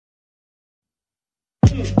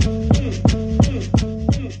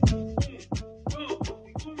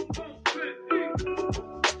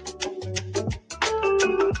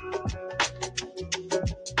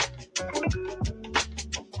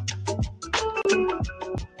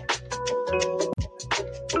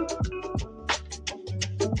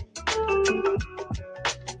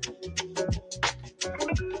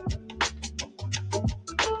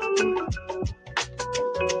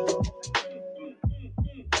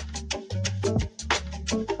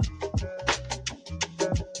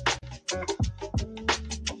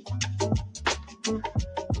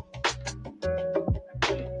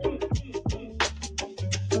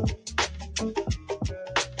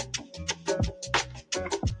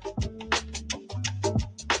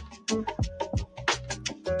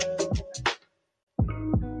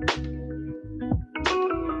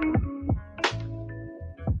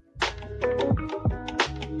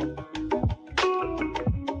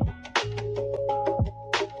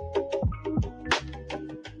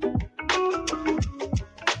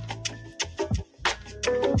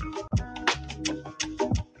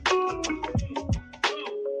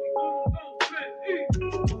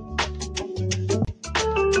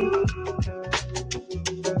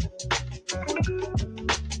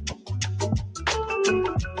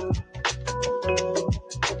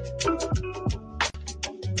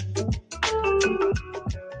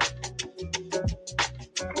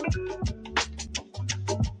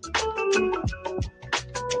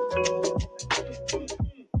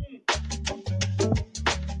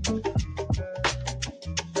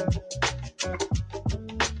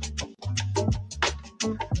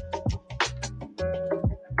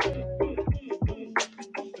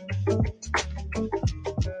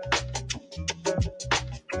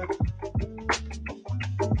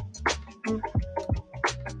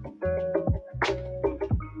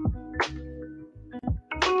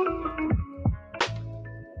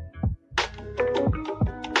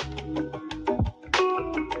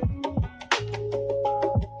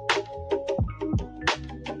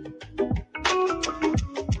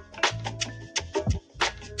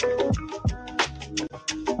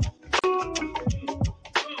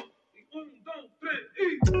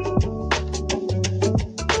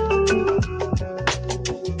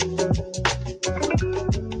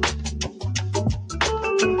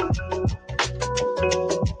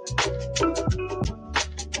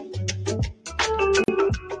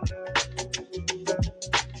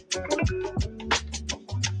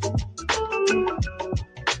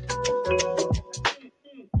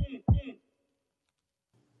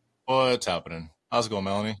What's happening? How's it going,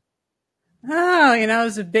 Melanie? Oh, it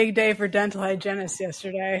was a big day for dental hygienists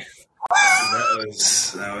yesterday.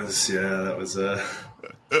 That was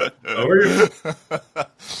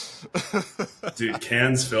dude,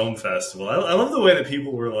 Cannes Film Festival. I love the way that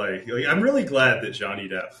people were like I'm really glad that Johnny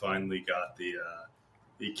Depp finally got the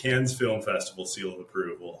Cannes Film Festival seal of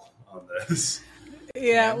approval on this.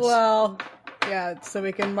 Yeah, well, yeah, so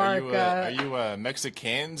we can mark. Are you a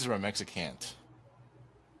Mexicans or a Mexicant?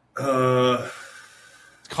 Con.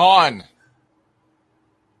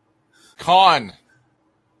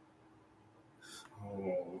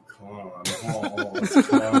 Oh, it's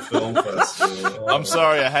Cannes Film Festival. I'm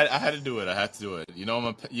sorry, I had to do it. I had to do it.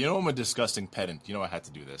 I'm a disgusting pedant. I had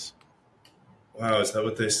to do this. Wow, is that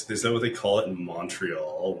what they call it in Montreal?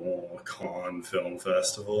 Oh, Cannes Film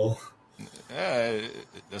Festival. Yeah,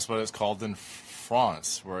 that's what it's called in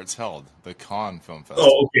France, where it's held, the Cannes Film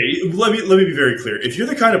Festival. Oh, okay. Let me be very clear. If you're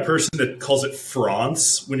the kind of person that calls it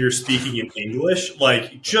France when you're speaking in English,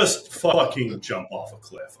 just fucking jump off a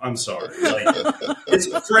cliff. I'm sorry. It's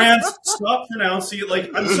France. Stop pronouncing it.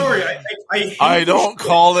 I'm sorry. I don't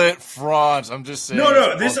call it France. I'm just saying.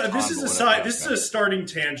 No. This is a starting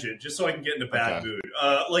tangent, just so I can get in a bad mood.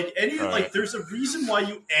 There's a reason why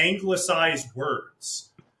you anglicize words.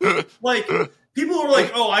 People are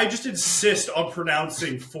like, oh, I just insist on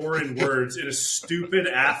pronouncing foreign words in a stupid,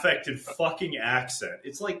 affected fucking accent.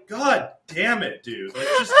 It's like, God damn it, dude.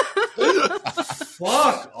 Just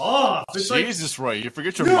fuck off. It's Jesus, right. You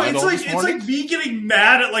forget your mind all this morning? It's like me getting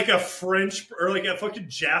mad at a French or a fucking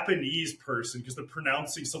Japanese person because they're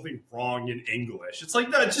pronouncing something wrong in English. It's like,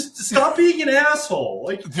 no, just stop being an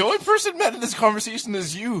asshole. The only person mad in this conversation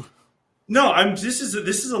is you. No, this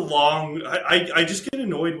is a long. I just get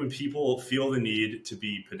annoyed when people feel the need to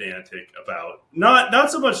be pedantic about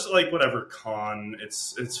not so much whatever con.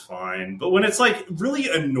 It's fine, but when it's really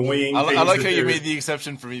annoying. I like how you made the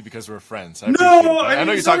exception for me because we're friends. I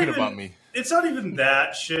know you're talking about me. It's not even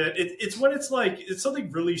that shit. It's when it's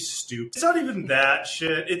something really stupid. It's not even that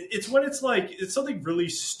shit. It's when it's something really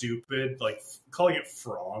stupid, calling it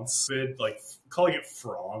France.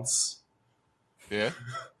 Yeah.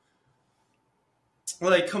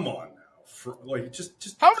 Like, come on now. Like,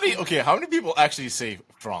 just how many people actually say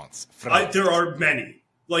France? There are many.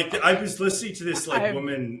 Like, I was listening to this like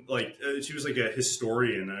woman, like she was like a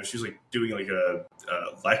historian. She was like doing like a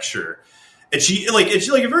lecture, and she's like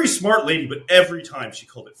a very smart lady. But every time she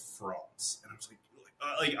called it France, and I was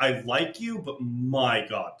like I like you, but my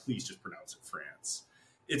God, please just pronounce it France.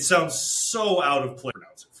 It sounds so out of place.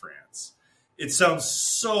 Pronounce it France. It sounds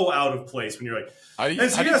so out of place when you're like. How do you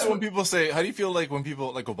feel when people say? How do you feel like when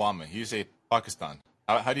people like Obama? You say Pakistan.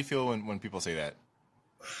 How do you feel when people say that?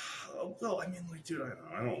 Well, I mean, like, dude,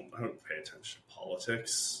 I don't pay attention to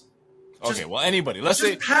politics. Okay, well, anybody. Let's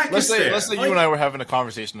say you and I were having a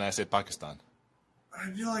conversation, and I said Pakistan.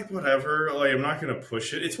 I'd be like, whatever. Like, I'm not going to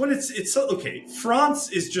push it. It's when it's so okay. France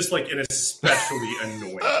is just like an especially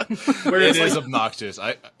annoying. Where it is like, obnoxious.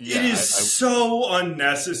 It is so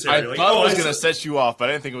unnecessary. I thought it was going to set you off, but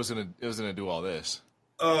I didn't think it was going to do all this.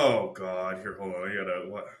 Oh God! Here, hold on.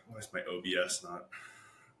 Why is my OBS not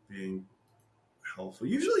being helpful?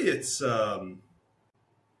 Usually, it's let's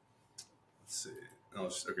see. We'll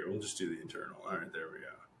just do the internal. All right, there we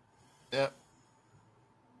go. Yeah.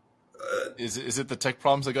 Is it the tech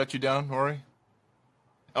problems that got you down, Rory?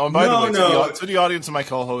 Oh, and by the way, to the audience and my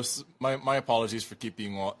co-hosts, my apologies for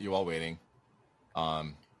keeping you all waiting.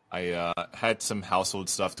 I had some household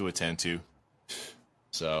stuff to attend to,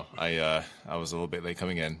 so I was a little bit late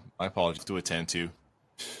coming in. My apologies to attend to.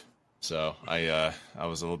 So I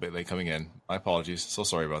was a little bit late coming in. My apologies. So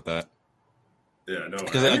sorry about that. Yeah, no.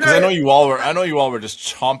 Because I know you all were just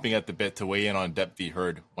chomping at the bit to weigh in on Depps v.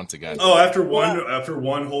 Heard once again. Oh, after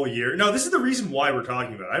one whole year. No, this is the reason why we're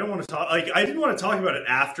talking about it. I don't want to talk. Like, I didn't want to talk about it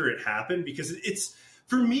after it happened because it's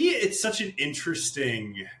for me. It's such an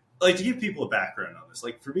interesting. Like, to give people a background on this.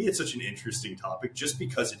 Like, for me, it's such an interesting topic just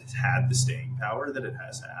because it has had the staying power that it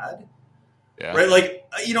has had. Yeah. Right. Like,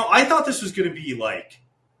 I thought this was going to be like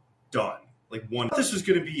done. Like one. This was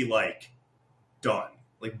going to be like done.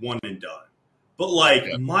 Like one and done. But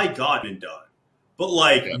like, my God, and done. But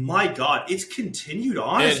like, my God, it's continued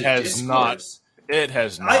on. It has not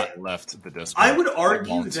left the discourse. I would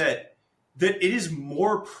argue that it is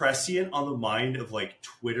more prescient on the mind of like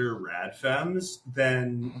Twitter radfems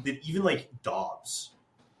than even like Dobbs.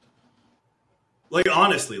 Like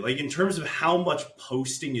honestly, like in terms of how much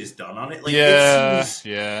posting is done on it, like it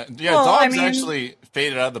seems, well, Dobbs actually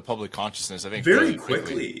faded out of the public consciousness. I think very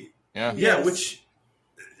quickly. Yeah, which.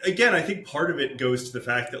 Again, I think part of it goes to the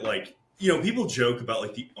fact that, like, people joke about,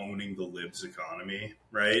 like, the owning the libs economy,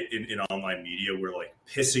 right, in online media where, like,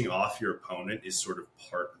 pissing off your opponent is sort of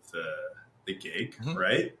part of the gig,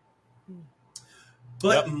 right?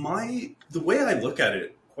 But the way I look at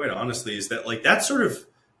it, quite honestly, is that, like, that sort of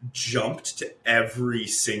jumped to every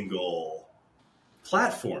single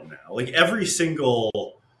platform now. Like, every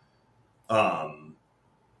single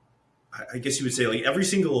I guess you would say like every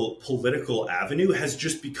single political avenue has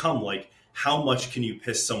just become like, how much can you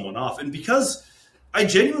piss someone off? And because I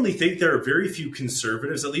genuinely think there are very few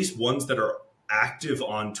conservatives, at least ones that are active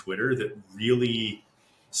on Twitter, that really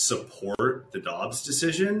support the Dobbs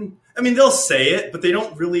decision. I mean, they'll say it, but they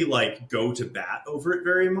don't really like go to bat over it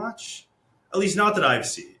very much. At least not that I've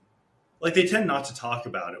seen. Like they tend not to talk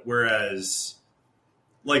about it. Whereas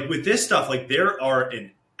like with this stuff, like there are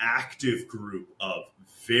an active group of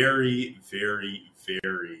very, very,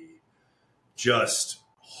 very just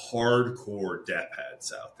hardcore Depp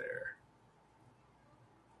heads out there.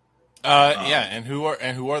 And who are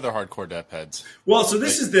the hardcore Depp heads? Well, so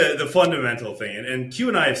this is the fundamental thing, and Q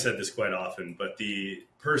and I have said this quite often, but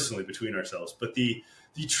personally between ourselves, but the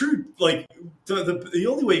true like the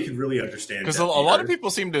only way you can really understand, because a lot of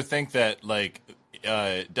people seem to think that like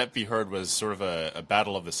Depps v. Heard was sort of a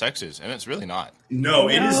battle of the sexes, and it's really not. No,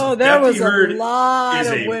 it is. There was a lot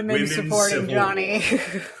of women supporting Johnny.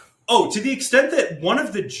 To the extent that one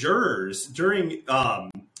of the jurors during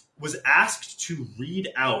was asked to read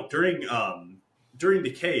out during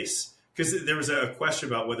the case, because there was a question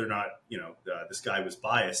about whether or not this guy was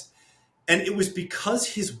biased, and it was because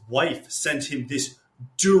his wife sent him this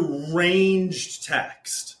deranged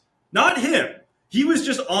text, not him. He was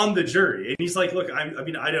just on the jury, and he's like, look, I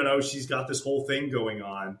don't know. She's got this whole thing going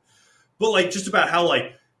on. But, like, just about how,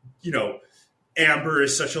 like, Amber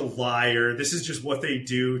is such a liar. This is just what they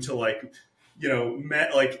do to, like, men,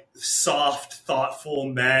 like, soft, thoughtful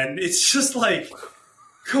men. It's just, like,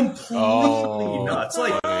 completely nuts.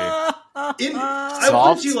 Like, I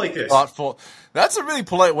put it to you like this. Thoughtful. That's a really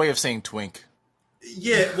polite way of saying twink.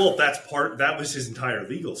 Yeah, well, that was his entire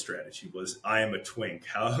legal strategy was, I am a twink.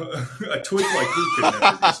 How a twink like me could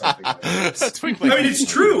never do something like this. It's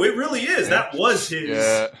true. It really is. Yeah. That was his.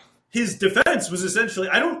 Yeah. his defense was essentially,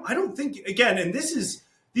 I don't think, again, and these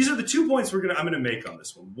are the 2 points I'm going to make on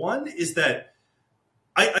this one. One is that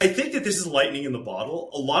I think that this is lightning in the bottle.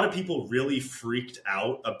 A lot of people really freaked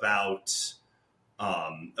out about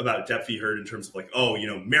Depp v. Heard in terms of like, oh,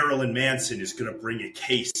 Marilyn Manson is going to bring a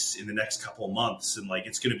case in the next couple of months. And like,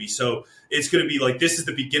 it's going to be like, this is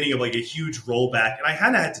the beginning of like a huge rollback. And I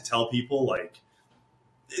kind of had to tell people like,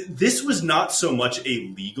 this was not so much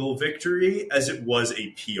a legal victory as it was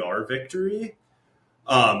a PR victory.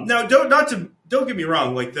 Now, don't get me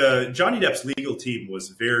wrong. Like the Johnny Depp's legal team was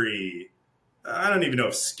very, I don't even know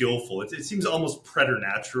if skillful. It seems almost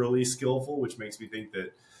preternaturally skillful, which makes me think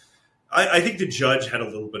that I think the judge had a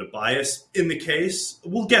little bit of bias in the case.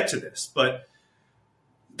 We'll get to this, but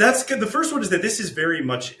that's good. The first one is that this is very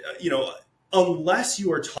much, unless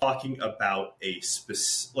you are talking about a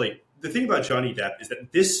specific, like the thing about Johnny Depp is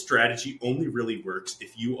that this strategy only really works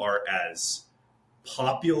if you are as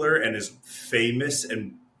popular and as famous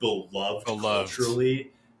and beloved.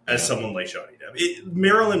 Culturally as someone like Johnny Depp.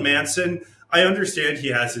 Marilyn Manson, I understand he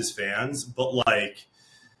has his fans, but like,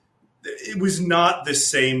 it was not the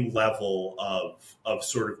same level of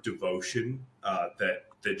sort of devotion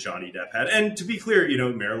that Johnny Depp had. And to be clear,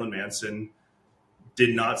 Marilyn Manson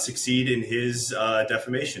did not succeed in his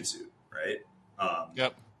defamation suit, right?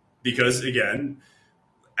 Yep. Because again,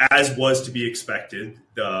 as was to be expected,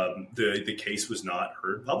 the case was not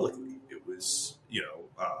heard publicly. It was,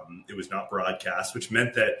 it was not broadcast, which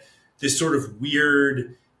meant that this sort of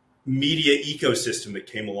weird media ecosystem that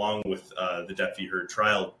came along with the Depp v. Heard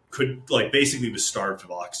trial could basically was starved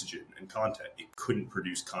of oxygen and content. It couldn't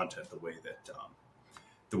produce content the way that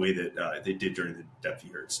they did during the Depp v.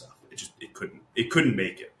 Heard stuff. It couldn't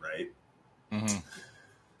make it, right? Mm-hmm.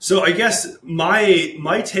 So I guess my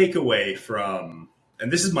takeaway from,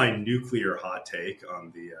 and this is my nuclear hot take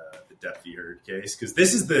on the Depp v. Heard case, because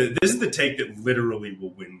this is the take that literally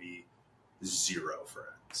will win me 0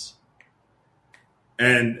 friends.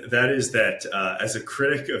 And that is that as a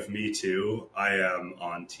critic of Me Too, I am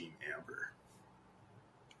on Team Amber.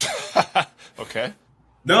 Okay.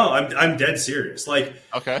 No, I'm dead serious. Like,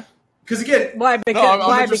 okay. Because again, why? Because I'm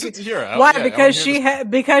why? interested to hear it. Why? Yeah,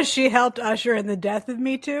 because she helped usher in the death of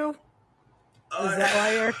Me Too. Is that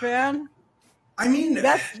why you're a fan? I mean,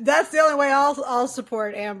 that's the only way I'll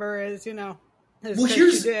support Amber is well,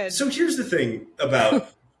 here's the thing about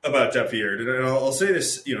Depp v. Heard, and I'll say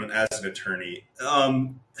this, as an attorney,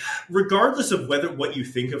 regardless of what you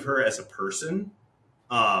think of her as a person,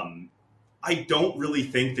 I don't really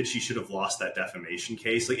think that she should have lost that defamation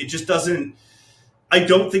case. Like, it just doesn't. I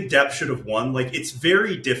don't think Depp should have won. Like, it's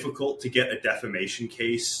very difficult to get a defamation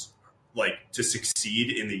case to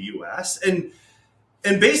succeed in the U.S. and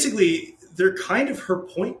basically, her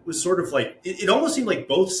point was sort of like it almost seemed like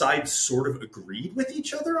both sides sort of agreed with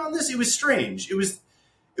each other on this. It was strange. It was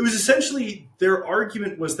essentially their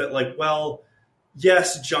argument was that well,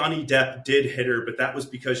 yes, Johnny Depp did hit her, but that was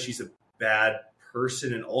because she's a bad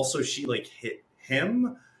person, and also she hit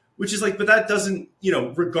him, which is but that doesn't,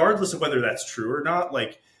 regardless of whether that's true or not,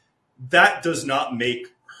 that does not make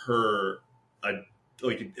her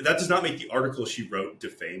that does not make the article she wrote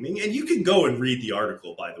defaming. And you can go and read the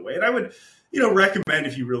article, by the way. And I would, recommend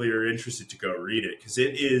if you really are interested to go read it, because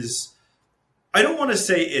it is, I don't want to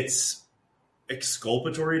say it's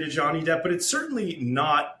exculpatory to Johnny Depp, but it's certainly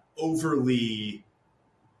not overly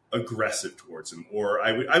aggressive towards him. Or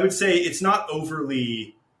I would say it's not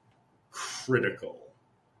overly critical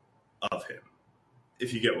of him,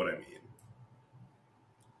 if you get what I mean.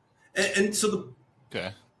 And so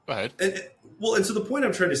okay, go ahead. And so the point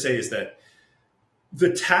I'm trying to say is that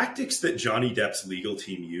the tactics that Johnny Depp's legal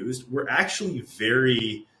team used were actually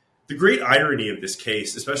the great irony of this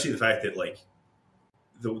case, especially the fact that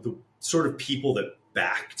the sort of people that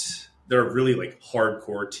backed their really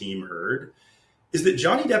hardcore Team Heard, is that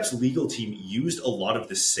Johnny Depp's legal team used a lot of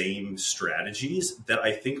the same strategies that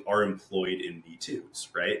I think are employed in Me Too's,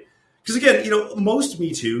 right? Because again, most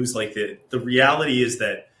Me Too's, the reality is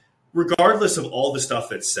that regardless of all the stuff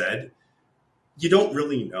that's said, you don't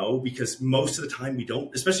really know, because most of the time we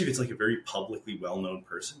don't, especially if it's a very publicly well-known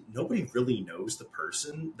person, nobody really knows the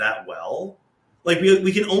person that well.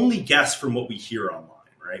 We can only guess from what we hear online,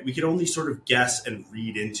 right? We can only sort of guess and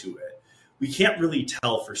read into it. We can't really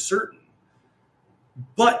tell for certain.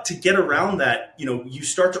 But to get around that, you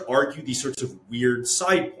start to argue these sorts of weird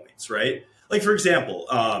side points, right? For example,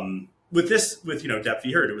 with Depp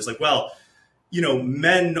v. Heard, it was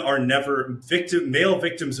men are never male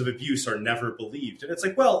victims of abuse are never believed. And it's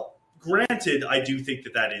well, granted, I do think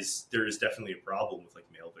that there is definitely a problem with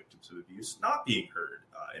male victims of abuse not being heard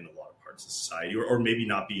in a lot of parts of society, or maybe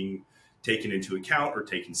not being taken into account or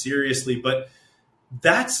taken seriously. But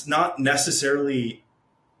that's not necessarily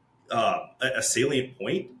a salient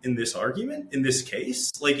point in this argument, in this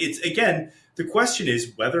case. Like, it's, again, the question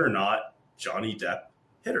is whether or not Johnny Depp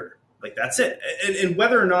hit her. Like, that's it. And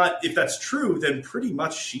whether or not, if that's true, then pretty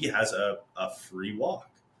much she has a free walk,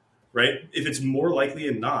 right? If it's more likely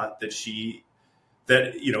than not that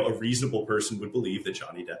a reasonable person would believe that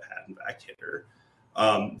Johnny Depp had in fact hit her,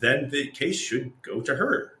 then the case should go to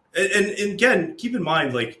her. And again, keep in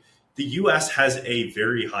mind, like, the U.S. has a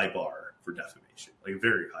very high bar for defamation, like a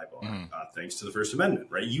very high bar, thanks to the First Amendment,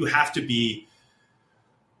 right? You have to be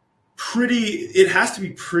it has to be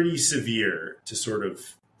pretty severe to sort of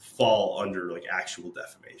fall under like actual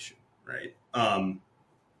defamation, right? And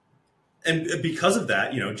because of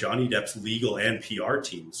that, Johnny Depp's legal and PR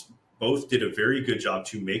teams both did a very good job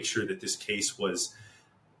to make sure that this case was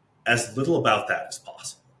as little about that as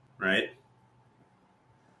possible, right?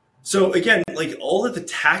 So again, like, all of the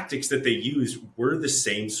tactics that they used were the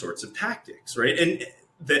same sorts of tactics, right? And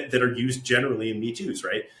that are used generally in Me Too's,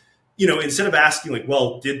 right? Instead of asking like,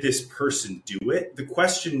 well, did this person do it?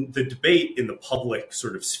 The debate in the public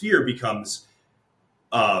sort of sphere becomes,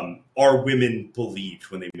 are women believed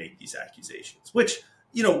when they make these accusations? Which,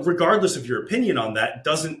 regardless of your opinion on that,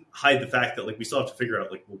 doesn't hide the fact that, like, we still have to figure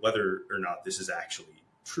out, like, well, whether or not this is actually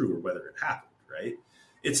true or whether it happened, right?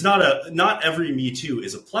 It's not every Me Too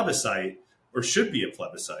is a plebiscite, or should be a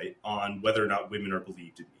plebiscite, on whether or not women are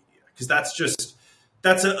believed in media. Because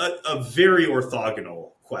that's a very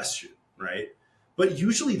orthogonal question, right? But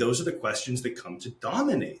usually those are the questions that come to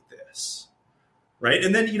dominate this, right?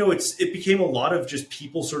 And then, it became a lot of just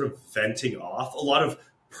people sort of venting off, a lot of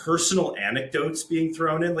personal anecdotes being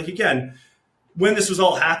thrown in. Like, again, when this was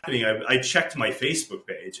all happening, I checked my Facebook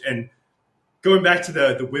page, and going back to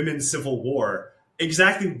the women's Civil War,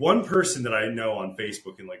 exactly one person that I know on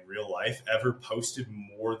Facebook in like real life ever posted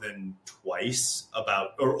more than twice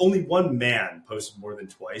about, or only one man posted more than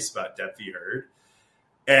twice about Depp v. Heard,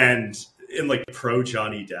 and in like pro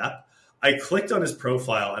Johnny Depp. I clicked on his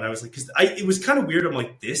profile and I was like, it was kind of weird. I'm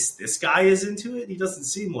like, this guy is into it. He doesn't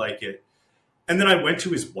seem like it. And then I went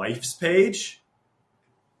to his wife's page.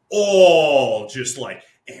 All just like,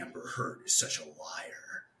 Amber Heard is such a liar.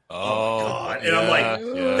 Oh my God. And I'm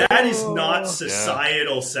like, that is not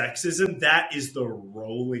societal sexism. That is the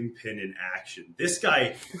rolling pin in action. This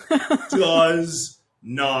guy does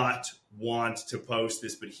not want to post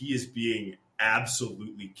this, but he is being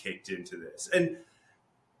absolutely kicked into this. And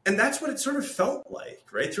that's what it sort of felt like,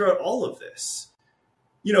 right? Throughout all of this.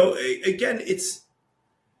 Again, it's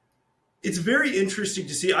very interesting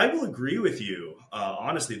to see. I will agree with you,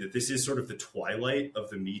 honestly, that this is sort of the twilight of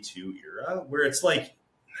the Me Too era, where it's like,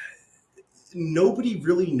 nobody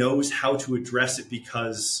really knows how to address it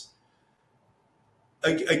because,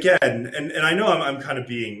 again, and I know I'm kind of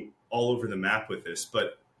being all over the map with this,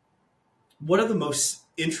 but one of the most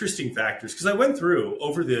interesting factors, because I went through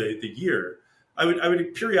over the year, I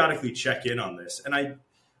would periodically check in on this, and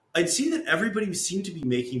I'd see that everybody seemed to be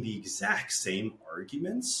making the exact same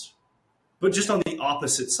arguments, but just on the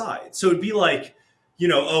opposite side. So it'd be like,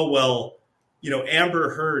 Amber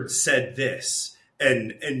Heard said this,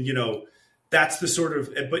 and that's the sort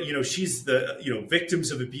of, but, she's the,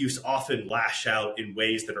 victims of abuse often lash out in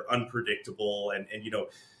ways that are unpredictable. And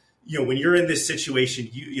when you're in this situation,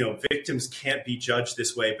 victims can't be judged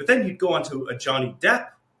this way. But then you'd go onto a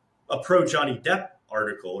pro Johnny Depp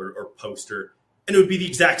article or poster, and it would be the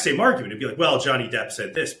exact same argument. It'd be like, well, Johnny Depp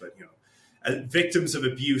said this, but, victims of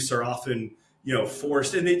abuse are often,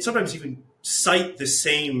 forced, and they sometimes even cite the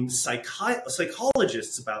same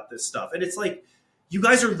psychologists about this stuff. And it's like, you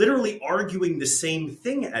guys are literally arguing the same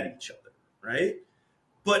thing at each other, right?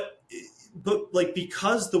 But like,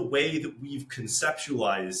 because the way that we've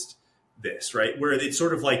conceptualized this, right, where it's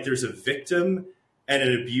sort of like there's a victim and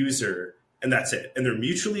an abuser, and that's it. And they're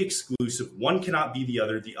mutually exclusive. One cannot be the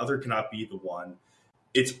other cannot be the one.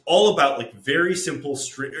 It's all about like very simple,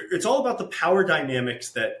 it's all about the power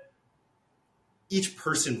dynamics that each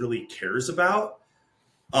person really cares about.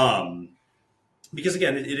 Because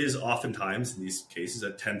again, it is oftentimes in these cases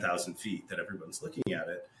at 10,000 feet that everyone's looking at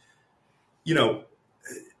it.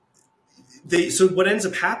 So what ends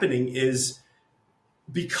up happening is,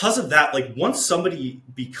 because of that, like, once somebody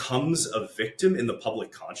becomes a victim in the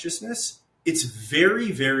public consciousness, it's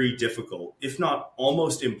very, very difficult, if not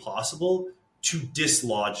almost impossible, to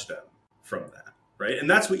dislodge them from that, right? And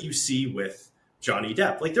that's what you see with Johnny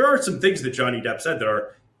Depp. Like, there are some things that Johnny Depp said that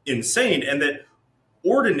are insane, and that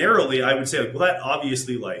ordinarily I would say, like, well, that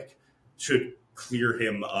obviously like should clear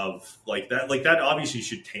him of like that obviously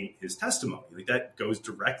should taint his testimony. Like, that goes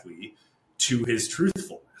directly to his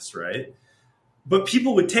truthfulness, this, right? But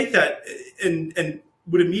people would take that and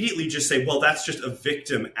would immediately just say, well, that's just a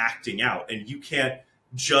victim acting out, and you can't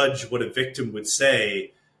judge what a victim would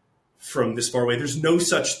say from this far away. There's no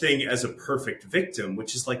such thing as a perfect victim,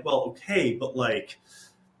 which is like, well, okay, but like,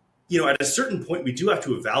 at a certain point, we do have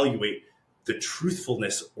to evaluate the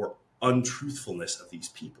truthfulness or untruthfulness of these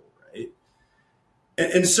people, right?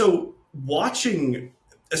 And so watching,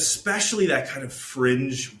 especially that kind of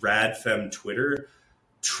fringe rad femme Twitter,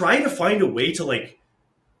 try to find a way to like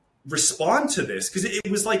respond to this, because it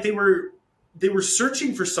was like they were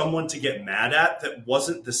searching for someone to get mad at that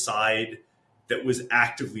wasn't the side that was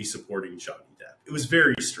actively supporting Johnny Depp. It was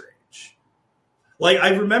very strange. Like, I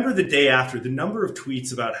remember the day after, the number of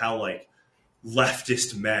tweets about how like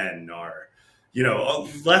leftist men are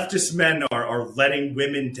letting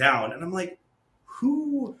women down, and I'm like,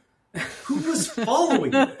 who was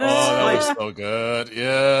following this? Oh, that was so good.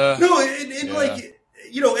 Yeah. No, and like,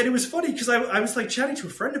 and it was funny because I was like chatting to a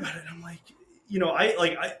friend about it, and I'm like,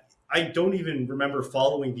 I don't even remember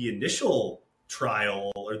following the initial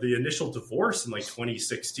trial or the initial divorce in like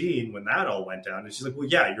 2016 when that all went down. And she's like, well,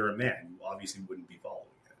 yeah, you're a man. You obviously wouldn't be following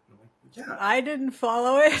it. And I'm like, yeah. I didn't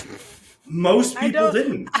follow it. Most people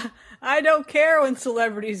didn't. I don't care when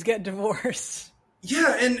celebrities get divorced.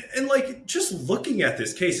 Yeah, and like, just looking at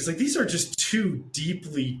this case, it's like these are just two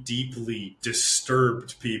deeply, deeply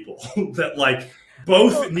disturbed people that like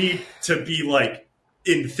both need to be like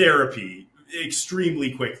in therapy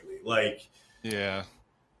extremely quickly. Like, yeah,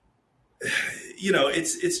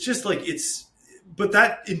 it's just like but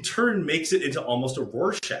that in turn makes it into almost a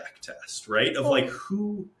Rorschach test, right? Of like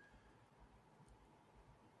who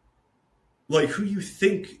you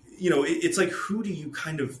think, it's like, who do you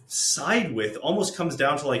kind of side with almost comes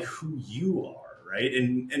down to like who you are, right?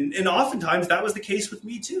 And oftentimes that was the case with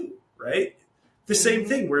me too, right? The same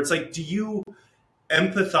thing where it's like, do you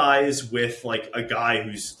empathize with like a guy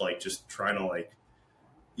who's like just trying to like,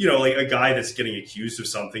 like a guy that's getting accused of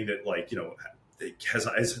something that like,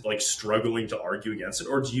 is like struggling to argue against it?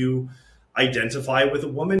 Or do you identify with a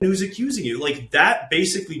woman who's accusing you? Like, that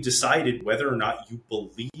basically decided whether or not you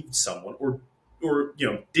believed someone or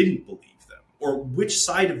didn't believe them, or which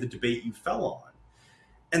side of the debate you fell on.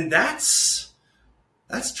 And that's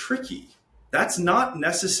tricky. That's not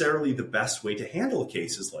necessarily the best way to handle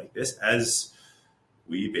cases like this, as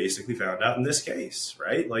we basically found out in this case,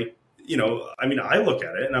 right? Like, I look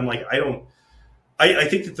at it and I'm like, I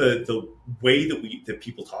think that the way that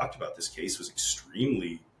people talked about this case was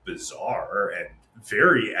extremely bizarre and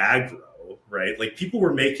very aggro, right? Like, people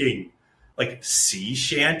were making like sea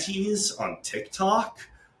shanties on TikTok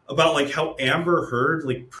about like how Amber Heard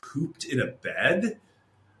like pooped in a bed.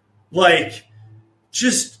 Like,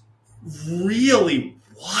 just really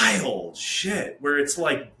wild shit where it's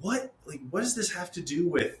like, what does this have to do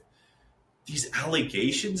with these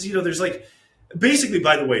allegations? There's like, basically,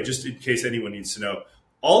 by the way, just in case anyone needs to know,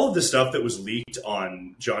 all of the stuff that was leaked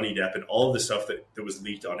on Johnny Depp and all of the stuff that was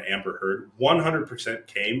leaked on Amber Heard 100%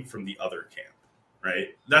 came from the other camp, right?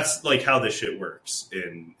 That's like how this shit works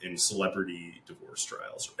in celebrity divorce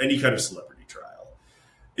trials, or any kind of celebrity trial,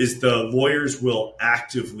 is the lawyers will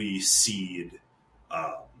actively seed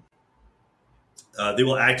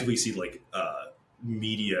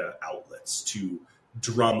media outlets to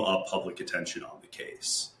drum up public attention on the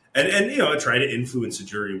case, and try to influence a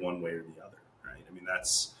jury one way or the other, right? I mean,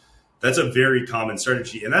 that's a very common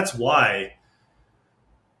strategy, and that's why.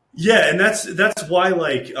 Yeah, and that's why,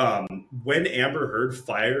 like, when Amber Heard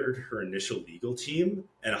fired her initial legal team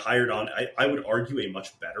and hired on, I would argue, a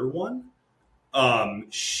much better one.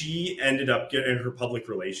 She ended up getting her public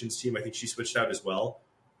relations team. I think she switched out as well.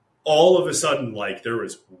 All of a sudden, like, there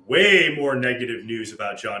was way more negative news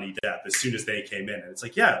about Johnny Depp as soon as they came in. And it's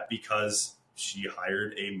like, yeah, because she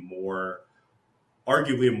hired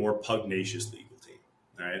arguably a more pugnacious legal team,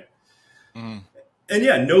 right? Mm. And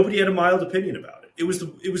yeah, nobody had a mild opinion about it. It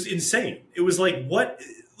was insane. It was like, what?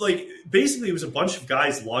 Like, basically, it was a bunch of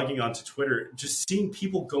guys logging onto Twitter, just seeing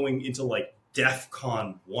people going into like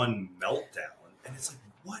DEFCON 1 meltdown, and it's like,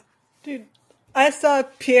 what, dude? I saw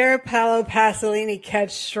Pier Paolo Pasolini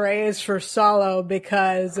catch strays for Solo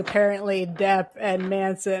because apparently Depp and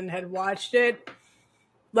Manson had watched it.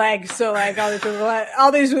 Like, so, like, I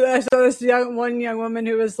saw this young woman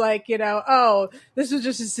who was like, oh, this was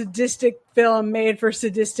just a sadistic film made for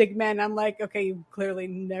sadistic men. I'm like, okay, you've clearly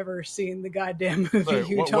never seen the goddamn movie. Wait,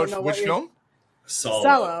 you don't know which film?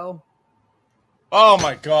 Solo. Oh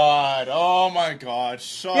my god! Oh my god!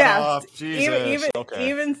 Shut up, Jesus!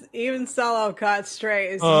 Even Solo got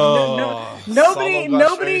straight. Nobody.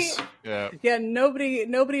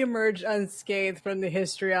 Nobody emerged unscathed from the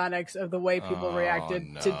histrionics of the way people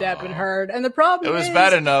reacted to Depp and Heard. And the problem is,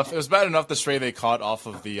 bad enough. It was bad enough the stray they caught off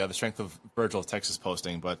of the strength of Virgil Texas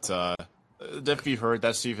posting, but Depp v. Heard,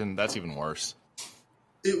 that's even worse.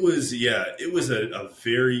 It was a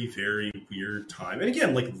very, very weird time. And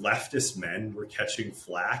again, like leftist men were catching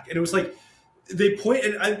flack. And it was like they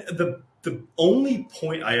the only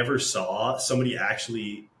point I ever saw somebody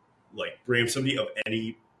actually like bring somebody of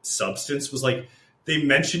any substance was like they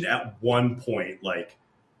mentioned at one point like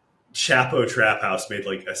Chapo Trap House made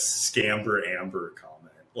like a Scamber Amber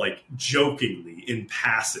comment, like jokingly in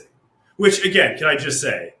passing. Which again, can I just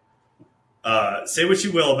say what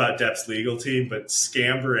you will about Depp's legal team, but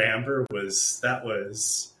Scamber Amber was a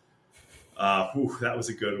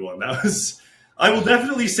good one. I will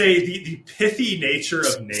definitely say the pithy nature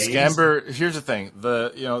of names. Scamber. Here's the thing: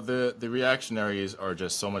 the reactionaries are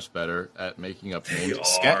just so much better at making up names.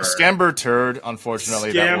 Scamber Turd,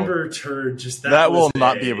 unfortunately, that will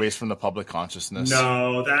not be erased from the public consciousness.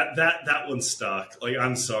 No, that one stuck. Like,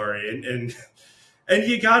 I'm sorry, and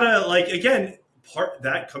you gotta like again. Part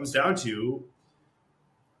that comes down to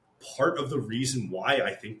part of the reason why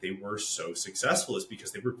I think they were so successful is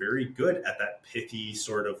because they were very good at that pithy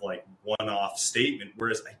sort of like one-off statement.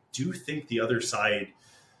 Whereas I do think the other side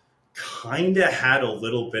kind of had a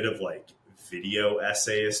little bit of like video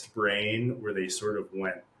essayist brain where they sort of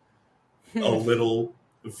went a little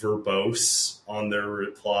verbose on their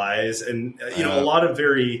replies. And, a lot of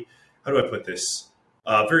very, how do I put this?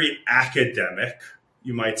 Very academic,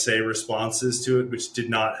 you might say, responses to it, which did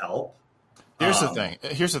not help. Here's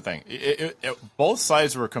the thing. Both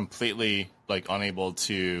sides were completely like unable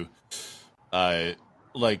to,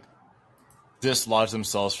 dislodge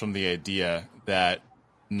themselves from the idea that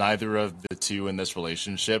neither of the two in this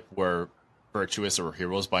relationship were virtuous or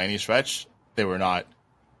heroes by any stretch. They were not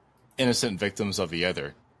innocent victims of the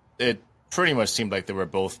other. It pretty much seemed like they were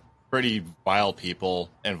both pretty vile people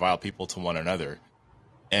and vile people to one another.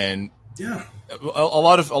 And yeah, a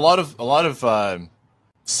lot of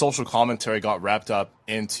social commentary got wrapped up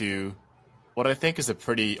into what I think is a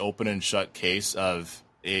pretty open and shut case of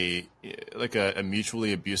a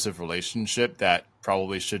mutually abusive relationship that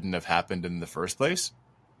probably shouldn't have happened in the first place.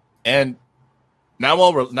 And now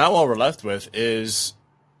all we're left with is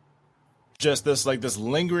just this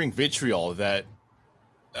lingering vitriol that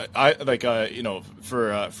I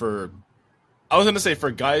was going to say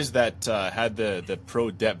for guys that had the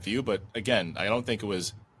pro-Depp view, but again, I don't think it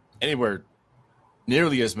was anywhere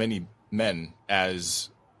nearly as many men as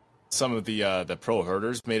some of the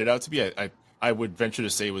pro-herders made it out to be. I would venture to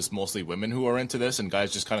say it was mostly women who are into this, and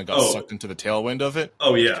guys just kind of got sucked into the tailwind of it.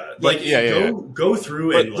 Oh yeah, go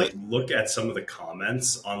through and look at some of the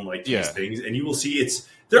comments on these things, and you will see it's.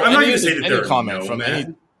 I'm not going to say that there are no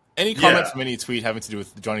men. Any comment from any tweet having to do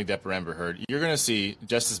with Johnny Depp or Amber Heard, you're going to see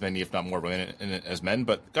just as many, if not more, women in it as men.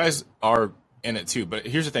 But guys are in it too. But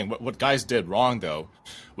here's the thing: what guys did wrong though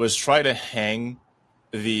was try to hang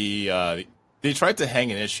they tried to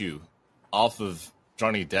hang an issue off of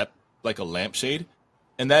Johnny Depp like a lampshade,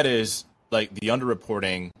 and that is like the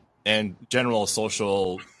underreporting and general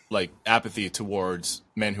social apathy towards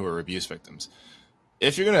men who are abuse victims.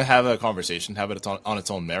 If you're going to have a conversation, have it on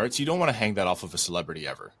its own merits, you don't want to hang that off of a celebrity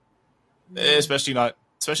ever. Especially not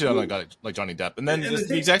a guy like Johnny Depp. And then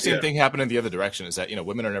the exact same thing happened in the other direction, is that,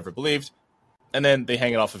 women are never believed. And then they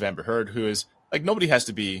hang it off of Amber Heard, who is nobody has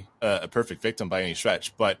to be a perfect victim by any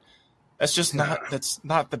stretch, but that's just that's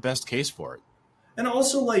not the best case for it. And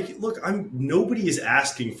also look, nobody is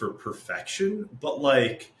asking for perfection, but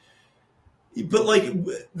the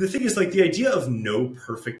thing is the idea of no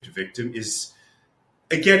perfect victim is,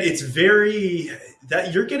 again, it's very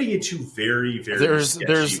that you're getting into very, very there's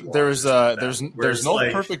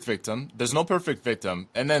no perfect victim. There's no perfect victim,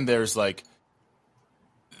 and then there's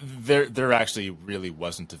there actually really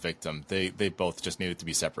wasn't a victim. They both just needed to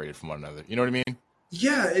be separated from one another. You know what I mean?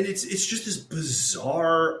 Yeah, and it's just this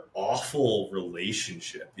bizarre, awful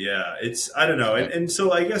relationship. Yeah, I don't know, and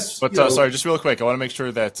so I guess. But sorry, just real quick, I want to make sure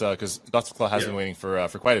that because Dr. Claw has been waiting for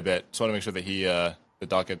quite a bit, so I want to make sure that the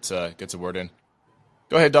doc gets a word in.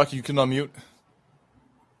 Go ahead, Doc. You can unmute.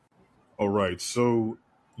 All right. So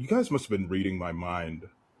you guys must have been reading my mind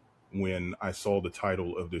when I saw the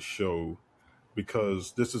title of this show,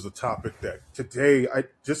 because this is a topic that today I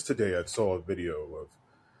saw a video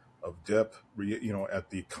of Depp, at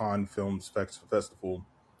the Cannes Films Festival,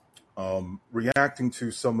 reacting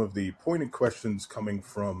to some of the pointed questions coming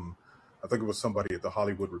from, I think it was somebody at the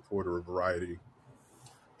Hollywood Reporter or Variety,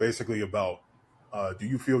 basically about, do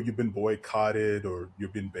you feel you've been boycotted or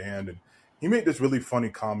you've been banned? And he made this really funny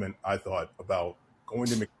comment, I thought, about going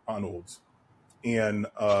to McDonald's and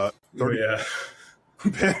banning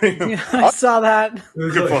him. Yeah, I saw that.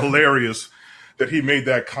 It's hilarious that he made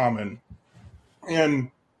that comment. And,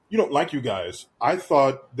 like you guys, I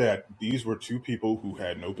thought that these were two people who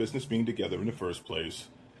had no business being together in the first place,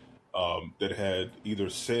 that had either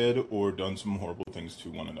said or done some horrible things to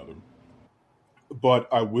one another. But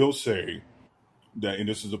I will say that, and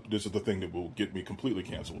this is the thing that will get me completely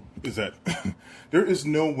canceled, is that there is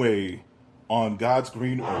no way on God's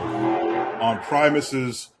green earth, on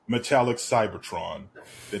Primus's metallic Cybertron,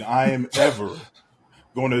 that I am ever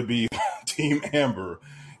going to be Team Amber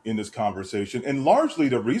in this conversation. And largely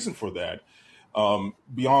the reason for that,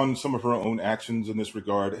 beyond some of her own actions in this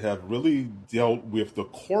regard, have really dealt with the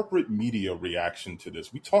corporate media reaction to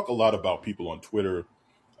this. We talk a lot about people on Twitter,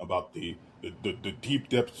 about the deep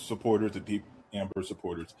Depps supporters, the deep Amber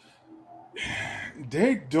supporters.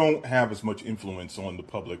 They don't have as much influence on the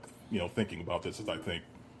public, thinking about this as I think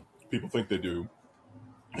people think they do.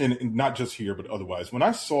 And not just here, but otherwise. When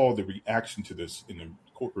I saw the reaction to this in the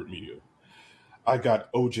corporate media, I got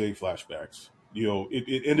OJ flashbacks.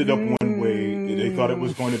 It ended up one way. They thought it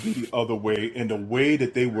was going to be the other way. And the way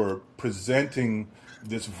that they were presenting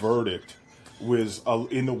this verdict was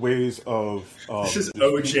in the ways of... this is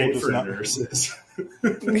OJ for nurses. You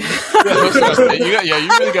really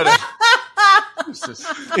got to...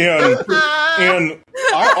 And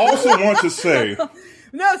I also want to say...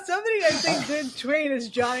 No, somebody I think did tweet as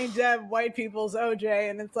Johnny Depp white people's OJ,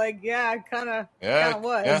 and it's like, kind of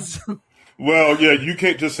was. Yeah. Well, yeah, you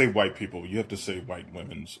can't just say white people. You have to say white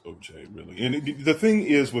women's OJ, really. And the thing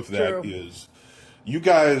is with that is, you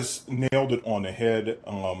guys nailed it on the head.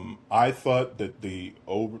 I thought that the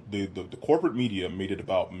corporate media made it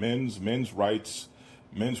about men's rights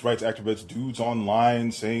activists, dudes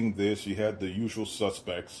online saying this. You had the usual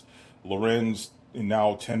suspects, Lorenz, and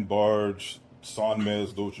now 10 Barge,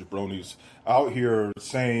 Sonmez, those jabronis out here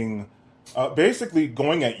saying, basically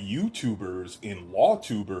going at YouTubers and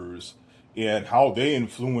lawtubers and how they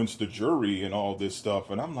influence the jury and all this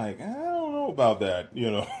stuff. And I'm like, I don't know about that,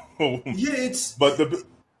 Yeah, it's... But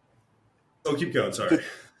keep going, sorry.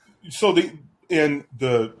 The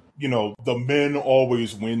men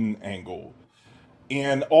always win angle.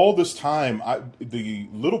 And all this time, the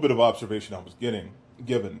little bit of observation I was given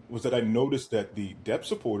was that I noticed that the Depps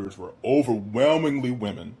supporters were overwhelmingly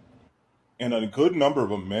women. And a good number of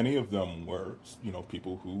them, many of them were,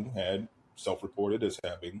 people who had self-reported as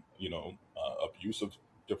having, abuse of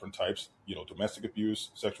different types, domestic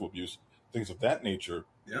abuse, sexual abuse, things of that nature.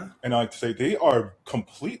 Yeah. And I like to say they are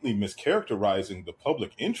completely mischaracterizing the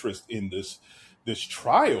public interest in this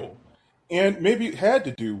trial. And maybe it had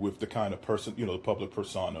to do with the kind of person, the public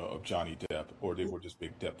persona of Johnny Depp, or they were just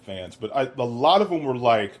big Depp fans. But a lot of them were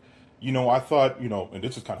like, I thought, and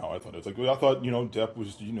this is kind of how I thought. It's like, I thought, Depp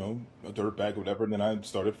was, a dirtbag or whatever. And then I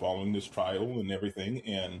started following this trial and everything.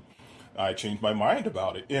 And I changed my mind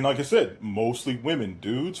about it. And like I said, mostly women.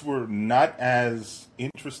 Dudes were not as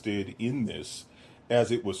interested in this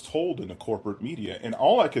as it was told in the corporate media. And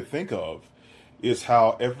all I could think of is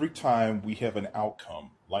how every time we have an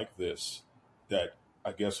outcome like this, that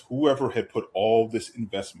I guess whoever had put all this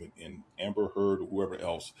investment in, Amber Heard or whoever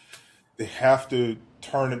else, they have to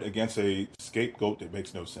turn it against a scapegoat that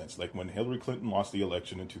makes no sense. Like when Hillary Clinton lost the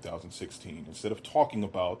election in 2016, instead of talking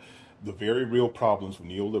about the very real problems with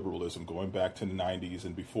neoliberalism going back to the 90s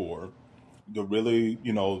and before, the really,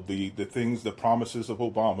 the things, the promises of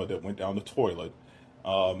Obama that went down the toilet,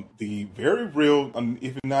 the very real,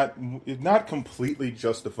 if not completely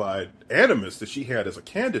justified animus that she had as a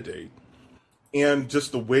candidate, and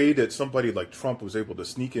just the way that somebody like Trump was able to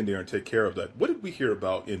sneak in there and take care of that. What did we hear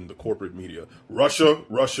about in the corporate media? Russia.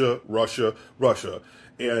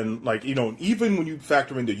 And even when you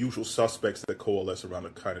factor in the usual suspects that coalesce around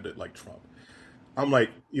a candidate like Trump, I'm like,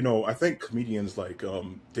 I think comedians like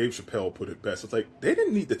Dave Chappelle put it best. It's like, they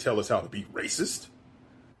didn't need to tell us how to be racist.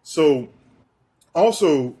 So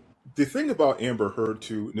also, the thing about Amber Heard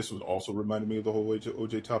too, and this was also reminded me of the whole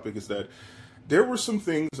OJ topic, is that there were some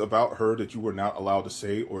things about her that you were not allowed to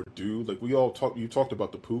say or do. Like you talked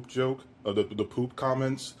about the poop joke, the poop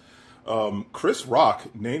comments. Chris Rock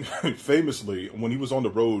famously, when he was on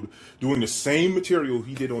the road doing the same material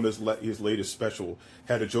he did on his latest special,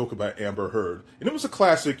 had a joke about Amber Heard. And it was a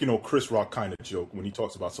classic, Chris Rock kind of joke when he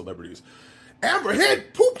talks about celebrities. Amber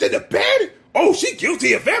Heard pooped in the bed? Oh, she's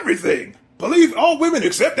guilty of everything. Believe all women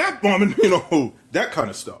except that woman, that kind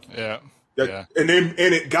of stuff. Yeah. And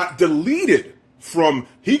it got deleted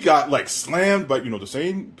he got like slammed by the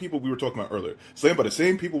same people we were talking about earlier, slammed by the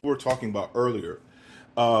same people we were talking about earlier,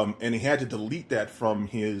 and he had to delete that from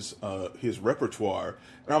his repertoire.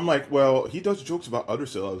 And I'm like, well, he does jokes about other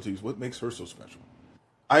celebrities. What makes her so special?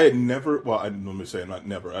 I had never. Well, let me say not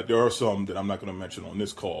never. There are some that I'm not going to mention on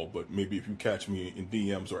this call, but maybe if you catch me in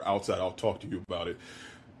DMs or outside, I'll talk to you about it.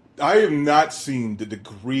 I have not seen the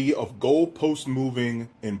degree of goalpost moving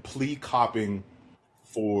and plea copping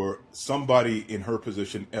for somebody in her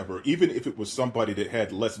position ever, even if it was somebody that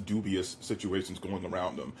had less dubious situations going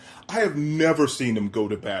around them. I have never seen them go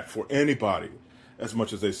to bat for anybody as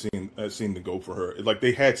much as they've seen them go for her. Like,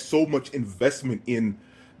 they had so much investment in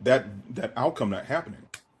that outcome not happening.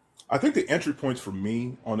 I think the entry points for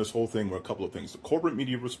me on this whole thing were a couple of things. The corporate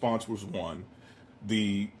media response was one.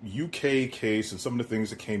 The UK case and some of the things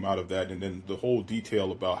that came out of that, and then the whole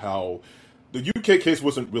detail about how the UK case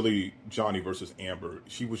wasn't really Johnny versus Amber.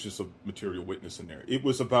 She was just a material witness in there. It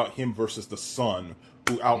was about him versus the son,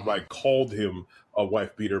 who outright called him a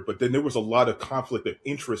wife beater. But then there was a lot of conflict of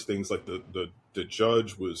interest things, like the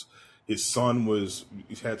judge was, his son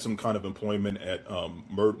had some kind of employment at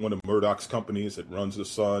one of Murdoch's companies that runs the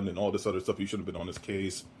Sun and all this other stuff. He should have been on his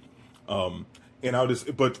case.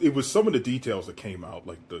 But it was some of the details that came out,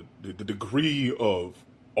 like the degree of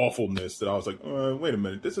awfulness that I was like, wait a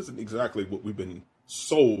minute, this isn't exactly what we've been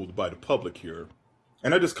sold by the public here.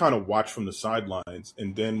 And I just kind of watched from the sidelines.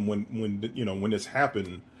 And then when this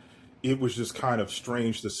happened, it was just kind of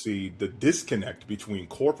strange to see the disconnect between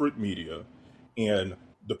corporate media and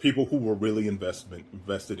the people who were really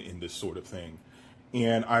invested in this sort of thing.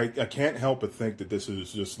 And I can't help but think that this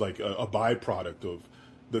is just like a byproduct of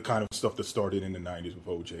the kind of stuff that started in the 90s with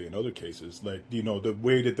OJ and other cases. Like, the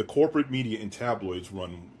way that the corporate media and tabloids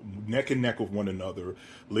run neck and neck with one another,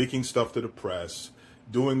 leaking stuff to the press,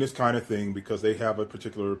 doing this kind of thing because they have a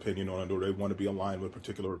particular opinion on it or they want to be aligned with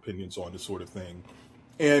particular opinions on this sort of thing.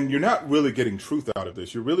 And you're not really getting truth out of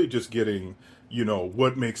this. You're really just getting,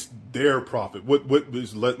 what makes their profit, what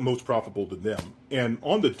is most profitable to them. And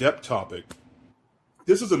on the Depp topic,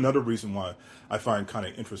 this is another reason why I find kind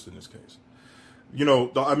of interest in this case.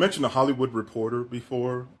 I mentioned the Hollywood Reporter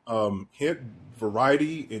before.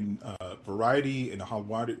 Variety and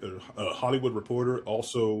Hollywood Reporter,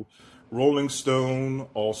 also Rolling Stone,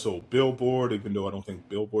 also Billboard, even though I don't think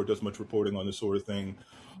Billboard does much reporting on this sort of thing.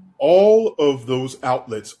 All of those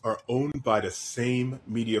outlets are owned by the same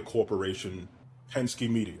media corporation, Penske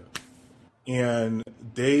Media. And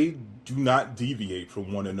they do not deviate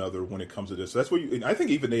from one another when it comes to this. So that's what and I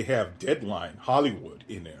think even they have Deadline Hollywood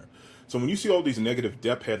in there. So when you see all these negative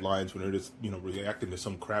Depp headlines when they're just, reacting to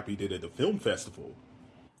some crap he did at the film festival,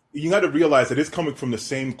 you got to realize that it's coming from the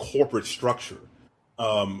same corporate structure.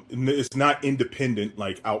 It's not independent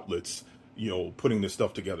like outlets, putting this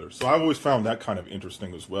stuff together. So I've always found that kind of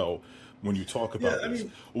interesting as well when you talk about this.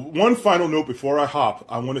 One final note before I hop,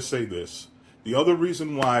 I want to say this. The other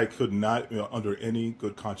reason why I could not, under any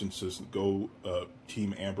good consciences, go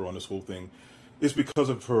Team Amber on this whole thing is because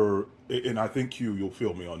of her, and I think you'll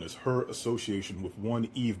feel me on this, her association with one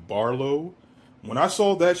Eve Barlow. When I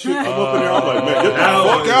saw that shit come up in there, I'm like, man, get the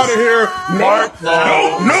fuck out of here.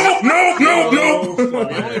 No.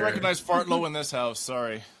 We only recognize Fartlow in this house,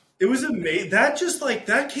 sorry. It was amazing.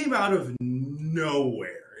 That came out of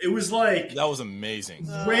nowhere. It was like... That was amazing.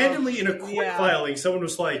 Randomly in a court filing, someone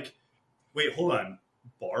was like, wait, hold on,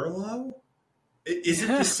 Barlow? Is it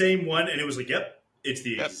the same one? And it was like, yep. It's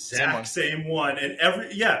the exact same one. And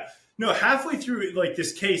halfway through, like,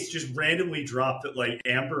 this case just randomly dropped that, like,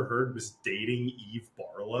 Amber Heard was dating Eve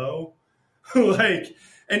Barlow.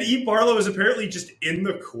 And Eve Barlow is apparently just in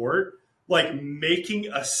the court, like, making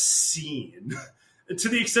a scene to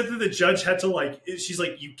the extent that the judge had to, she's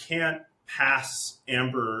like, you can't pass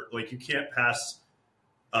Amber, you can't pass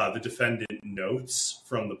the defendant notes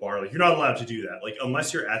from the bar. You're not allowed to do that.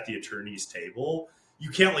 Unless you're at the attorney's table, you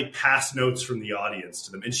can't pass notes from the audience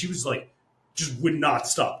to them. And she was just would not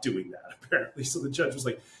stop doing that apparently. So the judge was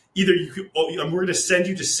like, either we're going to send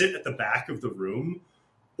you to sit at the back of the room,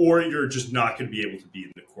 or you're just not going to be able to be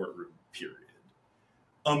in the courtroom, period.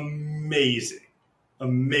 Amazing.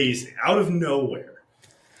 Out of nowhere.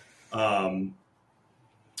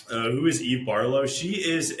 Who is Eve Barlow? She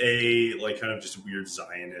is a kind of just weird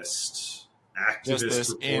Zionist activist, just this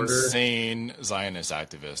reporter. Insane Zionist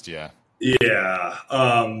activist, yeah. Yeah.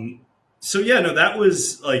 That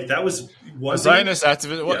was one Zionist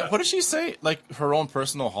activist. What did she say? Her own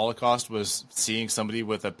personal Holocaust was seeing somebody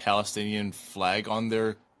with a Palestinian flag on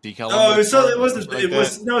their decal. Oh, so it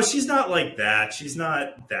was. No, she's not like that. She's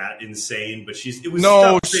not that insane. But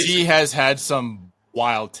she has had some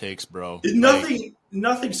wild takes, bro.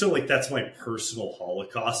 nothing so like that's my personal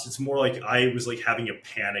Holocaust. It's more like I was like having a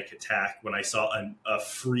panic attack when I saw a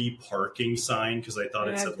free parking sign because I thought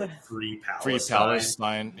it said like free Palestine. Free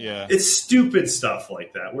Palestine, yeah. It's stupid stuff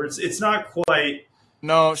like that where it's not quite.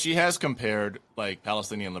 No, she has compared like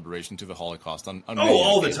Palestinian liberation to the Holocaust on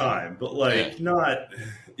all the time, but like not,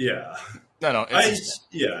 yeah. No,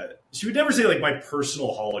 She would never say like my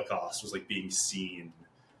personal Holocaust was like being seen.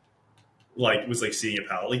 Like was like seeing a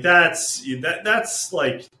palette like that's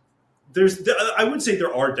like I would say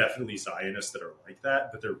there are definitely Zionists that are like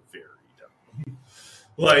that, but they're very dumb.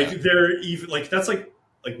 Like they're even like that's like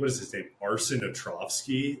what is his name, Arsen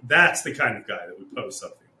Otrovsky? That's the kind of guy that would post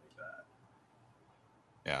something like that.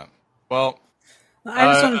 Yeah. Well,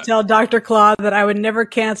 I just want to tell Dr. Claude that I would never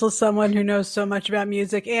cancel someone who knows so much about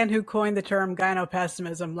music and who coined the term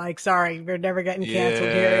gynopessimism. Like, sorry, we're never getting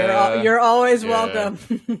canceled here. You're always welcome.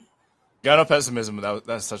 Gynopessimism,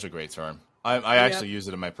 that's such a great term. I actually use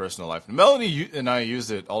it in my personal life. Melanie and I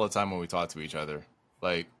use it all the time when we talk to each other.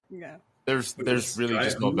 Like, there's really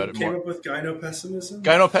just no better. Who came up with gynopessimism?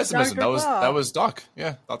 Gynopessimism. That was Doc.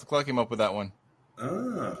 Yeah, Dr. Clark came up with that one.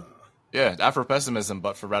 Yeah, Afro-pessimism,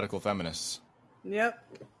 but for radical feminists. Yep.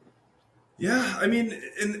 Yeah, I mean,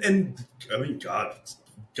 God,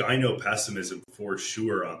 gynopessimism for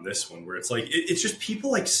sure on this one, where it's like it's just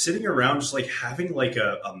people like sitting around just like having like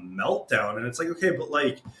a meltdown, and it's like, okay, but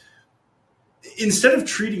like instead of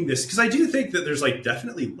treating this, because I do think that there's like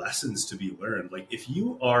definitely lessons to be learned. Like if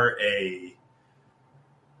you're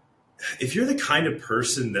the kind of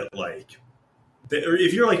person that like, or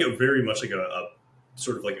if you're like a very much like a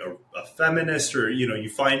sort of like a feminist, or you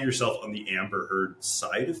find yourself on the Amber Heard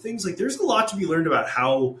side of things, like there's a lot to be learned about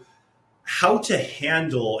how to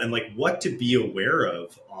handle and like what to be aware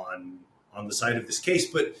of on the side of this case.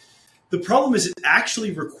 But the problem is it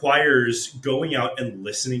actually requires going out and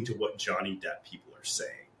listening to what Johnny Depp people are saying.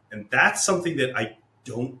 And that's something that I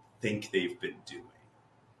don't think they've been doing.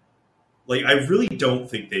 Like, I really don't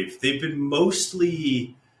think they've been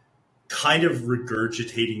mostly kind of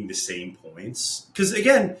regurgitating the same points. Because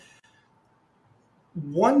again,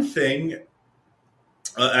 one thing,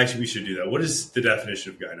 actually, we should do that. What is the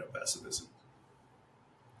definition of gynopessimism?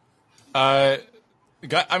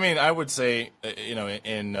 I mean, I would say,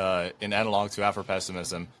 in analog to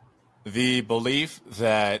Afro-pessimism, the belief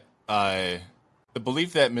that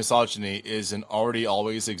misogyny is an already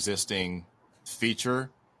always existing feature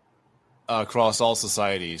across all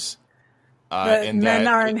societies. But men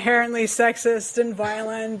are inherently sexist and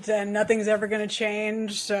violent, and nothing's ever going to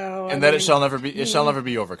change. So, it shall never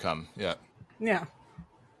be overcome. Yeah. Yeah.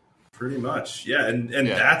 Pretty much, yeah, and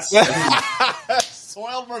that's.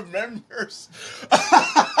 Soil remembers.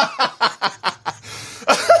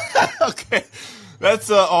 Okay, that's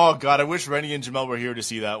oh god, I wish Rennie and Jamel were here to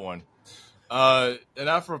see that one. God,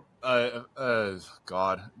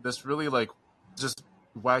 this really like just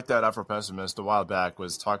whacked out Afro-pessimist a while back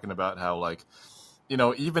was talking about how like,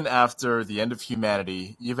 even after the end of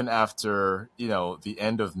humanity, even after the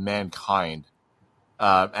end of mankind,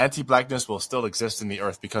 anti-blackness will still exist in the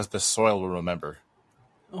earth because the soil will remember.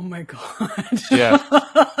 Oh my god. Yeah.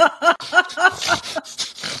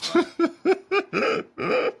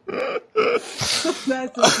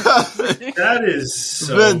 That is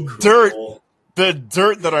so cruel. The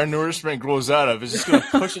dirt that our nourishment grows out of is just going to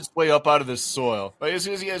push its way up out of the soil. Like, it's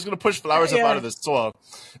going to push flowers up out of the soil.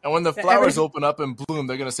 And when the flowers open up and bloom,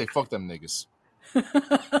 they're going to say, fuck them niggas.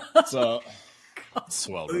 So,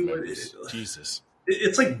 soil remembers. Jesus.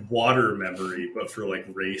 It's like water memory, but for like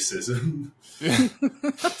racism. It's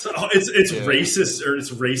racist, or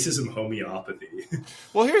it's racism homeopathy.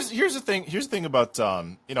 Well, here's the thing. Here's the thing about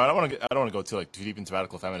I don't want to go too deep into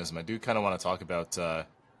radical feminism. I do kind of want to talk about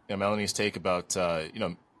Melanie's take about the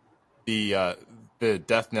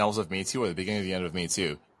death knells of Me Too, or the beginning of the end of Me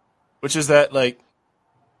Too, which is that like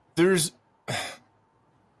there's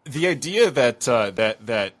the idea that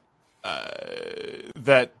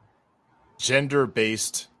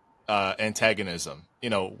gender-based antagonism,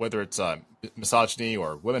 whether it's misogyny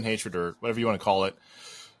or women hatred or whatever you want to call it,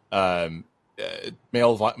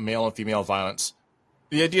 male and female violence.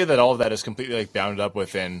 The idea that all of that is completely like bounded up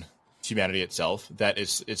within humanity itself, that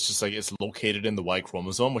it's just like it's located in the Y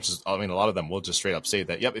chromosome, which is, I mean, a lot of them will just straight up say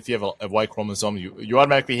that, yep, if you have a Y chromosome, you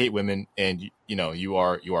automatically hate women and you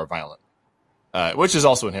are violent, which is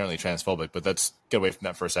also inherently transphobic. But let's get away from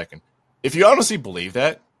that for a second. If you honestly believe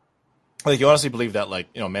that.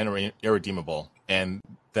 Men are irredeemable, and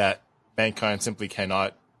that mankind simply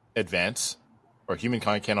cannot advance, or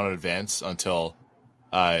humankind cannot advance until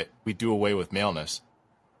we do away with maleness.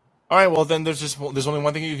 All right, well then there's only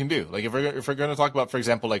one thing you can do. Like if we're going to talk about, for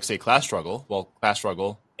example, like say class struggle, well, class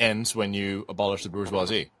struggle ends when you abolish the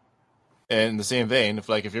bourgeoisie. In the same vein, if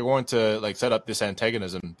you're going to like set up this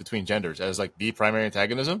antagonism between genders as like the primary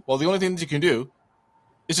antagonism, well, the only thing that you can do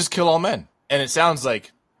is just kill all men. And it sounds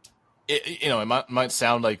like it might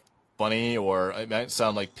sound like funny or it might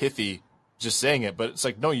sound like pithy just saying it, but it's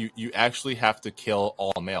like no, you actually have to kill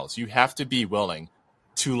all males. You have to be willing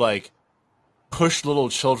to like push little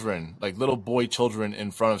children, like little boy children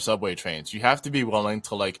in front of subway trains. You have to be willing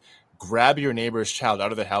to like grab your neighbor's child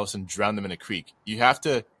out of the house and drown them in a creek. You have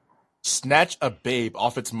to snatch a babe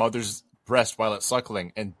off its mother's breast while it's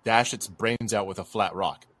suckling and dash its brains out with a flat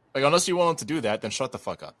rock. Like, unless you're willing to do that, then shut the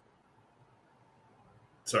fuck up.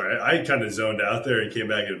 Sorry, I kind of zoned out there and came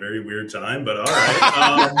back at a very weird time, but all right.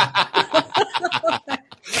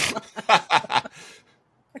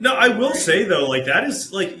 No, I will say though, like that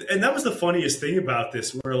is like, and that was the funniest thing about this,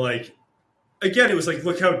 where like, again, it was like,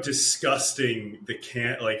 look how disgusting the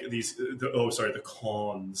cons.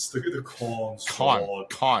 The cons.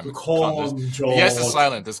 Yes, is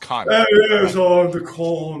silent. It's con. Yes, on the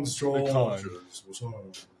cons.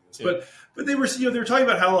 But they were, they were talking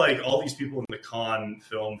about how like all these people in the Cannes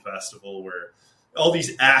Film Festival were all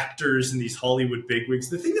these actors and these Hollywood bigwigs.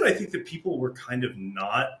 The thing that I think that people were kind of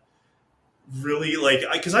not really like,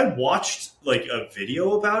 because I watched like a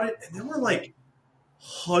video about it, and there were like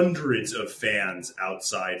hundreds of fans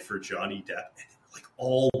outside for Johnny Depp, and they were like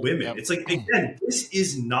all women. Yep. It's like, again, this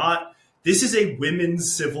is a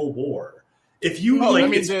women's civil war. If you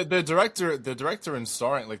the director and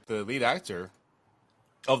starring, like the lead actor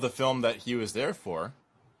of the film that he was there for,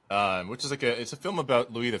 which is it's a film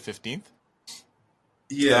about Louis XV.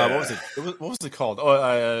 Yeah. What was it called?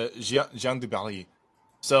 Oh, Jean du Barry.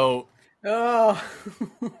 So. Oh.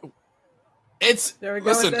 It's a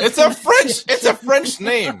French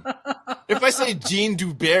name. If I say Jean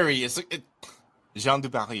du Barry, it's like Jean du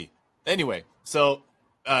Barry. Anyway, so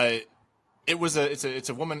it's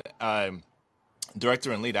a woman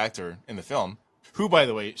director and lead actor in the film, who, by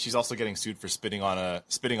the way, she's also getting sued for spitting on a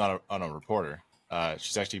reporter.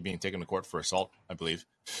 She's actually being taken to court for assault, I believe.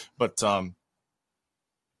 But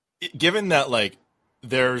given that like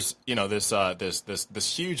there's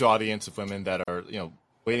this huge audience of women that are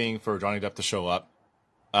waiting for Johnny Depp to show up,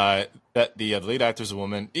 that the lead actor is a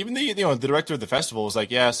woman. Even the director of the festival was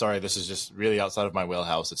like, yeah, sorry, this is just really outside of my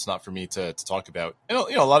wheelhouse. It's not for me to talk about. A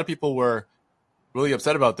lot of people were really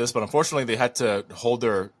upset about this, but unfortunately they had to hold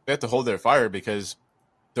their fire because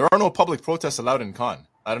there are no public protests allowed in Cannes.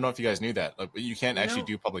 I don't know if you guys knew that. Like, you can't actually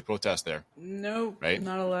do public protests there. Nope, right?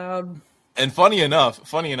 Not allowed. And funny enough,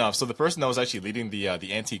 so the person that was actually leading the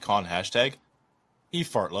anti-Con hashtag, he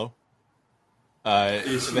fart low.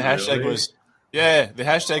 The hashtag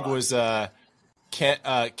was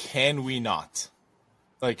can we not?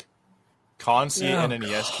 Like Con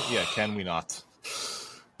CNNES, can we not?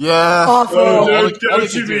 Yeah. Awful.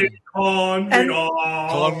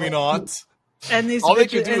 Can we not? And these all bitches, they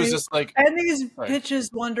could do is just like, and these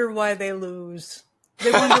bitches wonder why they lose.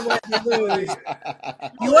 They wonder why they lose.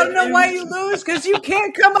 You want to know why you lose? Because you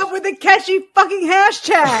can't come up with a catchy fucking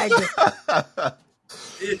hashtag.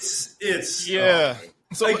 It's yeah.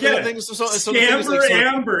 So again, Scamber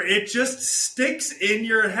Amber. It just sticks in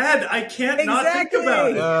your head. I can't not think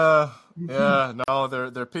about it. Yeah, no,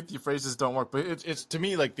 their pithy phrases don't work. But it's to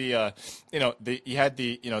me like you had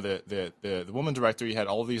the woman director. You had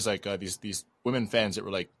all these like these women fans that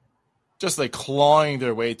were like just like clawing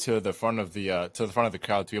their way to the front of the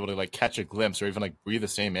crowd to be able to like catch a glimpse or even like breathe the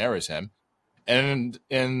same air as him. And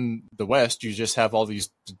in the West, you just have all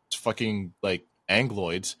these fucking like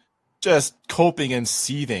Angloids just coping and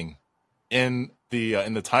seething in the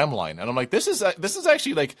timeline. And I'm like, this is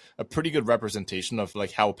actually like a pretty good representation of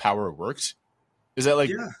like how power works. Is that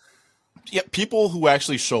like people who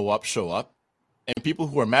actually show up, and people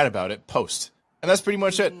who are mad about it post. And that's pretty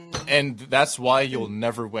much it. And that's why you'll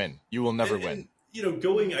never win. You will never win.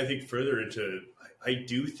 Going, I think, further into, I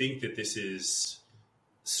do think that this is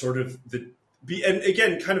sort of and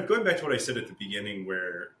again, kind of going back to what I said at the beginning,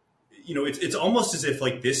 where, it's almost as if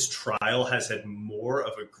like this trial has had more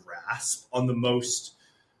of a grasp on the most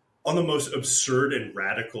absurd and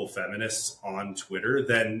radical feminists on Twitter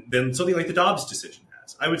than something like the Dobbs decision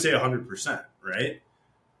has. I would say 100%, right?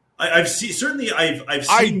 I've seen.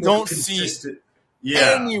 I don't see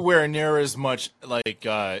anywhere near as much. Like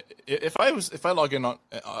if I log in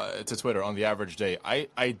to Twitter on the average day,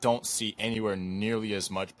 I don't see anywhere nearly as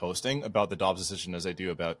much posting about the Dobbs decision as I do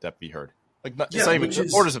about Depp v. Heard. Like not even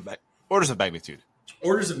orders of magnitude.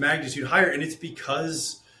 Orders of magnitude higher, and it's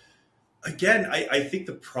because, again, I think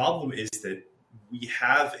the problem is that we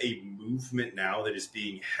have a movement now that is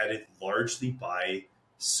being headed largely by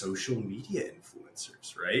social media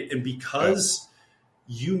influencers, right? And because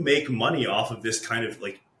you make money off of this kind of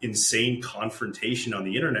like insane confrontation on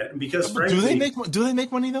the internet, and because frankly, do they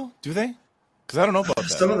make money though? Do they? Because I don't know about that.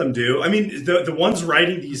 Some of them do. I mean, the ones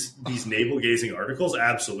writing these navel gazing articles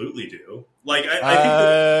absolutely do. Like,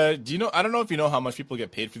 I think do you know? I don't know if you know how much people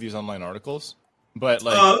get paid for these online articles, but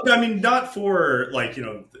like, I mean, not for like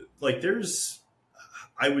like there's.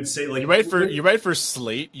 I would say like you write for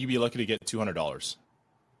Slate, you'd be lucky to get $200.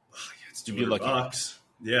 It's $200.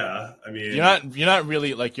 Yeah, I mean, you're not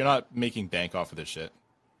really like you're not making bank off of this shit.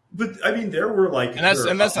 But I mean, there were like,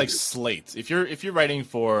 and that's like Slate. If you're writing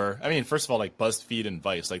for, I mean, first of all, like BuzzFeed and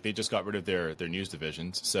Vice, like they just got rid of their news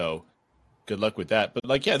divisions, so good luck with that. But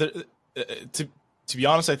like, yeah, to be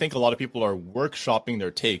honest, I think a lot of people are workshopping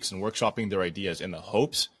their takes and workshopping their ideas in the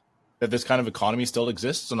hopes that this kind of economy still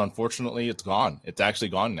exists, and unfortunately, it's gone. It's actually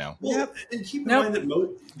gone now. Well, and keep in mind that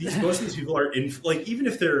most of these people are like, even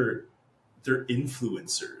if they're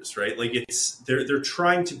influencers, right? Like they're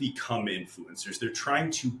trying to become influencers. They're trying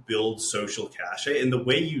to build social cachet. And the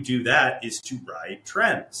way you do that is to ride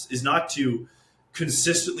trends, is not to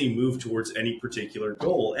consistently move towards any particular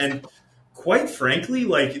goal. And quite frankly,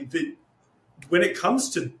 like when it comes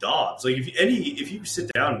to Dobbs, like if you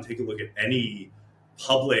sit down and take a look at any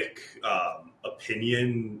public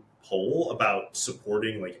opinion poll about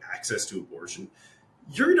supporting like access to abortion,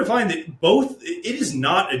 you're going to find that it is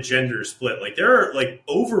not a gender split. Like there are like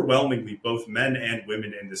overwhelmingly both men and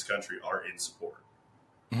women in this country are in support.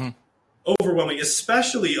 Mm-hmm. Overwhelming,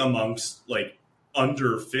 especially amongst like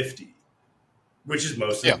under 50, which is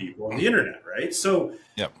most of the people on the internet, right? So,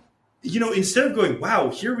 instead of going, wow,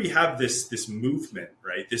 here we have this movement,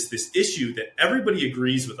 right? This issue that everybody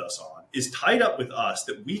agrees with us on is tied up with us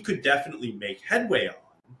that we could definitely make headway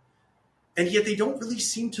on. And yet they don't really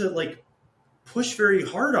seem to like push very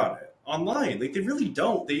hard on it online. Like they really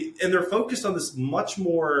don't. They're focused on this much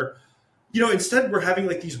more, instead we're having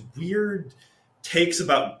like these weird takes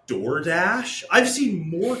about DoorDash. I've seen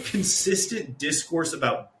more consistent discourse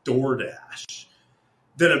about DoorDash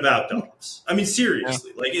than about Dobbs. I mean,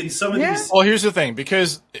 seriously, like in some of these. Well, here's the thing,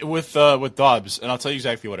 because with Dobbs, and I'll tell you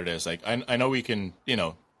exactly what it is. Like I know we can,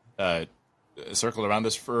 circle around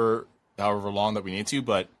this for however long that we need to,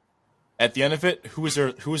 but at the end of it, who is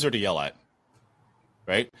there to yell at?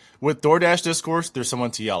 Right? With DoorDash discourse, there's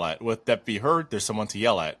someone to yell at. With Depps be heard, there's someone to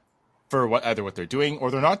yell at for either what they're doing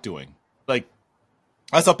or they're not doing. Like,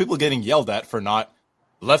 I saw people getting yelled at for not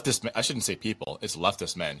leftist men. I shouldn't say people. It's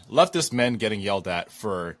leftist men. Leftist men getting yelled at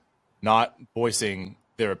for not voicing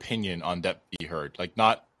their opinion on Depps be heard. Like,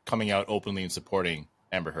 not coming out openly and supporting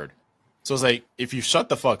Amber Heard. So it's like, if you shut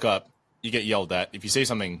the fuck up, you get yelled at. If you say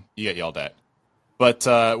something, you get yelled at. But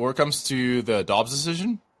where it comes to the Dobbs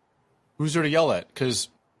decision, who's there to yell at? Because,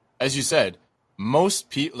 as you said,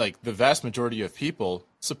 most people, like the vast majority of people,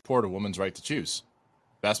 support a woman's right to choose.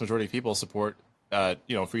 Vast majority of people support,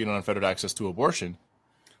 free and unfettered access to abortion.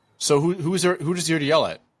 So who's there to yell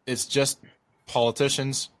at? It's just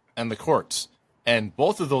politicians and the courts, and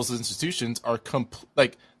both of those institutions are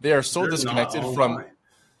they are so disconnected from.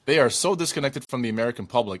 They are so disconnected from the American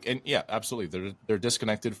public, and yeah, absolutely, they're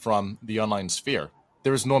disconnected from the online sphere.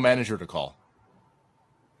 There is no manager to call.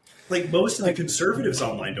 Like most of the conservatives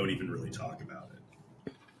online don't even really talk about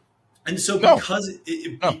it, and so because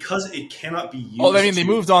it cannot be used. Well, I mean, they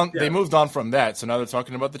moved on. Yeah. They moved on from that, so now they're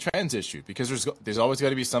talking about the trans issue because there's always got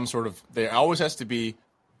to be some sort of. There always has to be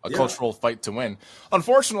a cultural fight to win.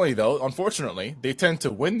 Unfortunately, they tend to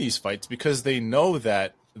win these fights because they know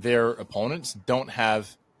that their opponents don't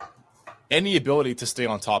have any ability to stay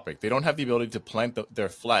on topic. They don't have the ability to plant their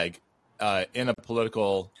flag in a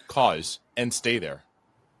political cause and stay there.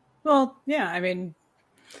 Well, yeah, I mean,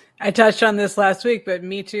 I touched on this last week, but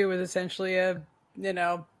Me Too was essentially a,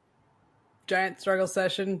 giant struggle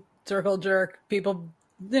session, circle jerk, people,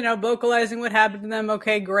 vocalizing what happened to them.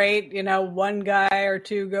 Okay, great. One guy or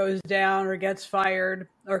two goes down or gets fired,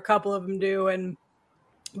 or a couple of them do.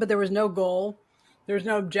 But there was no goal. There was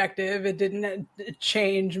no objective. It didn't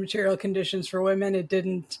change material conditions for women. It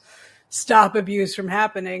didn't stop abuse from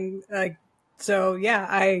happening. So, yeah,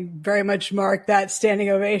 I very much marked that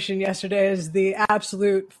standing ovation yesterday as the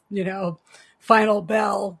absolute, final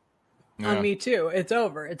bell on Me Too. It's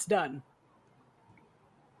over. It's done.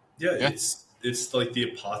 Yeah. It's like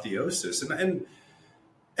the apotheosis. And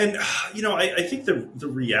I think the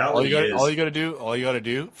reality is all you got to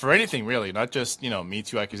do for anything really, not just Me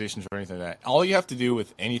Too accusations or anything like that. All you have to do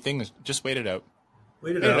with anything is just wait it out.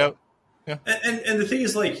 Wait it out. Yeah. And the thing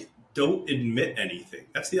is, like, don't admit anything.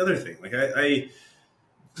 That's the other thing. Like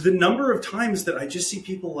the number of times that I just see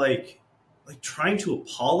people like trying to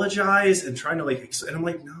apologize and trying to and I'm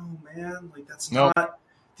like, no, man, like that's not.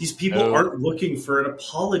 These people aren't looking for an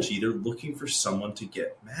apology. They're looking for someone to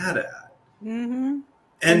get mad at. Mm-hmm.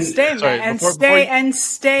 And stay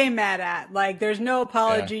mad at. Like, there's no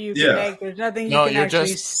apology you can make. There's nothing you can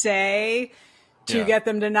actually say to get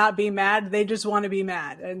them to not be mad. They just want to be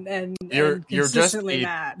mad and you're consistently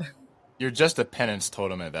mad. You're just a penance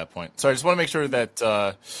totem at that point. So I just want to make sure that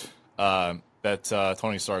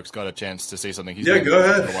Tony Stark's got a chance to say something. Go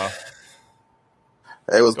ahead. For a while.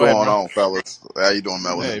 Hey, what's going on, fellas? How you doing,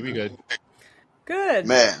 Melvin? Hey, we good. Good.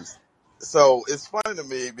 Man, so it's funny to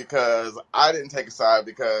me because I didn't take a side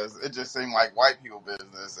because it just seemed like white people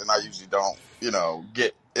business, and I usually don't,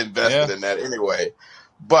 get invested in that anyway.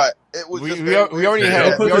 But it was we already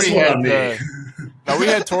had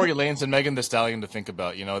Tory Lanez and Megan Thee Stallion to think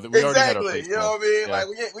about. We already had our you know what I mean? Yeah. Like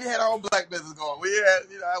we had our own black business going. We had,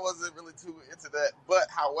 I wasn't really too into that. But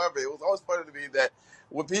however, it was always funny to me that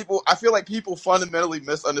when I feel like people fundamentally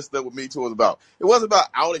misunderstood what Me Too was about. It wasn't about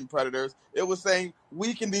outing predators. It was saying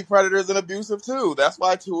we can be predators and abusive too. That's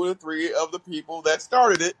why 2 or 3 of the people that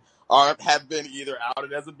started it have been either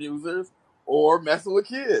outed as abusers or messing with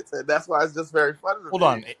kids. And that's why it's just very funny to me. Hold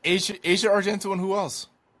on. Asia Argento and who else?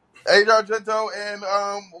 Asia Argento and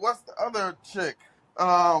what's the other chick?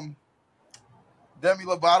 Demi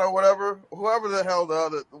Lovato, whatever. Whoever the hell the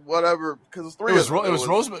other, whatever. Because it's 3 of them. It was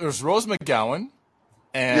Rose McGowan.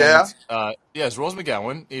 And it's Rose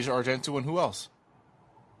McGowan, Asia Argento, and who else?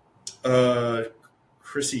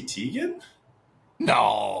 Chrissy Teigen?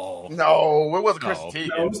 No, it wasn't Chrissy Teigen.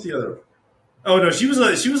 No, it was the other. Oh no, she was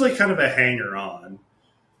like kind of a hanger on.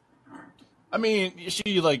 I mean,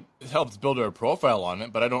 she helped build her profile on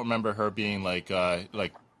it, but I don't remember her being like. Who's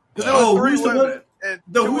the one? Who's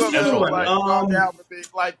the other one?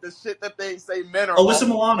 Like the shit that they say men are. Alyssa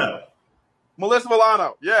Milano. Melissa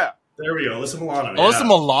Milano, yeah. There we go, Alyssa Milano. Alyssa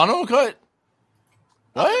Milano, good.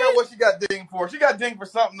 What? I forgot what she got dinged for. She got dinged for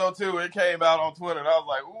something though too. It came out on Twitter, and I was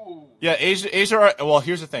like, ooh. Yeah, Asia. Well,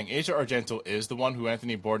 here's the thing: Asia Argento is the one who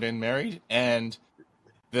Anthony Bourdain married, and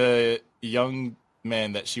the young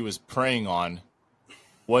man that she was preying on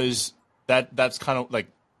was that. That's kind of like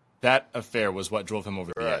that affair was what drove him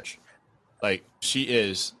over the edge. Like she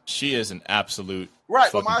is an absolute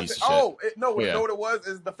fucking piece of shit. You know what it was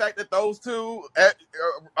is the fact that those two,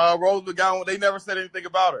 Rose McGowan, they never said anything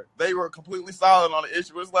about her. They were completely silent on the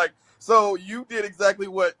issue. It's like, so you did exactly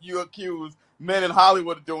what you accused men in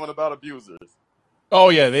Hollywood of doing about abusers. Oh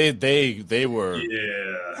yeah, they were.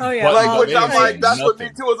 Yeah. Oh yeah. Which I'm like, that's what Me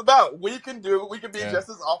Too is about. We can be just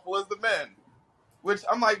as awful as the men. Which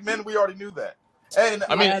I'm like, men, we already knew that. And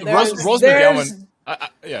I mean, Rose McGowan.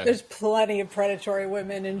 There's plenty of predatory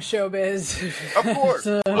women in showbiz. Of course.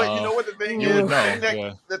 But you know what the thing is?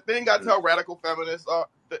 The thing I tell radical feminists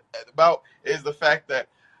about is the fact that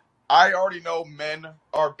I already know men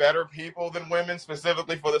are better people than women,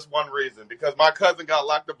 specifically for this one reason. Because my cousin got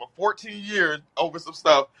locked up for 14 years over some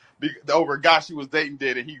stuff, over a guy she was dating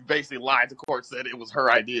did, and he basically lied to court, said it was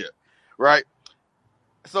her idea. Right?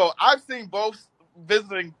 So I've seen both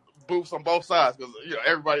visiting booths on both sides because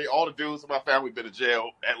everybody, all the dudes in my family been in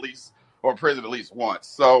jail at least or prison at least once.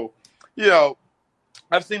 So,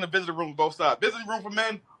 I've seen the visiting room on both sides. Visiting room for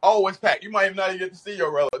men always packed. You might even not even get to see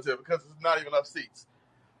your relative because there's not even enough seats.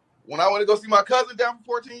 When I went to go see my cousin down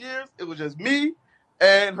for 14 years, it was just me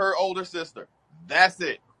and her older sister. That's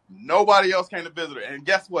it. Nobody else came to visit her. And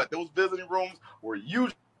guess what? Those visiting rooms were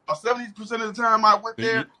usually 70% of the time I went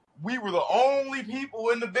there. We were the only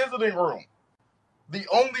people in the visiting room. The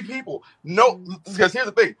only people. No, because here's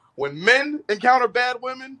the thing. When men encounter bad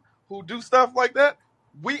women who do stuff like that,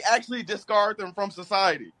 we actually discard them from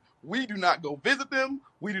society. We do not go visit them.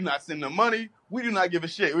 We do not send them money. We do not give a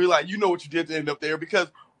shit. We're like, you know what you did to end up there, because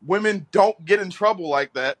women don't get in trouble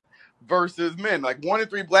like that versus men. Like 1 in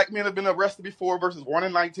 3 black men have been arrested before versus 1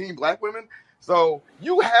 in 19 black women. So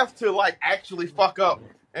you have to actually fuck up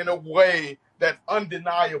in a way that's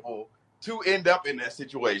undeniable to end up in that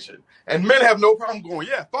situation. And men have no problem going,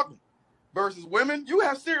 yeah, fuck them. Versus women, you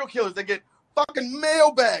have serial killers that get fucking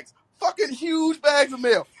mail bags, fucking huge bags of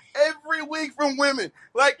mail every week from women.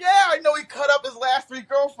 Like, yeah, I know he cut up his last 3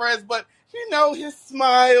 girlfriends, but his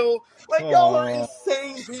smile. Like, y'all are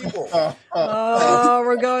insane people. Oh,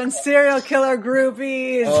 we're going serial killer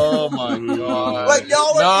groupies. Oh my god! Like,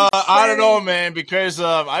 y'all are insane. I don't know, man, because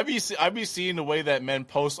I be seeing the way that men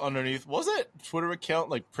post underneath. Was it Twitter account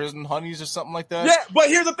like prison honeys or something like that? Yeah, but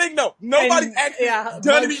here's the thing, though. Nobody's actually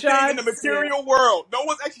done anything in the material world. No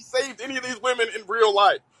one's actually saved any of these women in real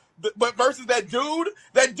life. but versus that dude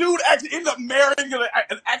actually ended up marrying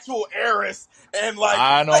an actual heiress, and like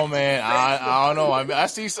I know, man. I don't know. I mean, I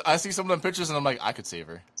see some of them pictures, and I'm like, I could save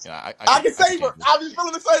her. Yeah, I can save her. I'm just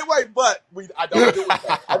feeling the same way, but I don't do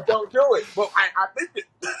it. I don't do it, but I think it.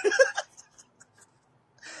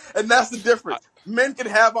 And that's the difference. Men can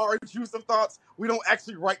have our intrusive thoughts. We don't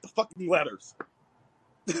actually write the fucking letters.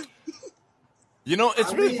 You know,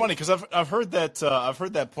 it's really funny because I've heard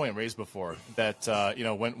that point raised before that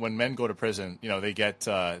when men go to prison, they get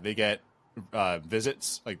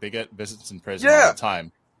visits, like they get visits in prison all the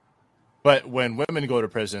time. But when women go to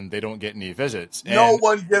prison, they don't get any visits. And, no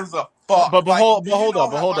one gives a fuck. But hold up.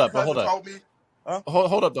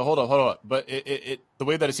 But it the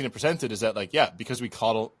way that it's seen and presented is that because we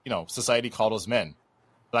coddle, society coddles men,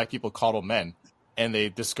 black people coddle men, and they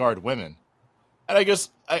discard women. And I guess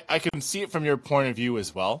I can see it from your point of view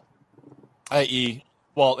as well, i.e.,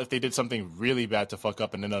 well, if they did something really bad to fuck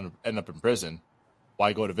up and then end up in prison,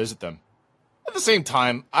 why go to visit them? At the same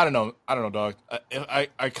time, I don't know, dog. I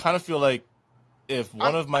kind of feel like if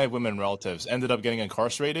one of my women relatives ended up getting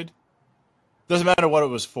incarcerated, doesn't matter what it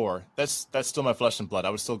was for. That's still my flesh and blood. I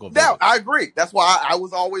would still go visit. Yeah, I agree. That's why I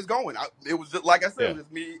was always going. It was just, like I said, it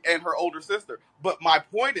was me and her older sister. But my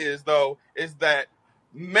point is that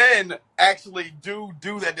men actually do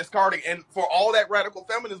that discarding, and for all that radical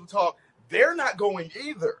feminism talk, they're not going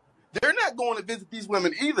either. They're not going to visit these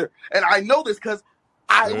women either. And I know this because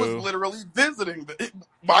I was literally visiting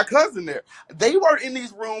my cousin there. They weren't in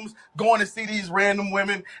these rooms going to see these random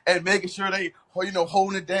women and making sure they,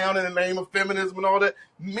 holding it down in the name of feminism and all that.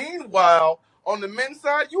 Meanwhile, on the men's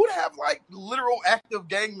side, you would have like literal active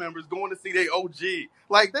gang members going to see their OG.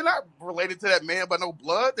 Like, they're not related to that man by no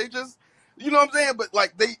blood. They just, you know what I'm saying? But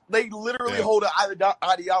like they literally hold an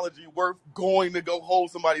ideology worth going to go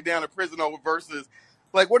hold somebody down in prison over versus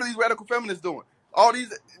like, what are these radical feminists doing? All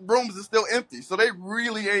these rooms are still empty. So they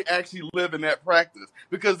really ain't actually living that practice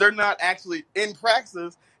because they're not actually in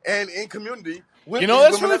praxis and in community.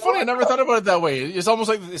 That's really funny. I never thought about it that way. It's almost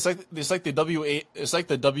like it's like the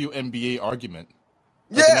WNBA argument.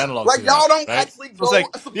 Yeah, like y'all don't actually go.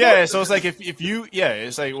 So it's like if you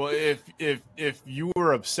it's like, well, if you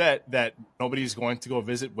were upset that nobody's going to go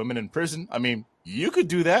visit women in prison, I mean, you could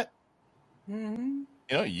do that. Mm-hmm.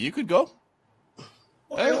 You could go.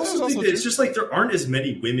 Well, I also think that it's just like there aren't as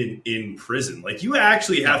many women in prison. Like, you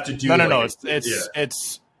actually have to do. No. It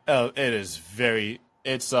is very.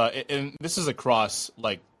 And this is across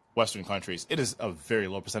like Western countries. It is a very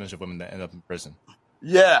low percentage of women that end up in prison.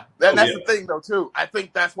 Yeah, that's the thing though too. I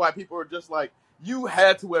think that's why people are just like, you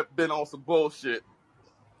had to have been on some bullshit,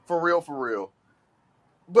 for real.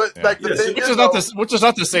 But like the thing which is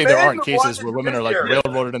not to say there aren't cases where women are like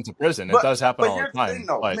railroaded into prison. It does happen all the time. Thing,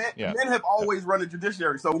 though, men have always run the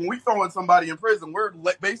judiciary. So when we throwing somebody in prison, we're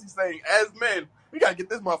basically saying, as men, we gotta get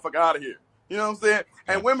this motherfucker out of here. You know what I'm saying?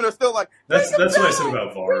 And women are still like, that's what I said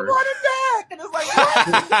about Varg. And it's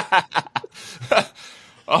like,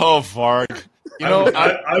 oh, Varg.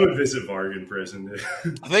 I would visit Varg in prison.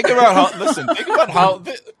 Think about how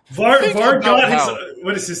Varg got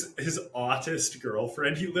his autist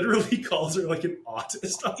girlfriend. He literally calls her like an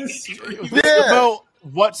autist on his stream. Think about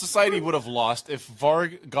what society would have lost if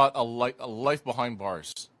Varg got a life behind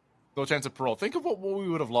bars, no chance of parole. Think of what we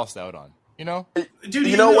would have lost out on. Dude,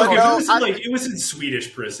 you know what? It was in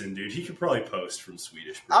Swedish prison, dude. He could probably post from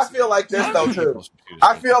Swedish prison. I feel like this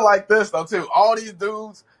though too. All these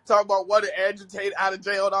dudes talk about what to agitate out of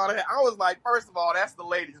jail and all that. I was like, first of all, that's the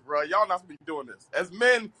ladies, bro. Y'all not gonna be doing this. As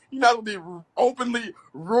men, you're not gonna be openly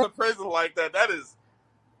ruining prison like that. That is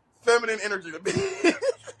feminine energy to me.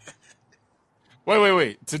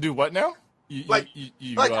 Wait. To do what now? I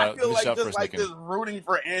feel like just like this rooting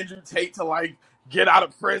for Andrew Tate to like get out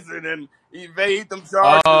of prison and evade them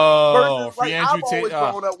charges. Versus, like, I've always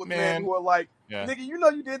grown up with men who are like, nigga,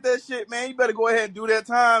 you did that shit, man. You better go ahead and do that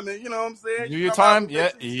time. And you know what I'm saying? Do your time?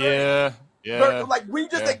 Yeah. Like, we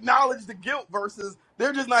just acknowledge the guilt versus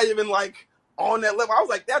they're just not even like on that level. I was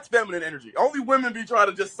like, that's feminine energy. Only women be trying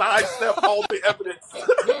to just sidestep all the evidence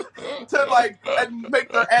to like and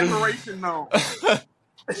make their admiration known.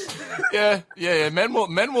 Yeah.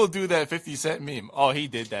 Men will do that 50 Cent meme. Oh, he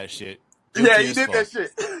did that shit. He did that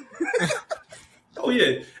shit. Oh,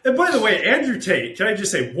 yeah. And by the way, Andrew Tate, can I just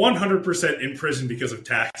say 100% in prison because of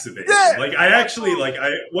tax evasion? Yeah. Like,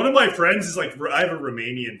 one of my friends is like, I have a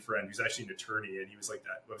Romanian friend who's actually an attorney, and he was like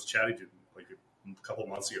that. I was chatting to him like a couple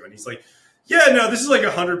months ago, and he's like, yeah, no, this is like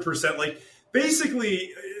 100%. Like,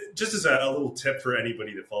 basically, just as a little tip for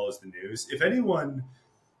anybody that follows the news, if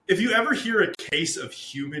you ever hear a case of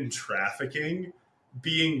human trafficking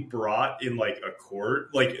being brought in like a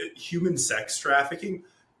court, like human sex trafficking,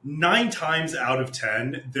 9 times out of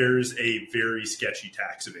 10, there's a very sketchy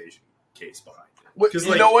tax evasion case behind it.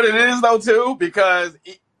 You know what it is though too, because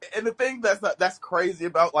and the thing that's crazy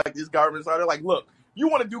about like these governments are, they're like, look, you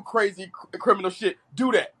want to do crazy criminal shit,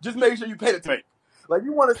 do that. Just make sure you pay the tax. Like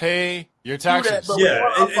you want to pay your taxes. And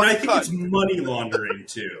I think it's money laundering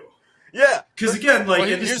too. Yeah, because again, like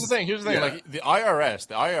here's the thing. Yeah. Like the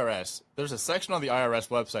IRS. There's a section on the IRS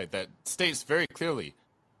website that states very clearly,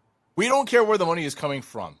 we don't care where the money is coming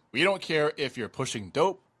from. We don't care if you're pushing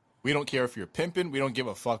dope. We don't care if you're pimping. We don't give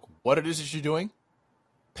a fuck what it is that you're doing.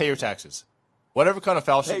 Pay your taxes. Whatever kind of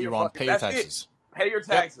foul shit you're on, pay your taxes. Pay your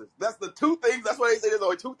taxes. Yep. That's the 2 things. That's why they say there's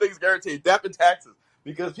only 2 things guaranteed: debt and taxes,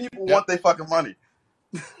 because people want their fucking money.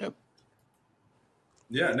 Yep.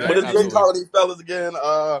 Yeah, no. But it's good calling these fellas again.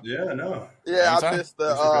 Yeah, I missed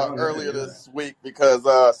earlier this week because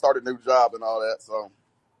started a new job and all that. So,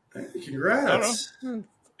 congrats.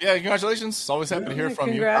 Yeah, congratulations. It's always happy to hear from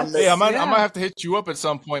congrats. you. Hey, I might have to hit you up at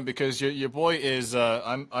some point because your boy is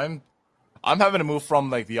I'm having to move from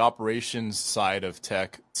like the operations side of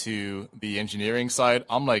tech to the engineering side.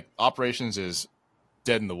 I'm like, operations is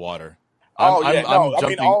dead in the water. I mean,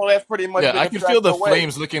 all of that's pretty much. Yeah, I can feel the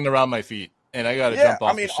flames licking around my feet, and I got to jump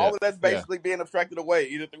off. I mean, all of that's basically being abstracted away,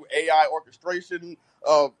 either through AI orchestration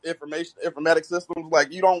of informatic systems.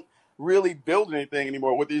 Like, you don't really build anything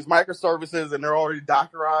anymore with these microservices, and they're already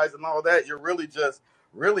Dockerized and all that. You're really just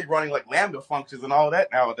running like Lambda functions and all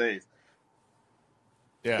that nowadays.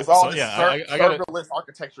 Yeah, it's all serverless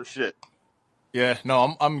architecture shit. Yeah,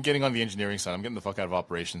 no, I'm getting on the engineering side. I'm getting the fuck out of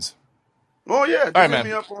operations. Well, yeah, just hit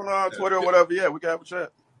me up on Twitter or whatever. Yeah, we can have a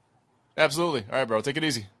chat. Absolutely. All right, bro. Take it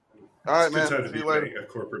easy. All right, man. See you later. A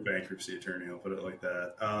corporate bankruptcy attorney. I'll put it like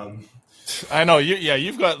that. I know.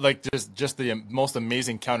 You've got like just the most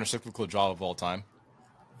amazing counter-cyclical job of all time.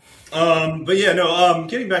 But yeah, no.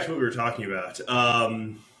 Getting back to what we were talking about.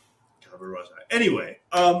 God, where was I? Anyway.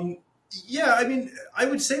 Yeah, I mean, I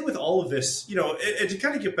would say with all of this, you know, and to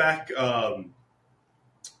kind of get back.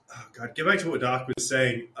 Get back to what Doc was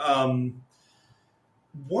saying.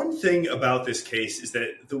 One thing about this case is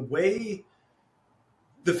that the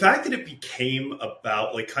fact that it became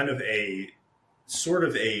about like kind of I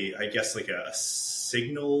guess like a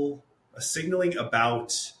signaling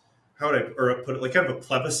about how would I put it, like kind of a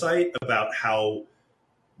plebiscite about how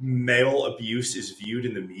male abuse is viewed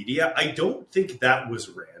in the media. I don't think that was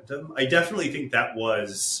random. I definitely think that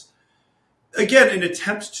was, again, an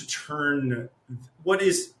attempt to turn what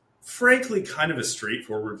is frankly kind of a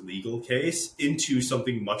straightforward legal case into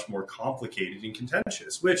something much more complicated and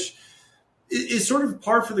contentious, which is sort of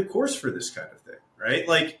par for the course for this kind of thing, right?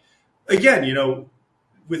 Like, again, you know,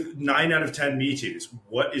 with 9 out of 10 Me Too's,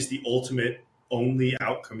 what is the ultimate only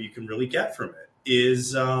outcome you can really get from it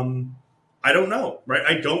is, I don't know, right?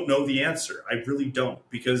 I don't know the answer. I really don't,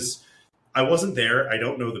 because I wasn't there. I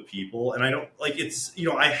don't know the people, and I don't like it's, you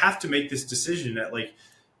know, I have to make this decision at like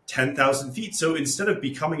 10,000 feet. So instead of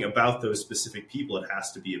becoming about those specific people, it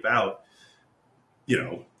has to be about, you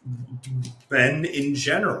know, men in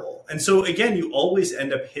general. And so again, you always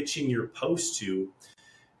end up hitching your post to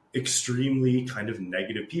extremely kind of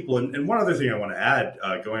negative people. And one other thing I want to add,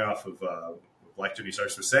 going off of Black Tony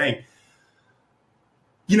Starks was saying,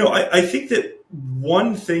 you know, I think that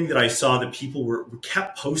one thing that I saw that people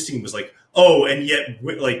kept posting was like, oh, and yet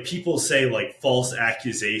like people say like false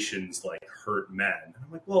accusations like hurt men. And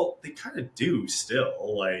I'm like, well, they kind of do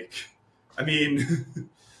still. Like, I mean,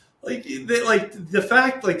 like they, like the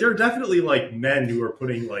fact, like there are definitely like men who are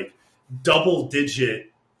putting like double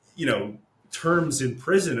digit, you know, terms in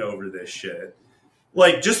prison over this shit.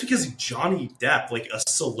 Like just because Johnny Depp, like a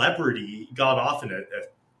celebrity, got off in a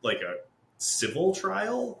civil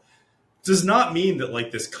trial does not mean that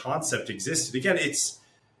like this concept existed. Again, it's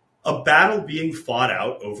a battle being fought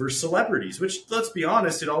out over celebrities, which, let's be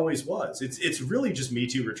honest, it always was. It's really just Me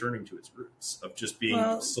Too returning to its roots of just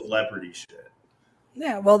being celebrity shit.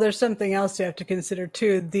 Yeah, well, there's something else you have to consider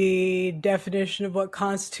too. The definition of what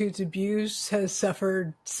constitutes abuse has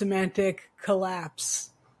suffered semantic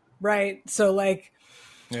collapse, right? So like,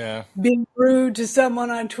 yeah, being rude to someone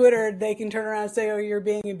on Twitter, they can turn around and say, oh, you're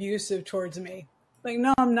being abusive towards me. Like,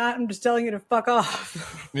 no, I'm not. I'm just telling you to fuck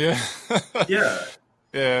off. Yeah. Yeah.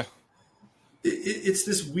 Yeah. It's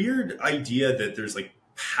this weird idea that there's like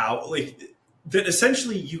power, like that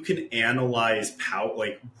essentially you can analyze power,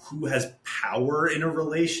 like who has power in a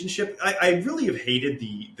relationship. I really have hated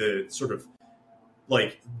the sort of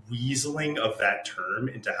like weaseling of that term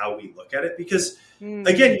into how we look at it, because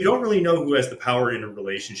again, you don't really know who has the power in a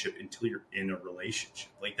relationship until you're in a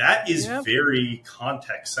relationship. Like that is very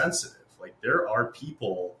context sensitive. Like there are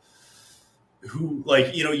people who,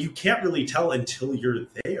 like, you know, you can't really tell until you're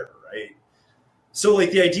there, right? So,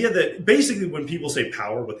 like, the idea that basically when people say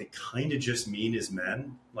power, what they kind of just mean is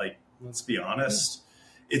men. Like, let's be honest.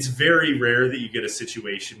 It's very rare that you get a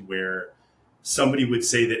situation where somebody would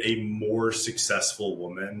say that a more successful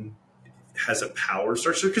woman has a power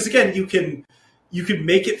structure. Because, again, you can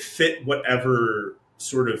make it fit whatever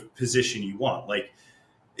sort of position you want. Like,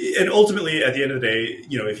 and ultimately, at the end of the day,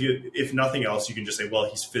 you know, if nothing else, you can just say, well,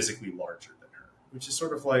 he's physically larger than her, which is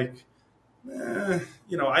sort of like,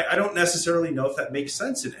 you know, I don't necessarily know if that makes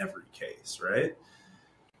sense in every case, right?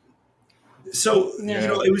 So, you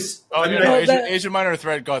know, it was. Asian Minor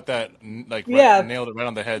Threat got that, like, nailed it right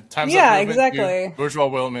on the head. Time's up movement, exactly.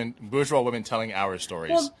 Bourgeois women telling our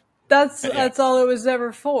stories. Well, that's all it was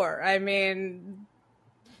ever for. I mean,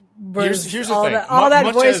 here's the thing. All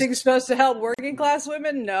that voicing supposed to help working class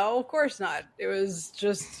women? No, of course not. It was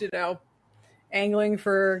just, you know, angling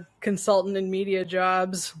for consultant and media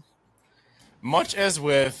jobs. Much as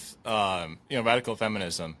with, you know, radical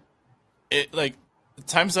feminism, it, like,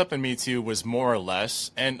 Time's Up and Me Too was more or less,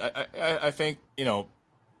 and I think, you know,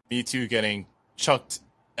 Me Too getting chucked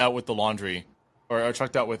out with the laundry, or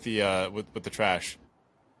chucked out with the with the trash,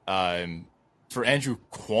 for Andrew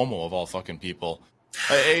Cuomo of all fucking people,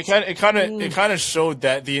 it kind of showed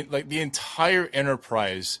that the entire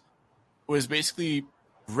enterprise was basically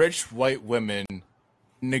rich white women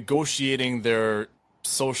negotiating their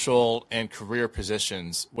social and career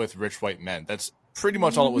positions with rich white men. That's pretty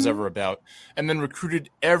much all it was ever about. And then recruited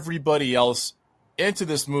everybody else into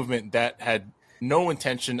this movement that had no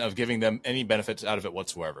intention of giving them any benefits out of it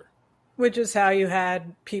whatsoever. Which is how you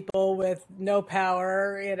had people with no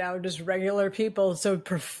power, you know, just regular people so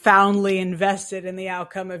profoundly invested in the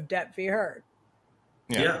outcome of Depp v. Heard.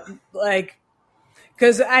 Yeah. Like,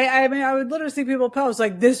 because I mean, I would literally see people post,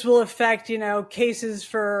 like, this will affect, you know, cases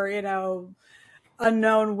for, you know,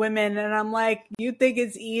 unknown women, and I'm like, you think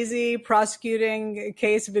it's easy prosecuting a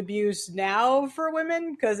case of abuse now for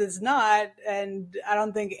women? Because it's not, and I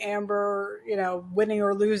don't think Amber, you know, winning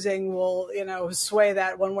or losing will, you know, sway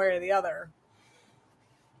that one way or the other.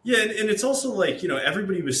 Yeah, and it's also like, you know,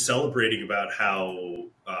 everybody was celebrating about how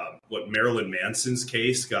what Marilyn Manson's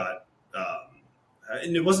case got,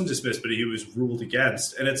 and it wasn't dismissed, but he was ruled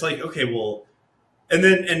against, and it's like, okay, well.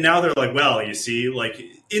 And now they're like, well, you see, like,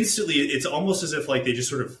 instantly, it's almost as if, like, they just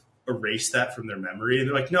sort of erase that from their memory. And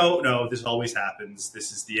they're like, no, this always happens.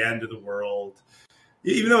 This is the end of the world.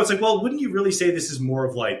 Even though it's like, well, wouldn't you really say this is more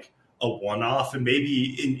of, like, a one-off? And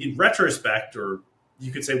maybe in retrospect, or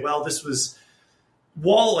you could say, well, this was,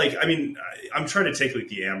 like, I mean, I'm trying to take, like,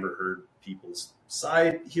 the Amber Heard people's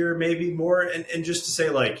side here maybe more. And just to say,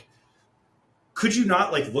 like, could you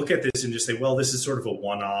not, like, look at this and just say, well, this is sort of a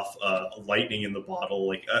one-off, lightning in the bottle,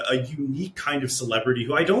 like a unique kind of celebrity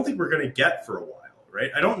who I don't think we're going to get for a while, right?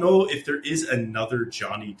 I don't know if there is another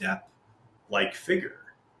Johnny Depp-like figure.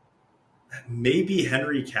 Maybe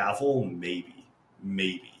Henry Cavill, maybe.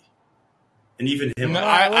 And even him.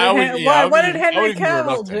 What did Henry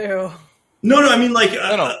Cavill do? No, I mean, like,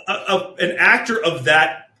 an actor of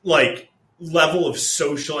that, like, level of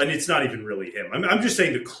social, and it's not even really him. I'm just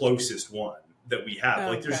saying the closest one that we have. Okay.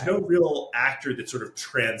 Like, there's no real actor that sort of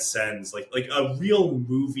transcends, like a real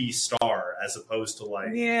movie star, as opposed to,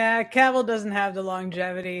 like... Yeah, Cavill doesn't have the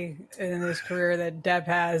longevity in his career that Depp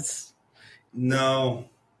has. No,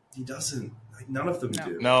 he doesn't. Like, none of them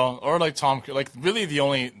do. No, or like Tom... Like, really the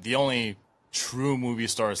only true movie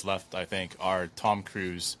stars left, I think, are Tom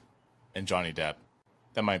Cruise and Johnny Depp.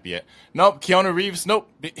 That might be it. Nope, Keanu Reeves. Nope.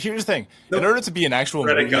 Here's the thing. Nope. In order to be an actual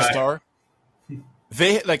movie star...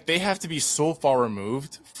 They have to be so far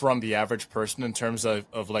removed from the average person in terms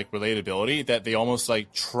of like relatability that they almost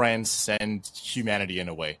like transcend humanity in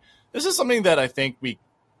a way. This is something that I think we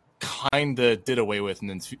kind of did away with in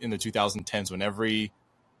the 2010s when every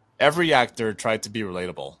actor tried to be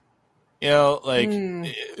relatable. You know,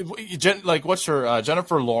 like what's her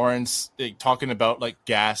Jennifer Lawrence, like, talking about like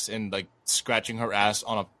gas and like scratching her ass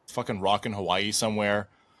on a fucking rock in Hawaii somewhere,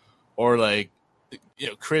 or like, you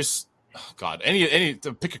know, Chris. Oh God, any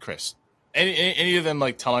pick a Chris, any of them,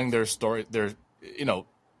 like, telling their story, their, you know,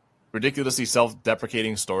 ridiculously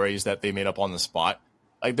self-deprecating stories that they made up on the spot.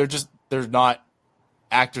 Like, they're not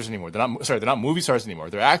actors anymore. They're not movie stars anymore.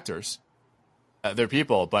 They're actors. They're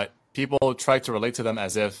people, but people try to relate to them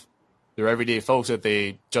as if they're everyday folks that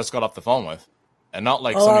they just got off the phone with, and not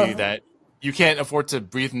like somebody that you can't afford to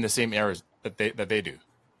breathe in the same air that they do.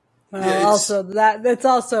 Also, that's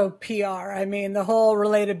also PR. I mean, the whole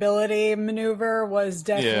relatability maneuver was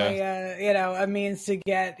definitely a means to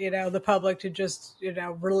get, you know, the public to just, you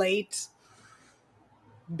know, relate,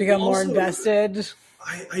 become more invested.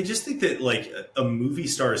 I just think that like a movie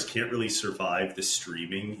stars can't really survive the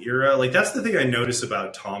streaming era. Like that's the thing I notice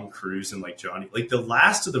about Tom Cruise and like Johnny. Like the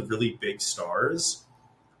last of the really big stars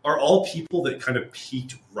are all people that kind of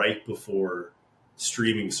peaked right before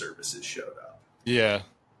streaming services showed up. Yeah.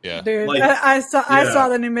 Yeah. Dude, like, I saw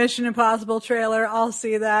the new Mission Impossible trailer. I'll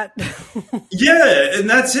see that. Yeah, and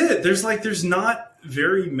that's it. There's not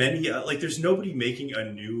very many there's nobody making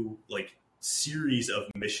a new like series of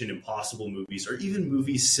Mission Impossible movies or even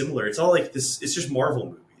movies similar. It's all like this. It's just Marvel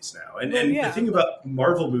movies now. And the thing about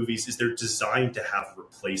Marvel movies is they're designed to have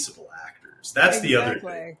replaceable actors. That's the other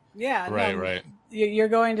thing. Yeah. Right. You're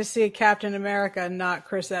going to see Captain America, not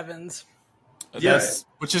Chris Evans.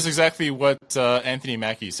 Which is exactly what Anthony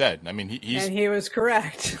Mackie said. I mean, he was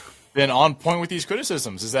correct. Been on point with these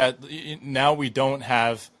criticisms. Is that now we don't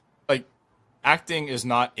have like acting is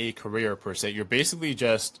not a career per se. You're basically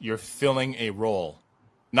you're filling a role,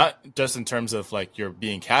 not just in terms of like you're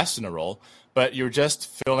being cast in a role, but you're just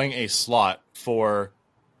filling a slot for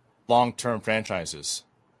long-term franchises.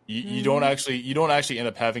 You don't actually end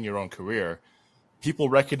up having your own career. People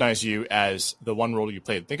recognize you as the one role you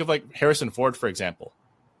played. Think of like Harrison Ford, for example.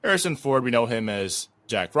 Harrison Ford, we know him as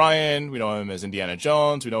Jack Ryan, we know him as Indiana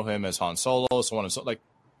Jones, we know him as Han Solo, so on and so like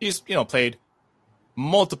he's played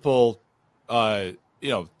multiple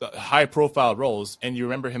high profile roles, and you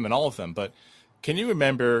remember him in all of them. But can you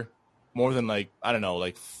remember more than like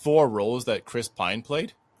 4 roles that Chris Pine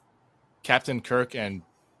played? Captain Kirk and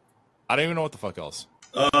I don't even know what the fuck else.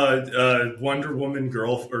 Wonder Woman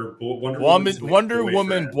Wonder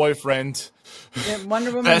Woman boyfriend. Yeah,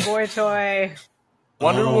 Wonder Woman boy toy.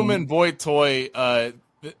 Wonder Woman boy toy.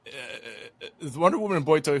 Wonder Woman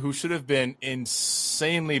boy toy who should have been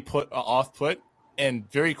insanely off put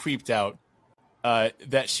and very creeped out.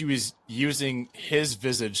 That she was using his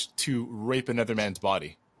visage to rape another man's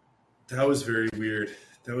body. That was very weird.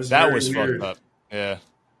 That was fucked up. Yeah.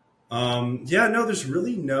 No, there's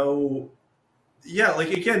really no. Yeah, like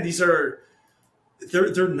again, these are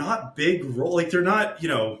they're not big role. Like they're not,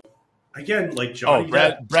 again, like Johnny.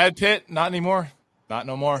 Brad Pitt, not anymore. Not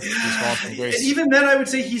no more. And even then, I would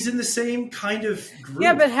say he's in the same kind of group.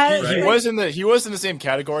 Yeah, but he was in the same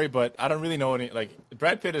category, but I don't really know any. Like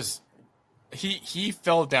Brad Pitt is, he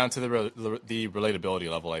fell down to the relatability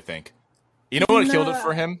level. I think. You know what killed it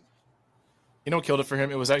for him? You know what killed it for him?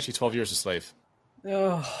 It was actually 12 Years a Slave.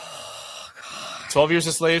 Oh, God. 12 Years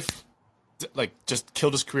a Slave. Like just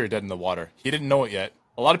killed his career dead in the water. He didn't know it yet.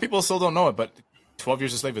 A lot of people still don't know it, but 12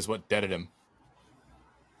 Years a Slave is what deaded him.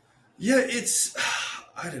 Yeah,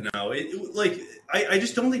 I don't know. I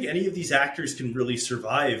just don't think any of these actors can really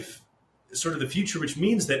survive sort of the future, which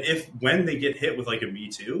means that when they get hit with like a Me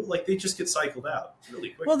Too, like they just get cycled out really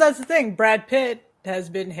quick. Well, that's the thing. Brad Pitt has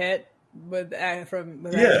been hit with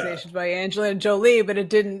accusations by Angelina Jolie, but it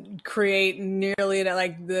didn't create nearly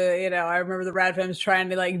like I remember the Rad Films trying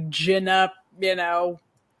to like gin up,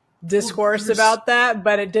 discourse about that,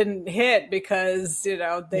 but it didn't hit because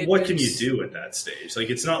what can you do at that stage? Like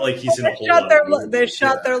it's not like he's in a whole lot. They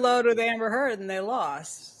shot their load with Amber Heard and they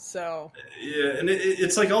lost. So yeah, and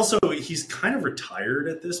it's like also he's kind of retired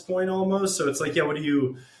at this point almost. So it's like what do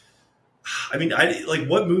you? I mean,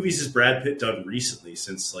 what movies has Brad Pitt done recently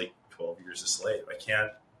since like 12 Years a Slave? I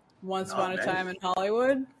can't. Once Upon a Time in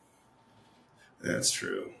Hollywood. That's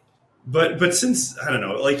true. But since I don't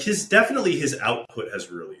know, like his output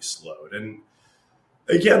has really slowed, and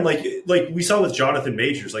again, like we saw with Jonathan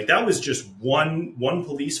Majors, like that was just one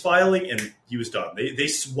police filing, and he was done. They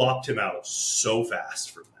swapped him out so fast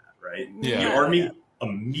from that, right? Yeah. The Army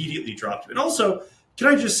immediately dropped him, and also, can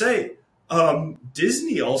I just say,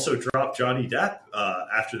 Disney also dropped Johnny Depp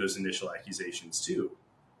after those initial accusations too,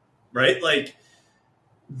 right? Like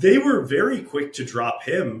they were very quick to drop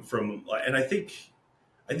him from, and I think.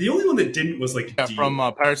 The only one that didn't was like from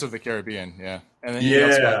Pirates of the Caribbean, and then he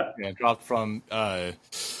also got dropped from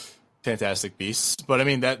Fantastic Beasts. But I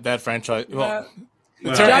mean that franchise. Well,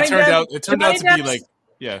 it turned out to be like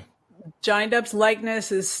Johnny Depp's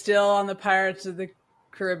likeness is still on the Pirates of the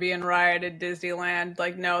Caribbean ride at Disneyland.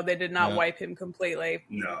 Like, no, they did not wipe him completely.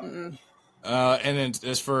 No. Mm-mm. And then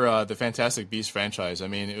as for the Fantastic Beasts franchise, I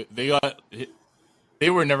mean they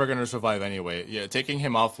were never going to survive anyway. Yeah, taking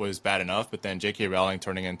him off was bad enough, but then J.K. Rowling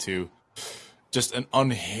turning into just an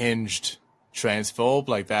unhinged transphobe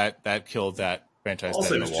like that killed that franchise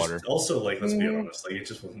dead in the water. Also, like, let's be honest, like it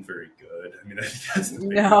just wasn't very good. I mean, that's the thing.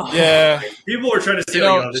 No. Yeah, like, people are trying to say,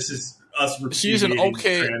 this is us repudiating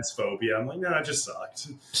transphobia. I'm like, no, it just sucked.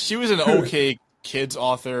 She was an okay kids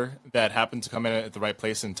author that happened to come in at the right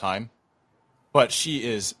place and time, but she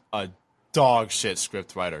is a dog shit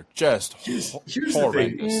script writer. Just here's the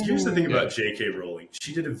thing. Here's the thing about J.K. Rowling.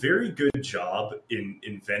 She did a very good job in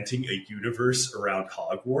inventing a universe around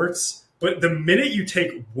Hogwarts. But the minute you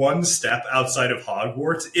take one step outside of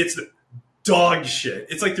Hogwarts, it's dog shit.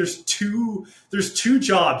 It's like there's two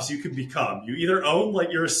jobs you can become. You either own,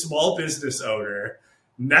 like, you're a small business owner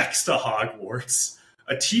next to Hogwarts,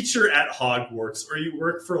 a teacher at Hogwarts, or you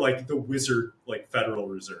work for, like, the wizard, like, Federal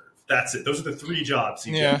Reserve. That's it. Those are the three jobs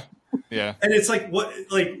you can. Yeah. And it's like, what,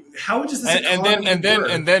 like, how does this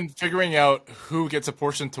and then figuring out who gets a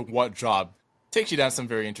portion to what job takes you down some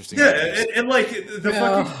very interesting ideas. And like the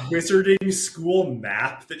fucking wizarding school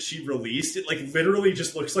map that she released, it, like, literally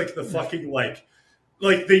just looks like the fucking like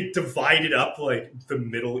they divided up, like, the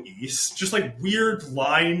Middle East, just, like, weird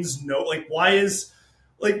lines. No, like, why is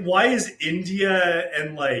India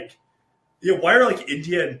and, like, why are, like,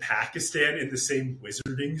 India and Pakistan in the same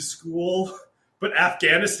wizarding school, but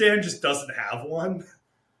Afghanistan just doesn't have one?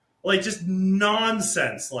 Like, just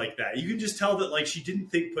nonsense like that. You can just tell that, like, she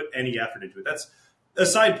didn't put any effort into it. That's a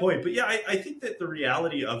side point. But yeah, I think that the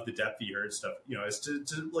reality of the Depp v. Heard stuff, is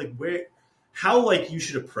to like, how, like, you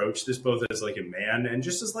should approach this both as, like, a man and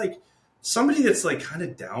just as, like, somebody that's, like, kind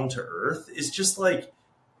of down to earth is just, like,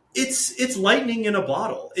 it's lightning in a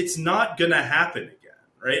bottle. It's not going to happen again,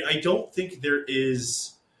 right? I don't think there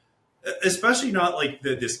is, especially not, like,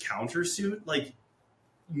 this countersuit. Like,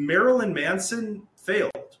 Marilyn Manson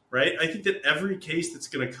failed. Right? I think that every case that's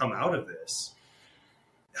going to come out of this,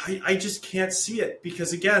 I just can't see it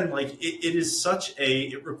because, again, like,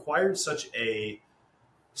 it required such a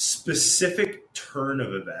specific turn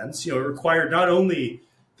of events. It required not only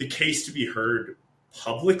the case to be heard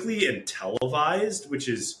publicly and televised, which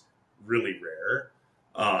is really rare.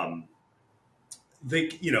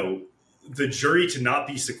 The jury to not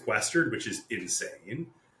be sequestered, which is insane.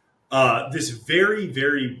 This very,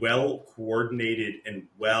 very well-coordinated and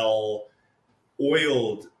well-oiled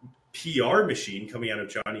PR machine coming out of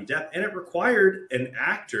Johnny Depp. And it required an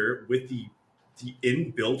actor with the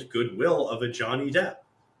inbuilt goodwill of a Johnny Depp,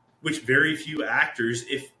 which very few actors,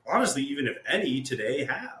 honestly, even if any, today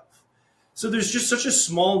have. So there's just such a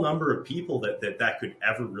small number of people that could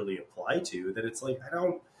ever really apply to that it's like,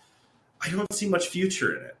 I don't see much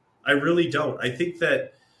future in it. I really don't. I think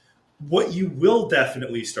that what you will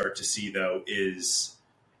definitely start to see, though, is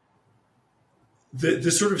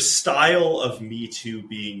the sort of style of Me Too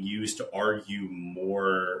being used to argue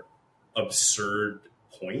more absurd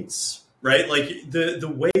points, right? Like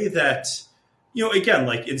the way that, again,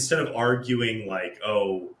 like, instead of arguing like,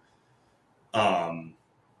 OJ,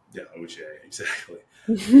 exactly.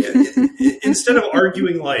 Instead of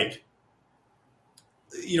arguing like,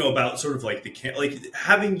 about sort of like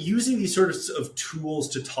using these sort of tools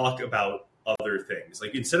to talk about other things.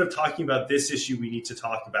 Like, instead of talking about this issue, we need to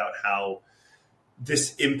talk about how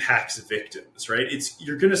this impacts victims, right?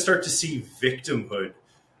 You're going to start to see victimhood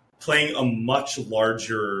playing a much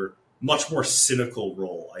larger, much more cynical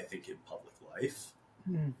role, I think, in public life.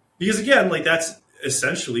 Because, again, like, that's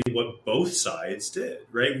essentially what both sides did,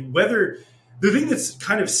 right? The thing that's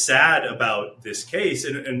kind of sad about this case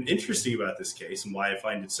and interesting about this case, and why I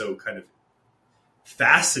find it so kind of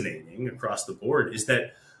fascinating across the board, is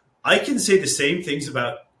that I can say the same things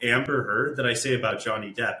about Amber Heard that I say about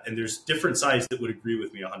Johnny Depp, and there's different sides that would agree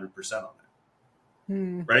with me 100% on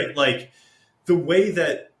it. Right? Like, the way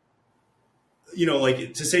that,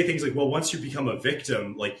 like, to say things like, well, once you become a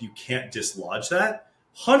victim, like, you can't dislodge that.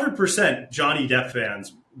 100% Johnny Depp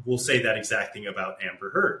fans will say that exact thing about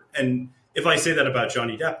Amber Heard. And if I say that about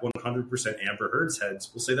Johnny Depp, 100% Amber Heard's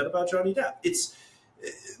heads will say that about Johnny Depp.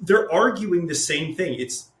 They're arguing the same thing.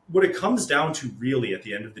 What it comes down to, really, at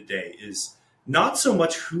the end of the day, is not so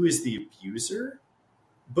much who is the abuser,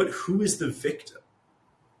 but who is the victim.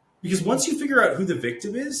 Because once you figure out who the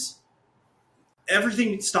victim is,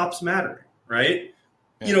 everything stops mattering, right?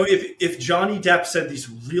 Yeah. If Johnny Depp said these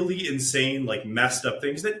really insane, like, messed up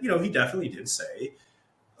things that, he definitely did say,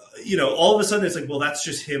 all of a sudden it's like, well, that's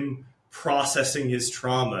just him processing his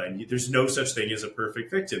trauma, and there's no such thing as a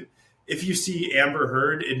perfect victim. If you see Amber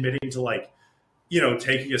Heard admitting to, like,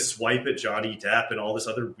 taking a swipe at Johnny Depp and all this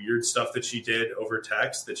other weird stuff that she did over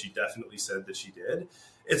text that she definitely said that she did,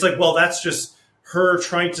 it's like, well, that's just her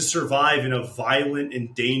trying to survive in a violent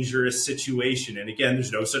and dangerous situation. And again,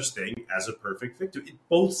 there's no such thing as a perfect victim.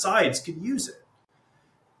 Both sides can use it.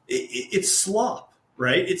 It's slop,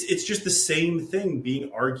 right? It's just the same thing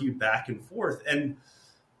being argued back and forth. And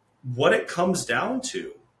what it comes down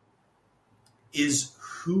to is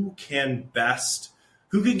who can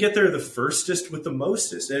get there the firstest with the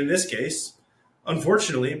mostest. And in this case,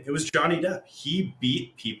 unfortunately, it was Johnny Depp. He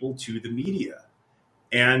beat people to the media.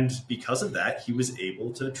 And because of that, he was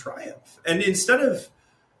able to triumph. And instead of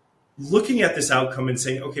looking at this outcome and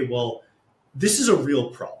saying, okay, well, this is a real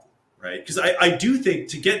problem, right? Because I do think,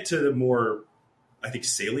 to get to the more, I think,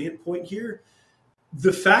 salient point here,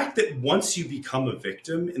 the fact that once you become a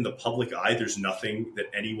victim in the public eye, there's nothing that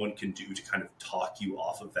anyone can do to kind of talk you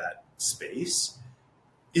off of that space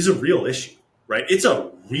is a real issue, right? It's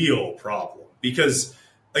a real problem because,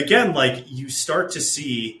 again, like, you start to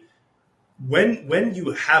see when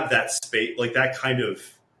you have that space, like that kind of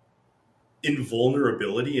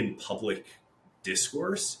invulnerability in public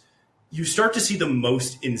discourse, you start to see the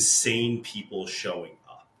most insane people showing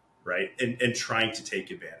up, right? And trying to take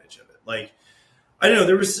advantage of it. Like, I don't know,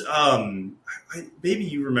 there was, maybe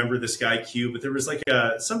you remember this guy, Q, but there was like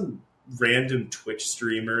some random Twitch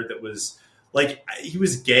streamer that was like, he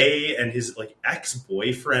was gay and his like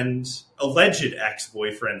alleged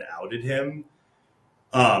ex-boyfriend outed him.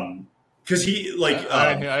 Because he like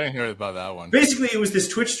I didn't hear about that one. Basically, it was this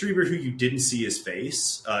Twitch streamer who you didn't see his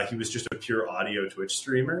face. He was just a pure audio Twitch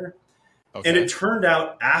streamer, and it turned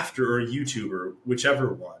out after, or a YouTuber,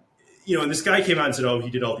 whichever one, you know. And this guy came out and said, "Oh,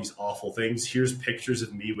 he did all these awful things. Here's pictures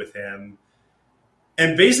of me with him."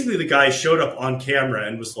 And basically, the guy showed up on camera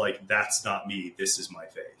and was like, "That's not me. This is my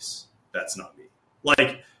face. That's not me."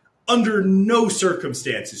 Like, under no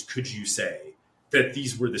circumstances could you say that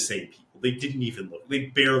these were the same people. They didn't even look, they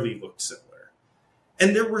barely looked similar.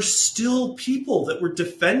 And there were still people that were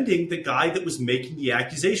defending the guy that was making the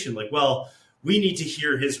accusation. Like, well, we need to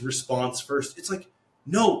hear his response first. It's like,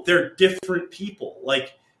 no, they're different people.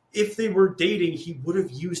 Like, if they were dating, he would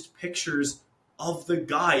have used pictures of the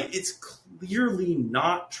guy. It's clearly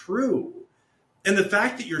not true. And the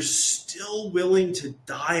fact that you're still willing to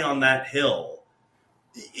die on that hill,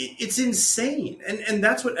 it's insane. And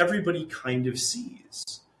that's what everybody kind of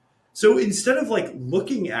sees. So instead of like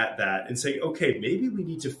looking at that and saying, okay, maybe we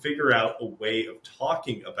need to figure out a way of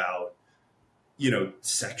talking about, you know,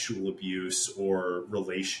 sexual abuse or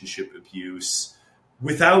relationship abuse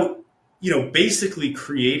without, you know, basically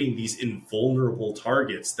creating these invulnerable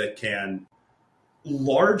targets that can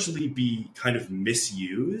largely be kind of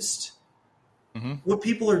misused. Mm-hmm. What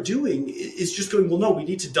people are doing is just going, well, no, we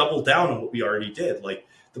need to double down on what we already did. Like,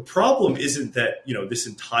 the problem isn't that, you know, this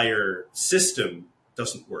entire system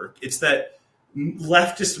doesn't work. It's that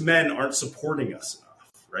leftist men aren't supporting us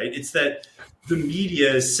enough, right? It's that the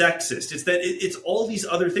media is sexist. It's that it's all these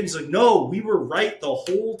other things. Like, no, we were right the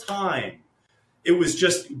whole time. It was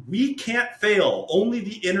just, we can't fail. Only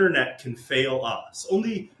the internet can fail us.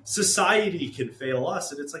 Only society can fail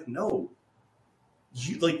us. And it's like, no,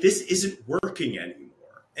 this isn't working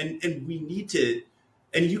anymore. And we need to,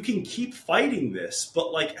 and you can keep fighting this,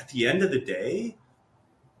 but like at the end of the day,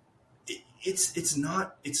 it's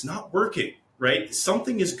not working, right?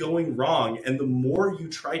 Something is going wrong. And the more you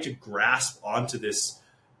try to grasp onto this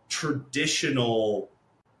traditional,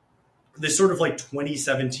 this sort of like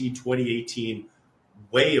 2017, 2018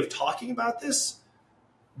 way of talking about this,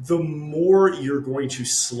 the more you're going to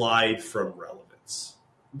slide from relevance,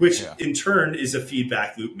 which in turn is a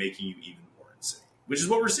feedback loop making you even more insane, which is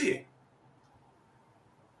what we're seeing.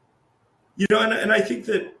 You know, and I think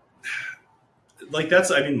that, like,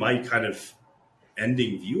 that's, I mean, my kind of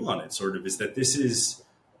ending view on it sort of is that this is,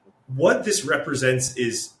 what this represents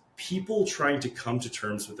is people trying to come to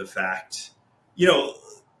terms with the fact, you know,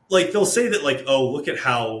 like they'll say that like, oh, look at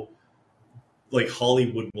how like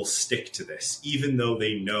Hollywood will stick to this, even though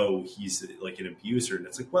they know he's like an abuser. And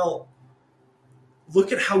it's like, well,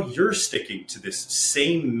 look at how you're sticking to this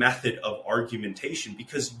same method of argumentation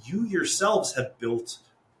because you yourselves have built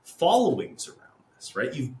followings around this,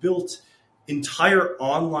 right? You've built entire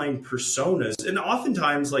online personas, and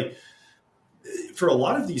oftentimes, like, for a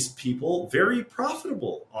lot of these people, very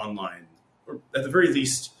profitable online, or at the very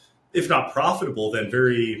least, if not profitable, then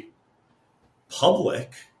very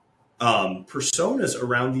public personas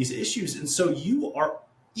around these issues. And so you are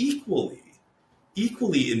equally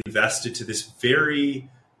invested to this very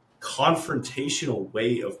confrontational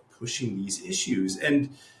way of pushing these issues. And,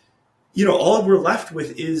 you know, all we're left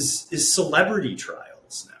with is celebrity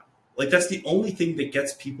trials now. Like, that's the only thing that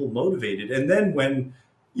gets people motivated. And then when,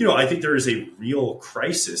 you know, I think there is a real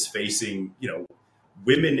crisis facing, you know,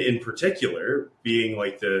 women in particular, being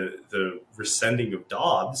like the rescinding of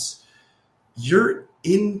Dobbs, you're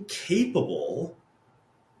incapable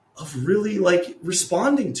of really like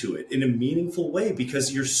responding to it in a meaningful way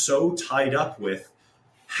because you're so tied up with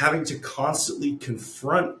having to constantly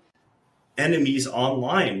confront enemies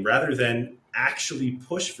online rather than actually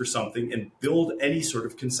push for something and build any sort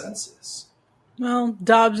of consensus. Well,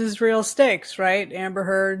 Dobbs is real stakes, right? Amber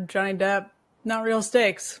Heard, Johnny Depp, not real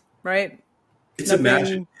stakes, right? It's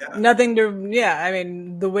imaginary. Yeah. Nothing to. Yeah, I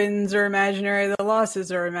mean, the wins are imaginary. The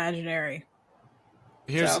losses are imaginary.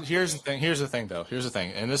 Here's the thing, though.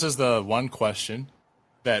 And this is the one question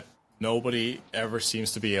that nobody ever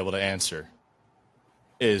seems to be able to answer.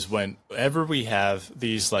 Is whenever we have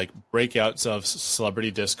these like breakouts of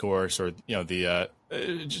celebrity discourse, or the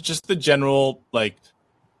just the general like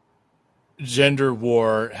gender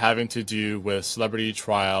war having to do with celebrity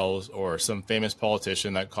trials or some famous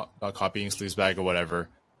politician that caught being sleazebag or whatever.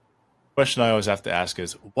 Question I always have to ask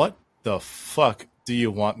is, what the fuck do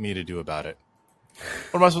you want me to do about it?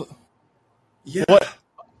 What am I supposed? Yeah.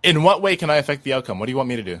 In what way can I affect the outcome? What do you want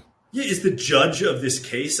me to do? Yeah, is the judge of this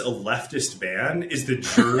case a leftist man? Is the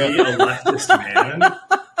jury a leftist man?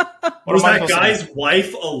 Was that guy's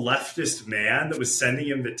wife a leftist man that was sending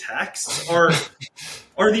him the texts? Are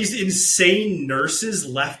these insane nurses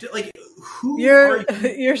left? Like, who are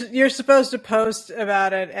you? You're supposed to post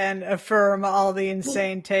about it and affirm all the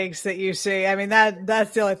insane takes that you see. I mean,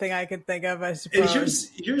 that's the only thing I can think of, I suppose.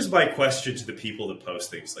 And here's my question to the people that post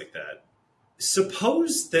things like that.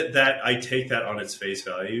 Suppose that I take that on its face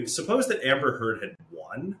value. Suppose that Amber Heard had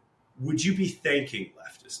won. Would you be thanking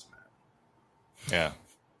leftist men? Yeah. Of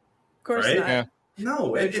course not. Yeah.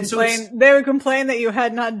 No. They would complain that you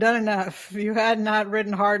had not done enough. You had not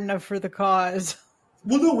ridden hard enough for the cause.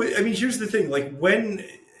 Well, no, I mean, here's the thing. Like and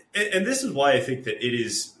this is why I think that it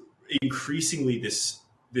is increasingly this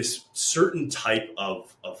certain type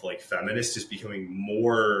of like feminist is becoming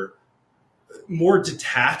more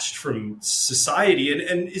detached from society,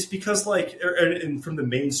 and it's because and from the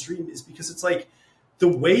mainstream, is because it's like the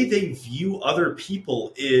way they view other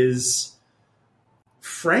people is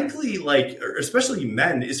frankly, like, especially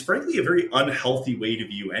men, is frankly a very unhealthy way to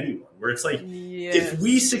view anyone, where it's like, yes, if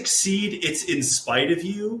we succeed, it's in spite of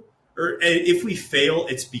you, or if we fail,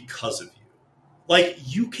 it's because of you. Like,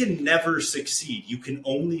 you can never succeed. You can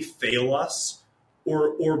only fail us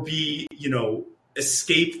or be,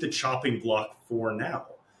 escape the chopping block for now.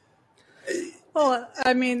 Well,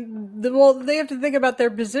 I mean, they have to think about their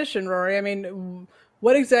position, Rory. I mean,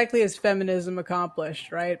 what exactly has feminism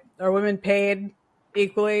accomplished, right? Are women paid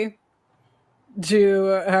equally?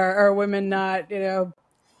 Are women not,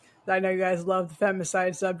 I know you guys love the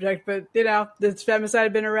femicide subject, but, has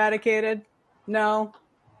femicide been eradicated? No.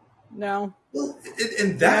 Well,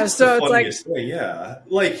 and that's the funniest thing, yeah.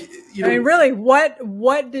 Like, I mean, really,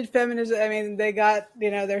 what did feminism? I mean, they got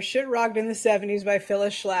their shit rocked in the 70s by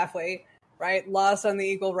Phyllis Schlafly, right? Lost on the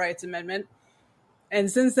Equal Rights Amendment, and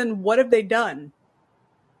since then, what have they done?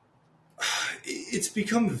 It's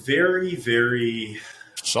become very, very.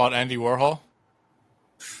 Shot Andy Warhol.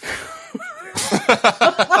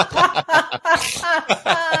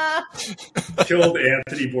 Killed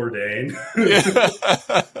Anthony Bourdain.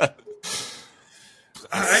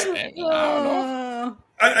 I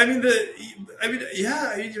mean,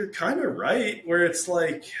 yeah, you're kind of right. Where it's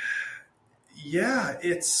like, yeah,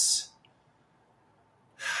 it's.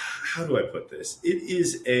 How do I put this?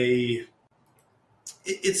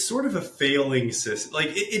 It's sort of a failing system. Like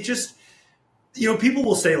it just, people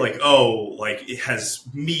will say like, oh, like, it has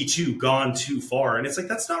Me Too gone too far, and it's like,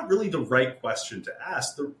 that's not really the right question to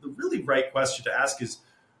ask. The really right question to ask is,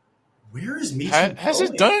 where is Me Too has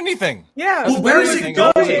going? it done anything? Yeah, well, where is it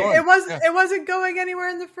going? It wasn't going anywhere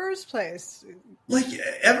in the first place. Like,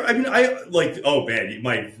 oh man,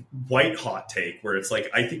 my white hot take, where it's like,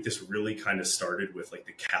 I think this really kind of started with like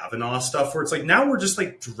the Kavanaugh stuff, where it's like, now we're just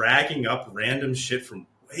like dragging up random shit from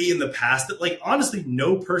way in the past that, like, honestly,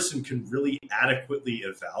 no person can really adequately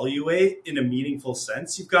evaluate in a meaningful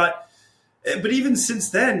sense. You've got, but even since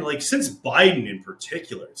then, like since Biden in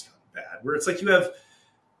particular, it's gotten bad, where it's like you have,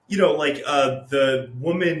 the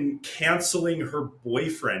woman canceling her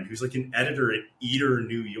boyfriend, who's like an editor at Eater,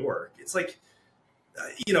 New York. It's like,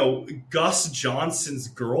 Gus Johnson's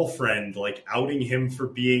girlfriend, like, outing him for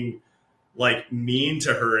being like mean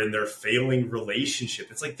to her in their failing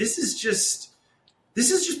relationship. It's like, this is just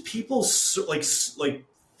people like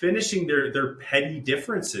finishing their petty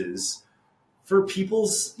differences for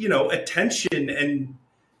people's, attention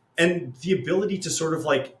and the ability to sort of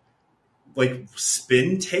like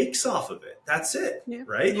spin takes off of it. That's it, yeah.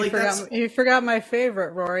 Right? You forgot my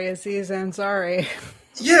favorite, Rory, Aziz Ansari.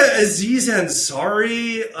 Yeah, Aziz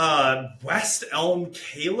Ansari, West Elm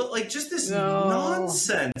Kayla, like, just this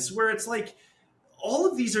nonsense where it's like all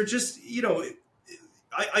of these are just,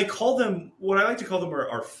 I call them, what I like to call them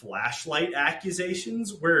are flashlight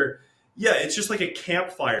accusations, where, yeah, it's just like a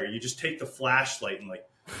campfire. You just take the flashlight and, like,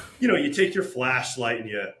 you take your flashlight and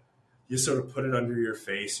you sort of put it under your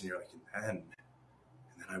face and you're like, and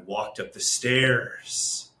then I walked up the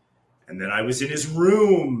stairs and then I was in his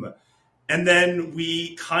room And then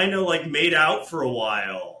we kind of like made out for a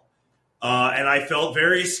while. And I felt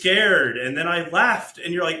very scared. And then I left.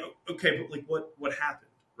 And you're like, okay, but like what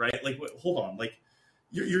happened? Right? Like, hold on. Like,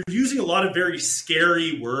 you're using a lot of very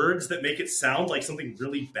scary words that make it sound like something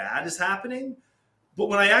really bad is happening. But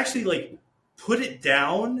when I actually like put it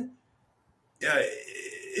down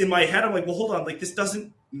in my head, I'm like, well, hold on. Like, this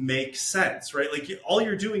doesn't make sense, right? Like, all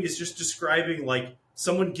you're doing is just describing like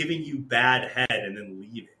someone giving you bad head and then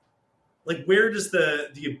leaving. Like, where does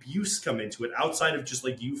the abuse come into it outside of just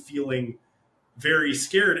like you feeling very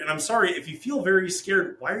scared? And I'm sorry, if you feel very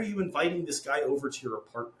scared, why are you inviting this guy over to your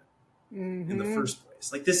apartment in the first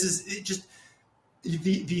place? Like, this is it just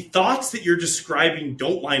the thoughts that you're describing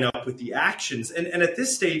don't line up with the actions. And at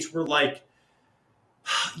this stage, we're like,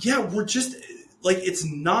 yeah, we're just like, it's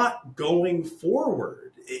not going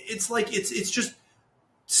forward. It's like it's just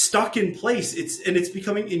stuck in place. It's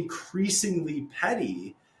becoming increasingly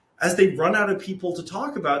petty as they run out of people to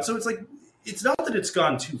talk about. So it's like, it's not that it's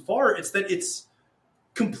gone too far. It's that it's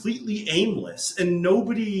completely aimless and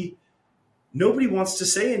nobody wants to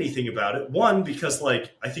say anything about it. One, because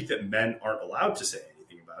like, I think that men aren't allowed to say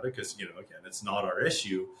anything about it because, again, it's not our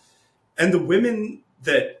issue. And the women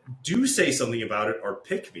that do say something about it are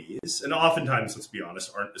pick-me's. And oftentimes, let's be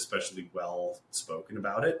honest, aren't especially well spoken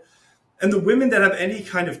about it. And the women that have any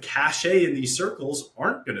kind of cachet in these circles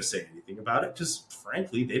aren't going to say anything about it because,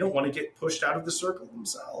 frankly, they don't want to get pushed out of the circle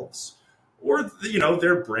themselves. Or,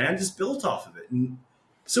 their brand is built off of it. And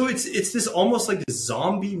so it's this almost like a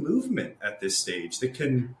zombie movement at this stage that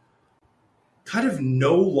can kind of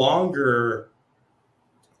no longer,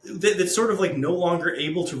 that's sort of like no longer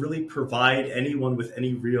able to really provide anyone with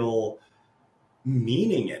any real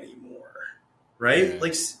meaning anymore. Right? Yeah.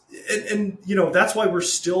 Like, and that's why we're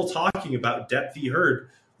still talking about Depp v. Heard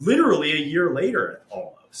literally a year later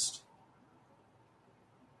almost.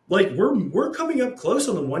 Like, we're coming up close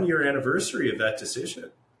on the 1-year anniversary of that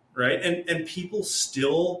decision, right? And people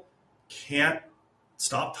still can't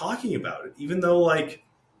stop talking about it, even though, like,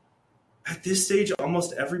 at this stage,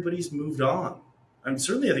 almost everybody's moved on. I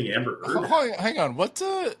think Amber Heard. Hang on, what?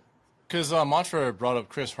 Because Mantra brought up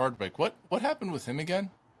Chris Hardwick. What happened with him again?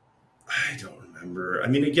 I don't remember. I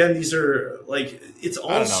mean, again, these are like, it's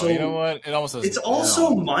also, you know what? It almost it's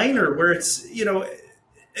also minor where it's,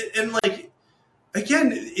 and like, again,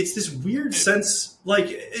 it's this weird sense, like,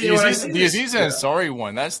 the Aziz Ansari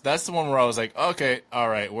one. That's the one where I was like, okay, all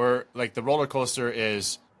right, we're like, the roller coaster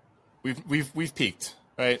is, we've peaked,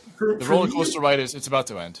 right? The roller coaster ride it's about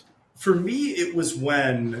to end. For me, it was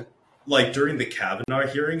when, like, during the Kavanaugh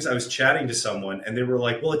hearings, I was chatting to someone and they were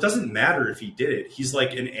like, well, it doesn't matter if he did it. He's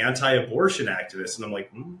like an anti-abortion activist. And I'm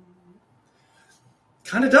like,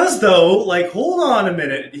 kind of does though. Like, hold on a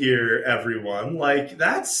minute here, everyone. Like,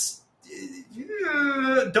 that's, you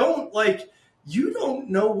don't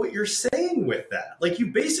know what you're saying with that. Like, you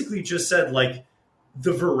basically just said, like,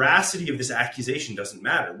 the veracity of this accusation doesn't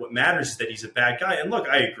matter. What matters is that he's a bad guy. And look,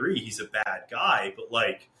 I agree, he's a bad guy, but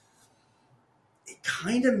like, it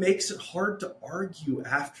kind of makes it hard to argue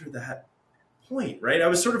after that point, right? I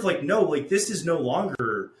was sort of like, no, like, this is no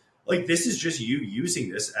longer, like, this is just you using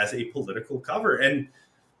this as a political cover. And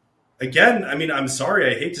again, I mean, I'm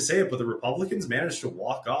sorry, I hate to say it, but the Republicans managed to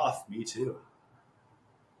walk off Me Too.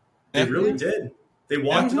 They really did. They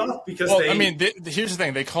walked it off because here's the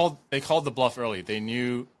thing. They called the bluff early. They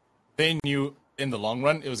knew in the long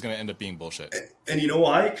run it was going to end up being bullshit. And you know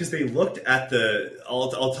why? Because they looked at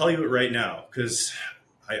I'll tell you it right now, because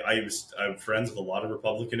I'm friends with a lot of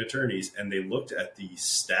Republican attorneys, and they looked at the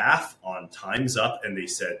staff on Time's Up and they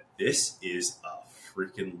said, this is a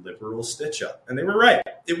freaking liberal stitch up. And they were right.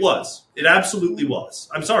 It was. It absolutely was.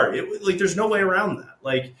 I'm sorry. There's no way around that.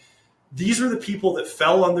 Like, these are the people that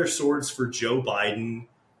fell on their swords for Joe Biden,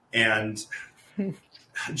 and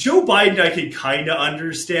Joe Biden I can kind of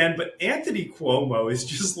understand, but Anthony Cuomo is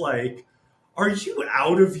just like, are you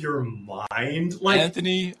out of your mind? Like,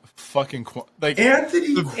 Anthony fucking Cuomo, like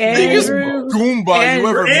Anthony, the biggest Goomba you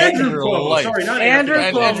ever met in your life. Sorry, not Andrew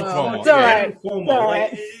Cuomo. It's all right. Cuomo.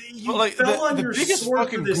 Like, you fell on the your biggest sword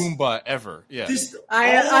fucking for this, Goomba ever. Yeah,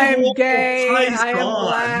 I am gay. I am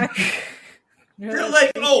black. You're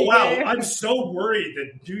like, oh, wow, I'm so worried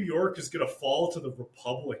that New York is going to fall to the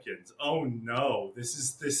Republicans. Oh, no, this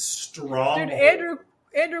is this strong. Dude,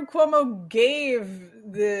 Andrew Cuomo gave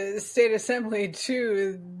the state assembly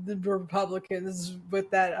to the Republicans with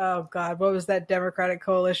that, oh, God, what was that Democratic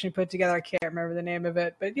coalition he put together? I can't remember the name of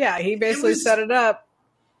it. But, yeah, he basically set it up.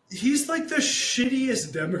 He's like the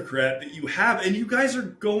shittiest Democrat that you have. And you guys are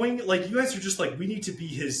going, like, you guys are just like, we need to be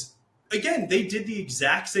his. Again, they did the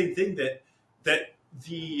exact same thing that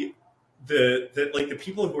the the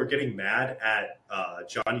people who are getting mad at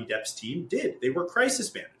Johnny Depp's team they were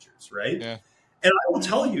crisis managers, right? Yeah. And I will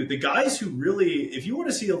tell you, the guys who really, if you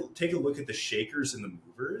want to take a look at the shakers and the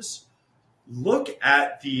movers, look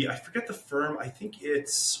at I forget the firm. I think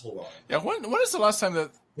it's, hold on. Yeah. When is the last time that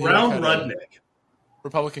Brown Rudnick,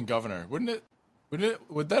 Republican governor? Would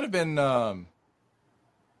that have been?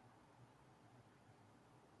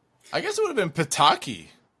 I guess it would have been Pataki.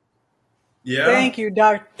 Yeah. Thank you,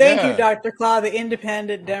 Dr. Claw, the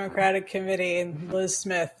Independent Democratic Committee, and Liz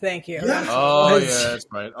Smith. Thank you. Yeah. Oh, yeah, that's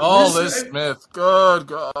right. Oh, Liz Smith. Good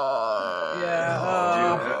God.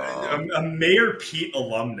 Yeah. Dude, a Mayor Pete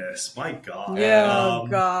alumnus. My God. Yeah.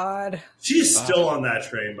 God. She's still on that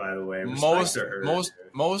train, by the way.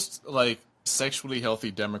 Most like sexually healthy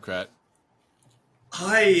Democrat.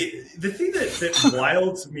 The thing that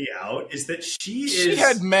wilds me out is that she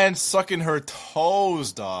had men sucking her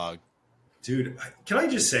toes, dog. Dude, can I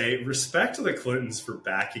just say, respect to the Clintons for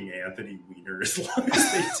backing Anthony Weiner as long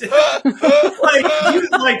as they did. Dude,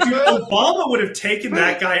 Obama would have taken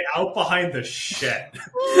that guy out behind the shed. 2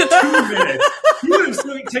 minutes. He would have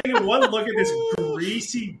taken one look at this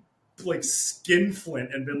greasy,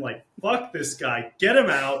 skinflint and been like, fuck this guy, get him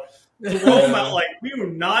out, throw him out. We do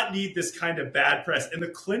not need this kind of bad press. And the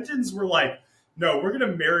Clintons were like, no, we're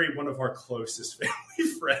gonna marry one of our closest family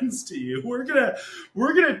friends to you. We're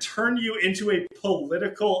gonna turn you into a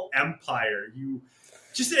political empire. And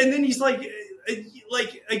then he's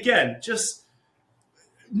again, just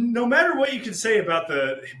no matter what you can say about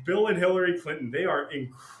the Bill and Hillary Clinton, they are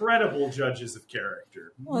incredible judges of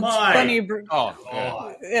character. Well, it's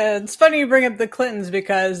funny you bring up the Clintons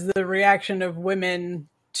because the reaction of women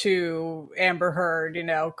to Amber Heard,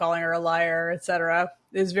 calling her a liar, etc.,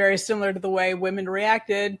 is very similar to the way women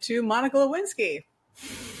reacted to Monica Lewinsky.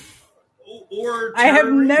 Or I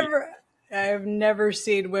have never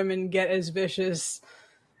seen women get as vicious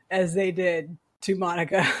as they did to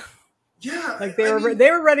Monica. Yeah, they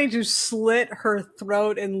were ready to slit her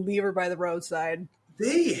throat and leave her by the roadside.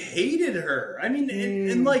 They hated her. I mean,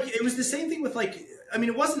 and it was the same thing with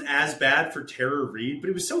it wasn't as bad for Tara Reid, but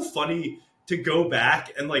it was so funny to go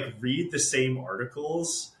back and read the same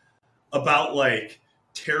articles about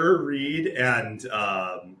Tara Reid and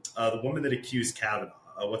the woman that accused Kavanaugh.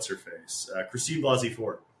 What's her face? Christine Blasey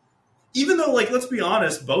Ford. Even though, let's be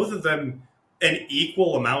honest, both of them an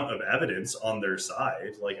equal amount of evidence on their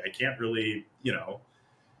side. I can't really,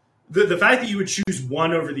 the fact that you would choose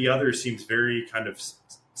one over the other seems very kind of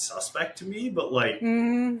suspect to me. But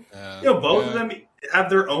both of them have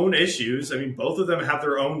their own issues. I mean, both of them have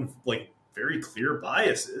their own very clear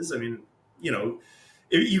biases. I mean,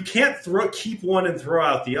 you can't keep one and throw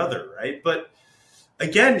out the other, right? But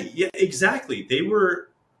again, yeah, exactly.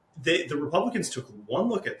 The Republicans took one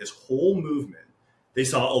look at this whole movement. They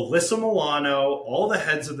saw Alyssa Milano, all the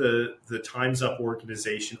heads of the Time's Up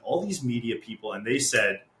organization, all these media people, and they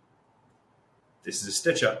said, "This is a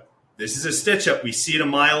stitch up. This is a stitch up. We see it a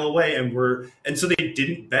mile away," and so they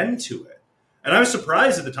didn't bend to it. And I was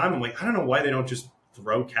surprised at the time. I'm like, I don't know why they don't just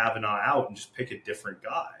throw Kavanaugh out and just pick a different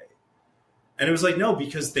guy. And it was no,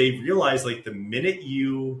 because they realized the minute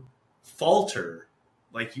you falter,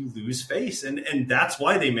 you lose face. And that's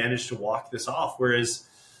why they managed to walk this off. Whereas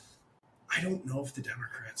I don't know if the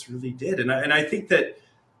Democrats really did. And I think that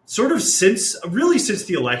sort of since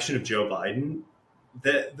the election of Joe Biden,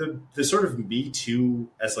 the sort of Me Too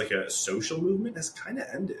as a social movement has kind of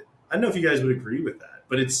ended. I don't know if you guys would agree with that,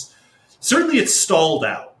 but it's stalled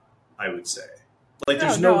out, I would say.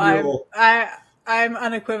 I'm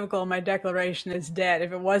unequivocal. My declaration is dead.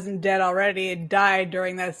 If it wasn't dead already, it died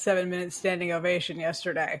during that 7-minute standing ovation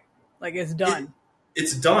yesterday. It's done.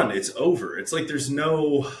 It's done. It's over. It's there's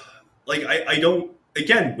no, I don't,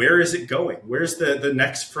 again, where is it going? Where's the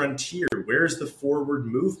next frontier? Where's the forward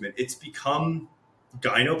movement? It's become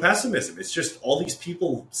gyno-pessimism. It's just all these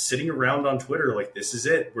people sitting around on Twitter this is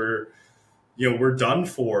it. We're done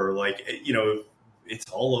for. It's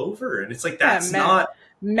all over. And it's that's not.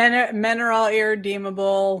 Men are all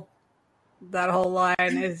irredeemable. That whole line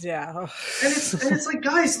is, yeah. And it's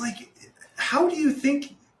guys, how do you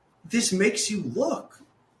think this makes you look?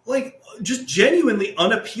 Just genuinely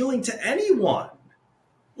unappealing to anyone.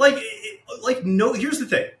 No, here's the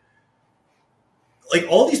thing.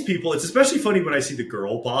 All these people, it's especially funny when I see the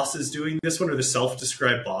girl bosses doing this one or the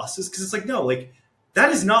self-described bosses, because it's no,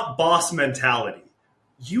 that is not boss mentality.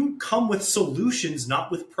 You come with solutions,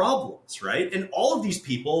 not with problems, right? And all of these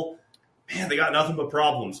people man, they got nothing but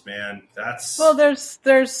problems, man. That's well,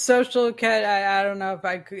 there's social I don't know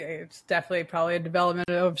if it's definitely probably a development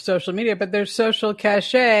of social media, but there's social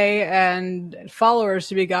cachet and followers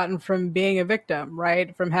to be gotten from being a victim,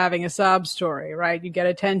 right? From having a sob story, right? You get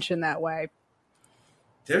attention that way.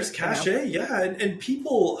 There's cachet, yeah. And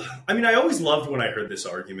people, I mean, I always loved when I heard this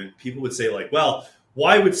argument. People would say, like, well,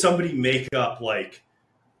 why would somebody make up, like,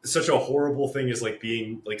 such a horrible thing as, like,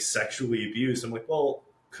 being, like, sexually abused? I'm like, well,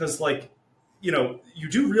 because, like, you know, you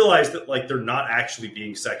do realize that, like, they're not actually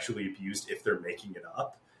being sexually abused if they're making it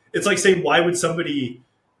up. It's like saying, why would somebody,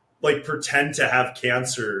 like, pretend to have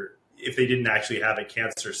cancer if they didn't actually have it?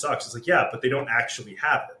 Cancer sucks. It's like, yeah, but they don't actually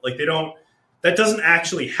have it. Like, that doesn't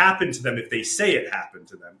actually happen to them if they say it happened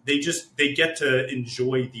to them. They get to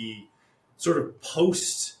enjoy the sort of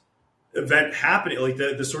post-event happening, like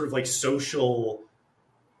the sort of like social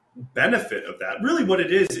benefit of that. Really what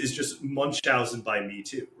it is just Munchausen by Me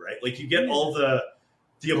Too, right? Like you get all the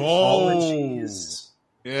apologies.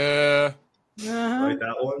 Yeah. Right,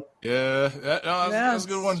 that one? Yeah. That's a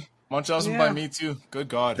good one. Munchausen by Me Too. Good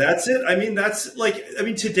God. That's it. I mean,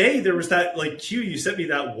 today there was that, like, Q, you sent me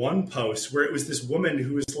that one post where it was this woman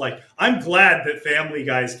who was like, I'm glad that Family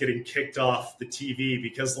Guy is getting kicked off the TV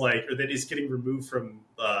because, like, or that is getting removed from,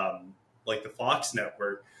 like, the Fox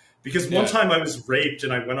network. Because one time I was raped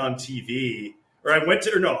and I went on TV,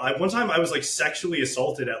 one time I was, like, sexually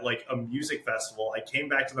assaulted at, like, a music festival. I came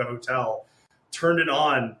back to the hotel, turned it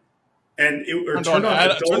on, and turned on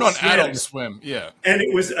Adult Swim, yeah. And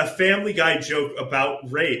it was a Family Guy joke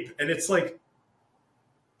about rape, and it's like,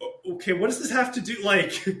 okay, what does this have to do?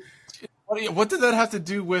 Like, what did that have to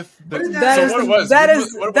do with the? That's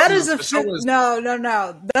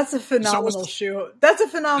a phenomenal show. That's a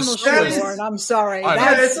phenomenal show, Warren. I'm sorry.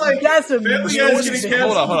 That's a Family Guy is getting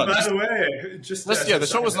canceled. By the way, the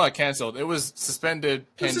show was not canceled. It was suspended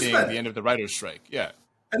pending the end of the writers' strike. Yeah.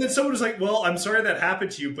 And then someone was like, well, I'm sorry that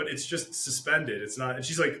happened to you, but it's just suspended. It's not. And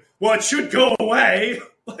she's like, well, it should go away.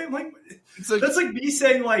 I'm like, that's like me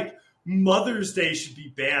saying, like, Mother's Day should be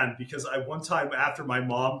banned because one time after my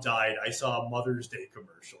mom died, I saw a Mother's Day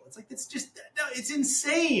commercial. It's like, it's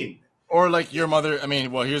insane. Or like your mother. I mean,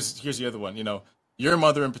 well, here's the other one. You know, your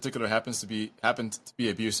mother in particular happened to be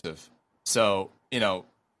abusive. So, you know,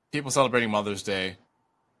 people celebrating Mother's Day.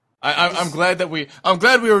 I'm glad we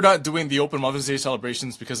were not doing the open Mother's Day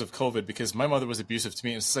celebrations because of COVID, because my mother was abusive to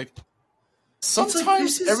me. And it's like,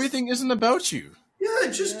 sometimes everything isn't about you.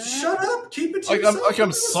 Yeah, just shut up. Keep it to yourself.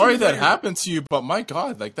 I'm sorry that happened to you, but my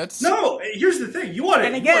God, like that's... No, here's the thing. You want it.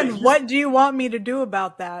 And again, what do you want me to do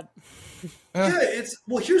about that?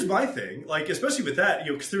 Here's my thing. Like, especially with that,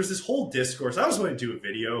 because there was this whole discourse. I was going to do a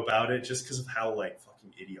video about it just because of how, like,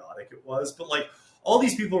 fucking idiotic it was. But, like, all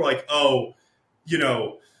these people are like, oh, you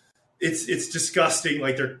know... It's disgusting.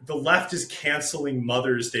 Like the left is canceling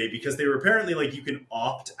Mother's Day because they were apparently like you can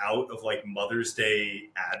opt out of like Mother's Day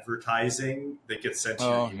advertising that gets sent to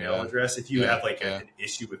your email address if you have like an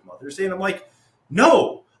issue with Mother's Day. And I'm like,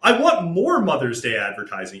 no, I want more Mother's Day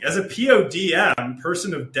advertising as a PODM,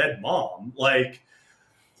 person of dead mom. Like,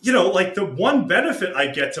 you know, like the one benefit I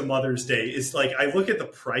get to Mother's Day is like I look at the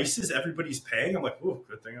prices everybody's paying. I'm like, oh,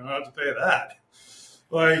 good thing I don't have to pay that.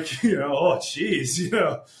 Like, you know, oh, geez, you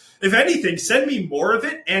know. If anything, send me more of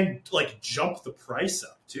it and like jump the price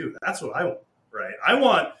up too. That's what I want, right? I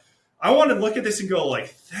want to look at this and go like,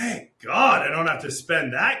 thank God I don't have to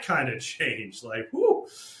spend that kind of change. Like, whoo,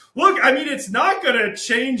 look, I mean, it's not going to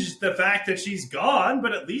change the fact that she's gone,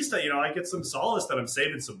 but at least I get some solace that I'm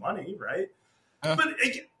saving some money, right? But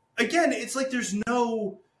again, it's like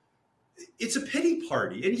it's a pity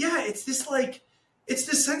party, and it's this like. It's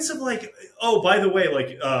this sense of like, oh, by the way,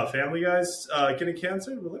 like Family Guy's getting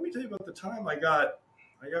canceled. Well, let me tell you about the time I got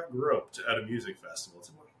groped at a music festival.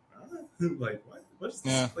 It's like, what? What's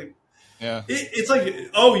this? Yeah. Like, yeah. It's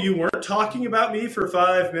like, oh, you weren't talking about me for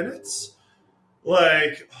 5 minutes?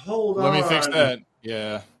 Like, hold on. Let me fix that.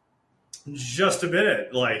 Yeah. Just a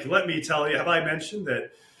minute. Like, let me tell you. Have I mentioned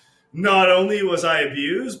that not only was I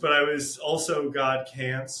abused, but I was also got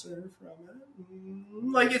cancer from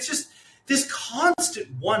it? Like, it's just this constant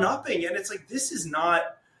one-upping, and it's like, this is not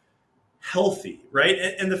healthy, right?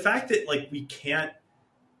 And the fact that, like, we can't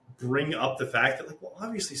bring up the fact that, like, well,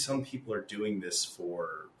 obviously some people are doing this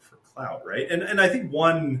for clout, right? And I think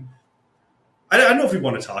I don't know if we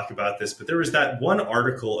want to talk about this, but there was that one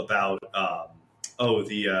article about,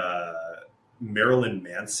 the Marilyn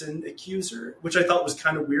Manson accuser, which I thought was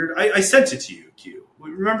kind of weird. I sent it to you, Q.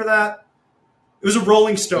 Remember that? It was a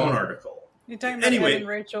Rolling Stone article. You're talking about Ed and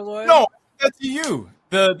Rachel Lloyd? No, that's you.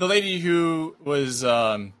 The lady who was,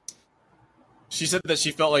 she said that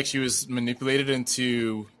she felt like she was manipulated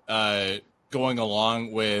into going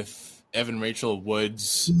along with Evan Rachel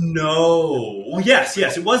Wood's? No. Well, yes,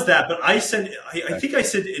 it was that. But I think I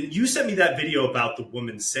said, and you sent me that video about the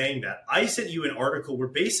woman saying that. I sent you an article where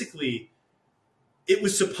basically it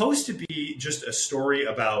was supposed to be just a story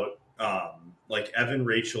about like Evan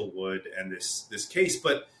Rachel Wood and this case,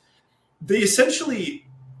 but they essentially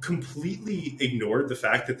completely ignored the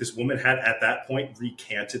fact that this woman had at that point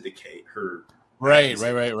recanted the case. Right.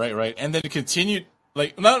 And then continued,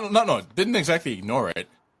 like, no, didn't exactly ignore it.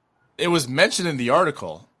 It was mentioned in the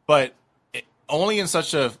article, but only in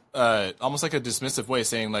such a almost like a dismissive way,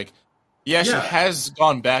 saying like, she has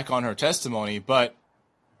gone back on her testimony, but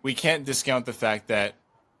we can't discount the fact that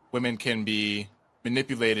women can be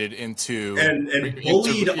manipulated into and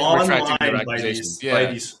bullied online by these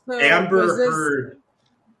Amber Heard.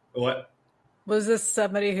 What was this?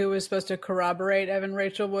 Somebody who was supposed to corroborate Evan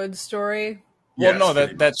Rachel Wood's story? Well, no,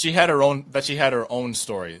 that she had her own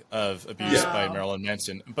story of abuse by Marilyn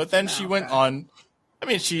Manson, but then she went on. I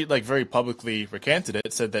mean, she like very publicly recanted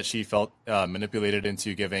it, said that she felt manipulated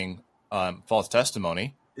into giving false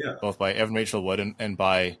testimony, both by Evan Rachel Wood and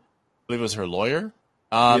by, I believe it was her lawyer.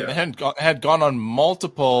 And had gone on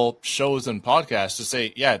multiple shows and podcasts to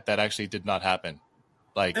say, that actually did not happen.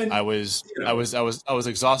 Like, I was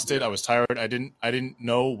exhausted. I was tired. I didn't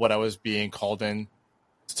know what I was being called in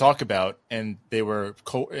to talk about, and they were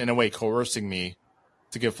in a way coercing me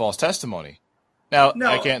to give false testimony. Now,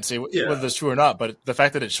 I can't say whether it's true or not, but the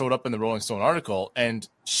fact that it showed up in the Rolling Stone article, and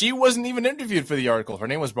she wasn't even interviewed for the article. Her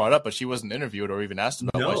name was brought up, but she wasn't interviewed or even asked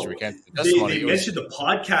about why she recanted the testimony. They mentioned the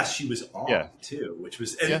podcast she was on, too, which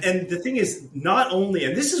was... And the thing is, not only...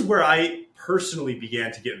 And this is where I personally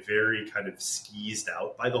began to get very kind of skeezed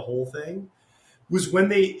out by the whole thing, was when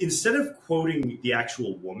they, instead of quoting the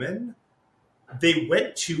actual woman, they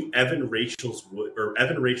went to Evan Rachel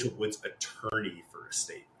Wood's attorney for a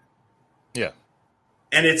statement. Yeah.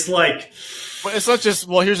 And it's like... But it's not just...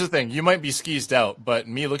 Well, here's the thing. You might be skeezed out, but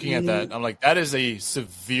me looking at that, I'm like, that is a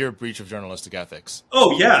severe breach of journalistic ethics.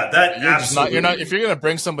 Oh, yeah. That absolutely... If you're going to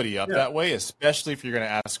bring somebody up that way, especially if you're going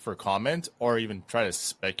to ask for comment or even try to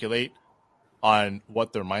speculate on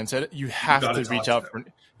what their mindset is, you have to reach out for...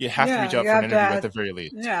 You have to reach out for an interview at the very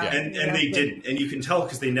least. Yeah. And they didn't. And you can tell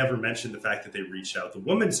because they never mentioned the fact that they reached out. The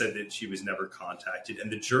woman said that she was never contacted.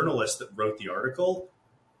 And the journalist that wrote the article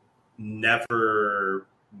never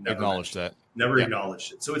acknowledged that. Never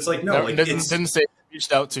acknowledged it. So it's like, no. Didn't say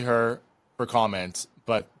reached out to her for comment,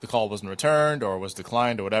 but the call wasn't returned or was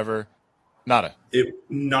declined or whatever. Not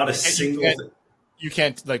a single thing. You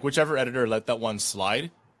can't, like, whichever editor let that one slide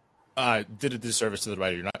did a disservice to the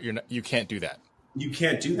writer. You can't do that. You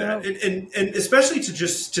can't do that. And especially to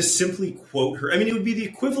simply quote her. I mean, it would be the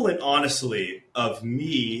equivalent, honestly, of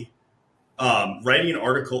me writing an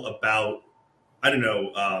article about, I don't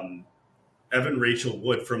know, Evan Rachel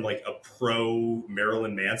Wood from like a pro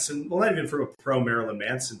Marilyn Manson. Well, not even from a pro Marilyn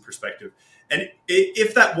Manson perspective. And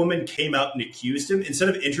if that woman came out and accused him, instead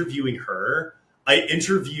of interviewing her, I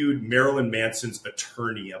interviewed Marilyn Manson's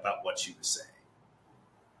attorney about what she was saying.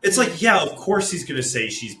 It's like, yeah, of course he's going to say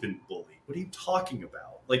she's been bullied. What are you talking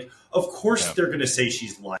about? Like, of course they're going to say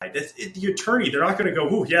she's lied. The attorney, they're not going to go,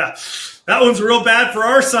 oh, yeah, that one's real bad for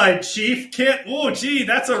our side, chief.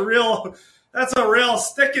 That's a real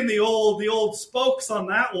stick in the old spokes on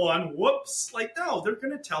that one. Whoops. Like, no, they're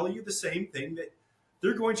going to tell you the same thing, that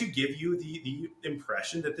they're going to give you the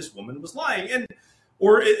impression that this woman was lying.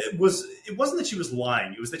 Or it wasn't that she was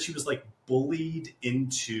lying. It was that she was like bullied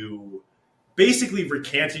into basically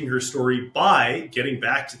recanting her story by getting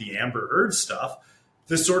back to the Amber Heard stuff,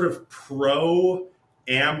 the sort of pro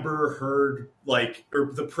Amber Heard, like,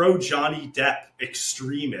 or the pro Johnny Depp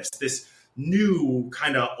extremist, this new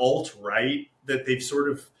kind of alt-right that they've sort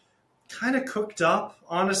of kind of cooked up,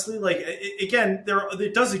 honestly. Like, again,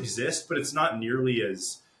 it does exist, but it's not nearly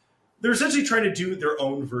as... They're essentially trying to do their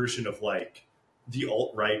own version of, like, the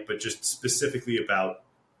alt-right, but just specifically about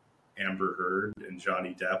Amber Heard and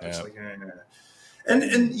Johnny Depp. It's like,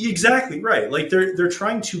 And exactly right. Like, they're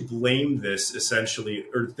trying to blame this essentially,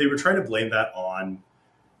 or they were trying to blame that on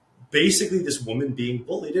basically this woman being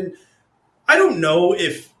bullied. And I don't know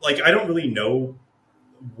I don't really know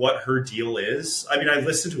what her deal is. I mean, I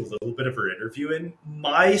listened to a little bit of her interview, and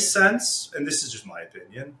my sense, and this is just my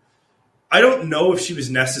opinion, I don't know if she was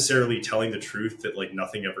necessarily telling the truth that like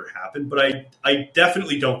nothing ever happened, but I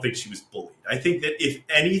definitely don't think she was bullied. I think that if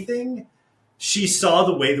anything, she saw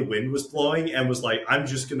the way the wind was blowing and was like, I'm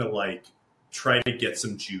just going to like try to get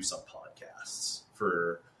some juice on podcasts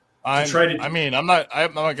for to try to. I mean, I'm not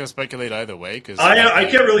going to speculate either way because I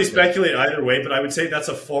can't really speculate either way, but I would say that's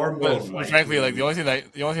a far more. But frankly, like the only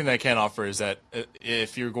thing that I can offer is that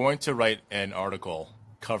if you're going to write an article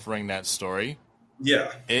covering that story,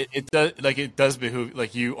 yeah, it does behoove,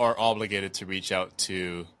 like, you are obligated to reach out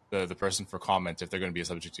to the person for comment if they're going to be a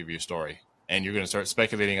subject of your story, and you're going to start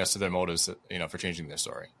speculating as to their motives, for changing their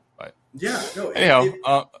story. But yeah, no.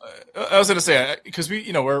 Anyhow, I was going to say, because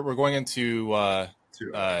we're going into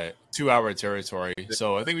 2-hour territory,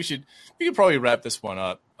 so I think we could probably wrap this one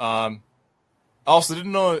up. Also,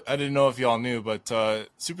 I didn't know if y'all knew, but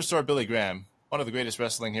superstar Billy Graham, one of the greatest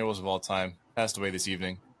wrestling heroes of all time, passed away this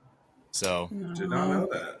evening. So did not know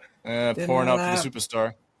that. Pouring out for the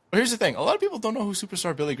superstar. But here's the thing: a lot of people don't know who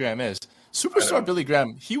superstar Billy Graham is. Superstar Billy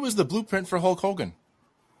Graham, he was the blueprint for Hulk Hogan.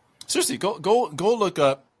 Seriously, go look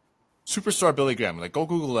up superstar Billy Graham. Like, go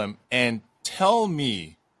Google him and tell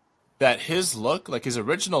me that his look, like his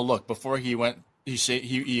original look before he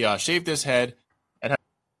shaved his head,